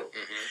true.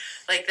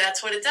 Mm-hmm.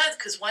 That's what it does.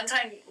 Because one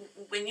time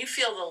when you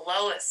feel the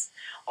lowest,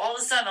 all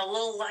of a sudden a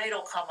little light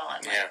will come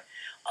on.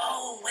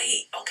 Oh,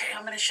 wait, okay,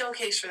 I'm going to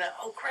showcase for that.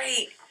 Oh,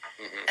 great.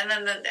 Mm-hmm.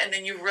 And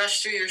then you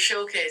rush through your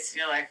showcase and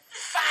you're like,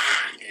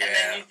 fuck. Yeah. And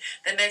then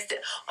the next day,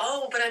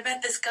 oh, but I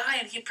met this guy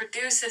and he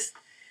produces.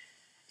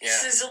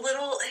 This is a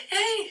little,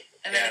 hey.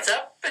 And then it's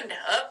up and down,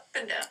 up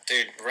and down.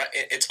 Dude,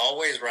 it's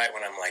always right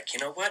when I'm like, you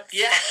know what?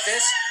 Yeah. Fuck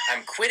this.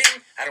 I'm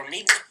quitting. I don't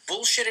need this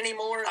bullshit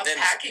anymore. I'm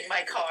packing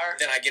my car.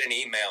 Then I get an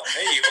email.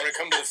 Hey, you want to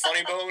come to the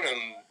Funny Bone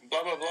and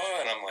blah, blah, blah.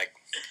 And I'm like,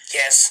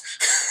 yes.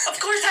 Of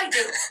course I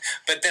do.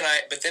 But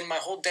then my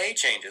whole day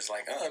changes.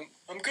 Like, oh,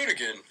 I'm good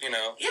again,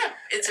 Yeah,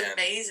 it's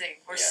amazing.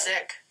 We're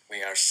sick.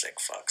 We are sick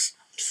fucks.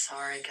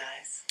 Sorry,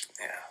 guys.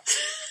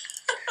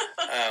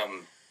 Yeah.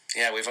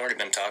 Yeah, we've already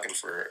been talking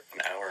for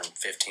an hour and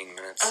 15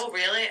 minutes. Oh,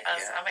 really?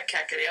 Yeah. I'm a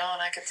cacadillo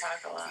and I could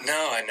talk a lot.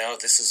 No, I know.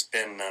 This has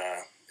been,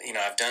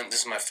 this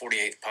is my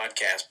 48th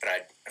podcast, but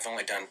I've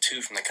only done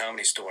 2 from the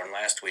Comedy Store, and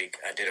last week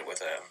I did it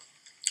with a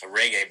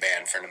reggae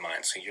band friend of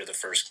mine, so you're the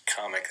first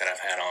comic that I've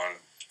had on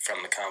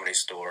from the Comedy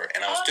Store,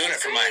 and I was doing it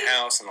from my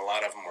house, and a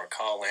lot of them were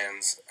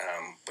call-ins,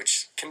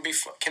 which can be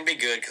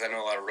good, because I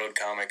know a lot of road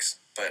comics,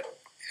 but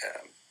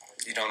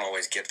you don't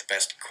always get the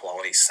best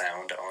quality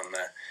sound on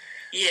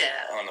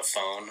the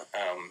phone.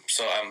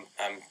 So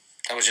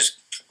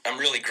I'm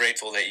really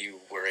grateful that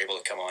you were able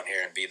to come on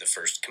here and be the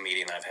first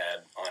comedian I've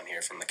had on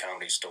here from the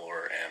Comedy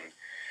Store, and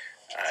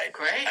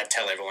I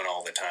tell everyone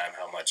all the time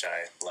how much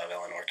I love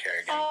Eleanor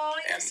Kerrigan. Oh,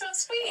 you're so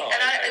sweet. Oh,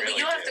 and I really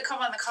you have do. to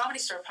come on the Comedy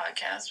Store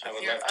podcast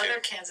with your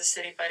other Kansas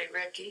City buddy,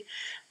 Ricky.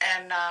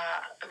 And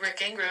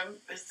Rick Ingram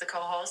is the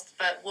co-host,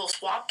 but we'll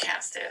swap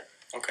cast it.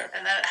 Okay.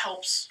 And that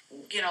helps,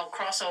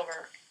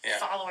 crossover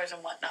followers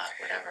and whatnot,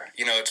 whatever.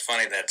 It's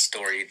funny, that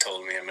story you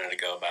told me a minute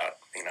ago about,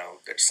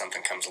 that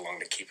something comes along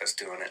to keep us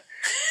doing it.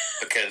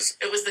 Because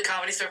it was the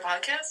Comedy Store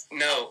podcast?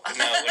 No.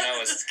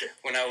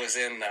 When I was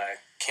in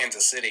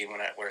Kansas City,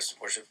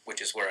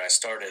 which is where I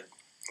started,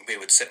 we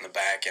would sit in the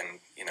back, and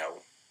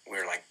we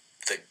were like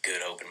the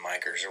good open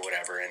micers or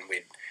whatever, and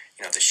we'd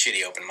the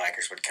shitty open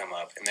micers would come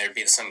up, and there'd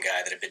be some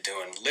guy that had been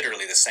doing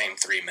literally the same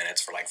 3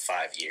 minutes for like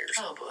 5 years.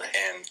 Oh boy!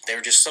 And they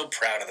were just so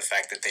proud of the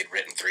fact that they'd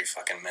written 3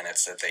 fucking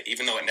minutes that they,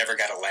 even though it never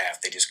got a laugh,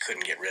 they just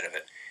couldn't get rid of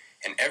it.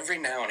 And every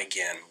now and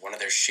again, one of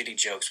their shitty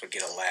jokes would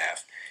get a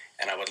laugh.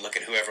 And I would look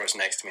at whoever was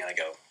next to me, and I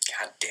go,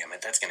 God damn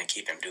it, that's going to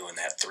keep him doing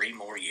that 3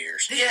 more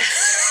years. Yeah.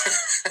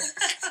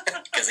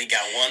 Because he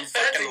got one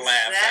fucking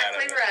laugh out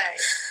of it. Exactly right.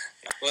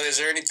 Well, is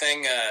there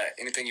anything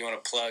you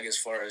want to plug as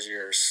far as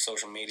your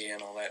social media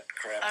and all that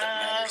crap that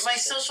matters? My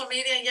social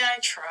media, I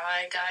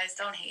try, guys.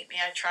 Don't hate me.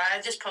 I try. I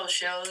just post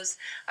shows.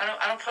 I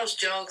don't post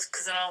jokes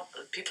because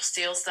people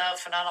steal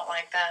stuff, and I don't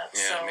like that.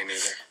 Yeah, so, me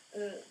neither.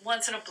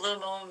 Once in a blue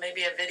moon,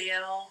 maybe a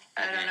video.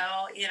 I don't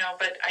know,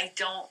 but I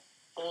don't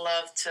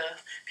love to.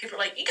 People are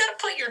like, you got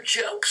to put your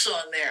jokes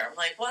on there. I'm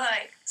like,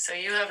 why? So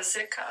you have a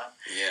sitcom?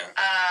 Yeah.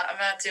 I'm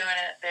not doing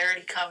it. They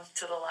already come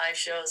to the live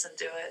shows and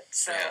do it.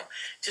 So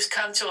just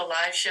come to a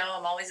live show.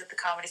 I'm always at the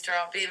Comedy Store.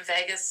 I'll be in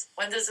Vegas.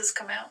 When does this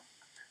come out?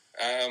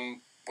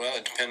 Well,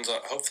 it depends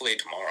on. Hopefully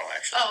tomorrow,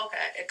 actually. Oh,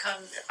 okay. It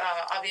comes.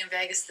 I'll be in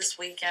Vegas this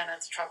weekend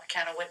at the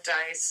Tropicana with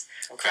Dice.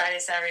 Okay. Friday,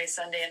 Saturday,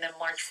 Sunday, and then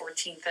March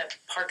 14th at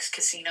Parks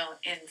Casino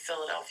in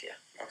Philadelphia.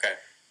 Okay.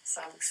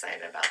 So I'm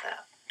excited about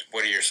that.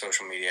 What are your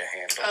social media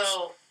handles?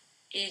 Oh,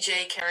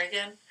 EJ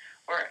Kerrigan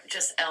or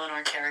just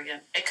Eleanor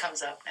Kerrigan. It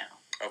comes up now.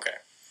 Okay,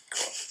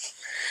 cool.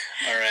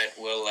 All right,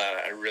 well,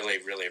 I really,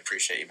 really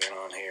appreciate you being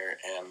on here.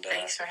 And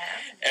thanks for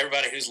having me.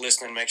 Everybody who's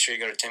listening, make sure you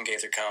go to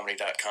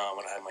timgaithercomedy.com.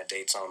 I'll have my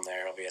dates on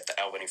there. I'll be at the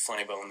Albany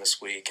Funny Bone this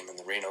week, and then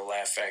the Reno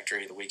Laugh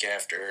Factory the week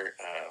after.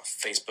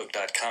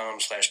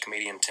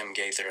 Facebook.com/comedian Tim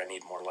Gaither. I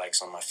need more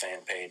likes on my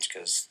fan page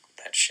because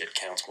that shit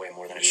counts way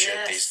more than it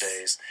should these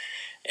days.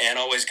 And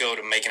always go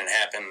to Making It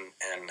Happen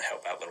and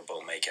help out Little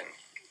Bo Macon.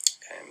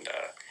 And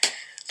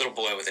Little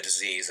Boy with a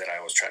Disease that I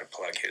always try to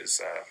plug his...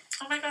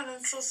 oh my God,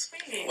 that's so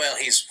sweet. Well,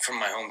 he's from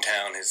my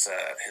hometown. His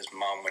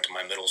mom went to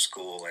my middle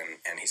school,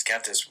 and he's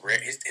got this rare...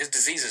 His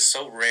disease is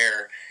so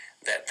rare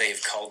that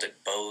they've called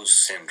it Bose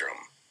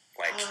syndrome.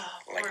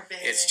 Poor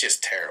baby. It's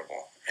just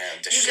terrible.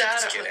 And you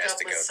gotta hook up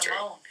with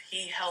Simone.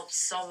 He helps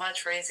so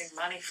much raising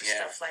money for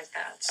stuff like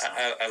that. So.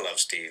 I love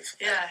Steve.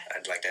 Yeah.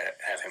 I'd like to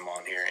have him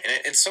on here.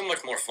 And it's so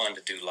much more fun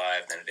to do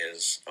live than it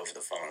is over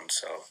the phone.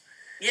 So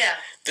yeah.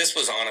 This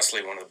was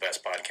honestly one of the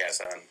best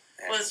podcasts I've done.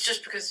 Well, it's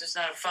just because there's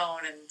not a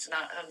phone and it's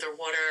not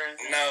underwater. And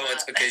no,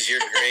 it's because you're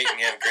great and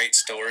you have great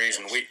stories.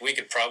 And we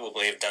could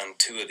probably have done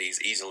 2 of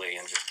these easily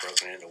and just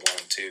broken it into 1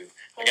 and 2.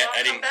 Well,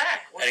 I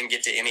didn't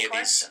get to any of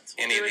these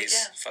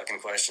fucking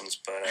questions,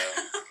 but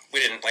we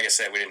didn't. Like I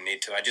said, we didn't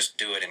need to. I just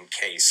do it in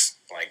case,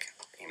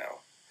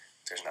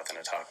 there's nothing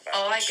to talk about.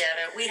 Oh, I get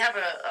it. We have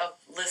a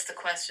list of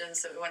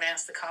questions that we want to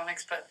ask the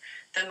comics, but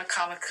then the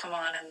comics come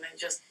on and they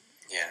just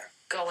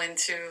go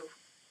into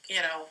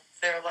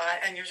their life,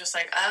 and you're just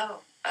like,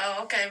 oh,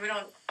 okay,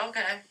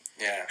 okay.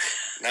 Yeah.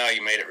 No,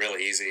 you made it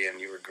really easy, and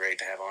you were great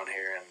to have on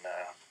here, and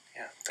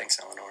thanks,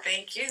 Eleanor.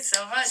 Thank you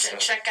so much, and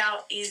check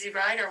out Easy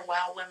Rider,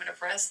 Wow Women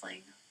of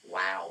Wrestling.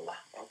 Wow.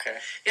 Okay.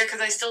 Yeah, because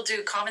I still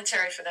do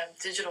commentary for them,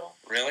 digital.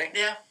 Really?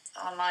 Yeah,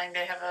 online.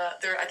 They have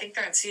I think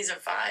they're in season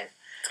 5.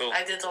 Cool.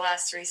 I did the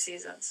last 3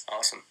 seasons.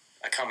 Awesome.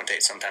 I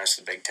commentate sometimes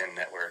for the Big Ten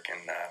Network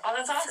and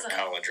that's awesome. For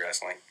college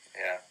wrestling.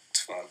 Yeah,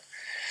 it's fun.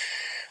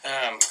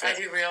 I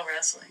do real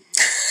wrestling.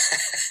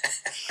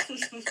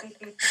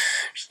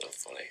 So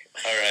funny.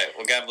 All right.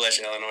 Well, God bless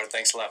you, Eleanor.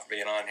 Thanks a lot for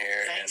being on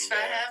here. Thanks for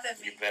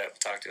having me. You bet. We'll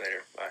talk to you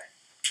later. Bye.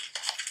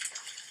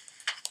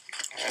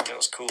 All right, that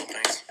was cool.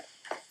 Thanks.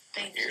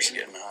 Thank you. Ears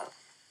getting hot.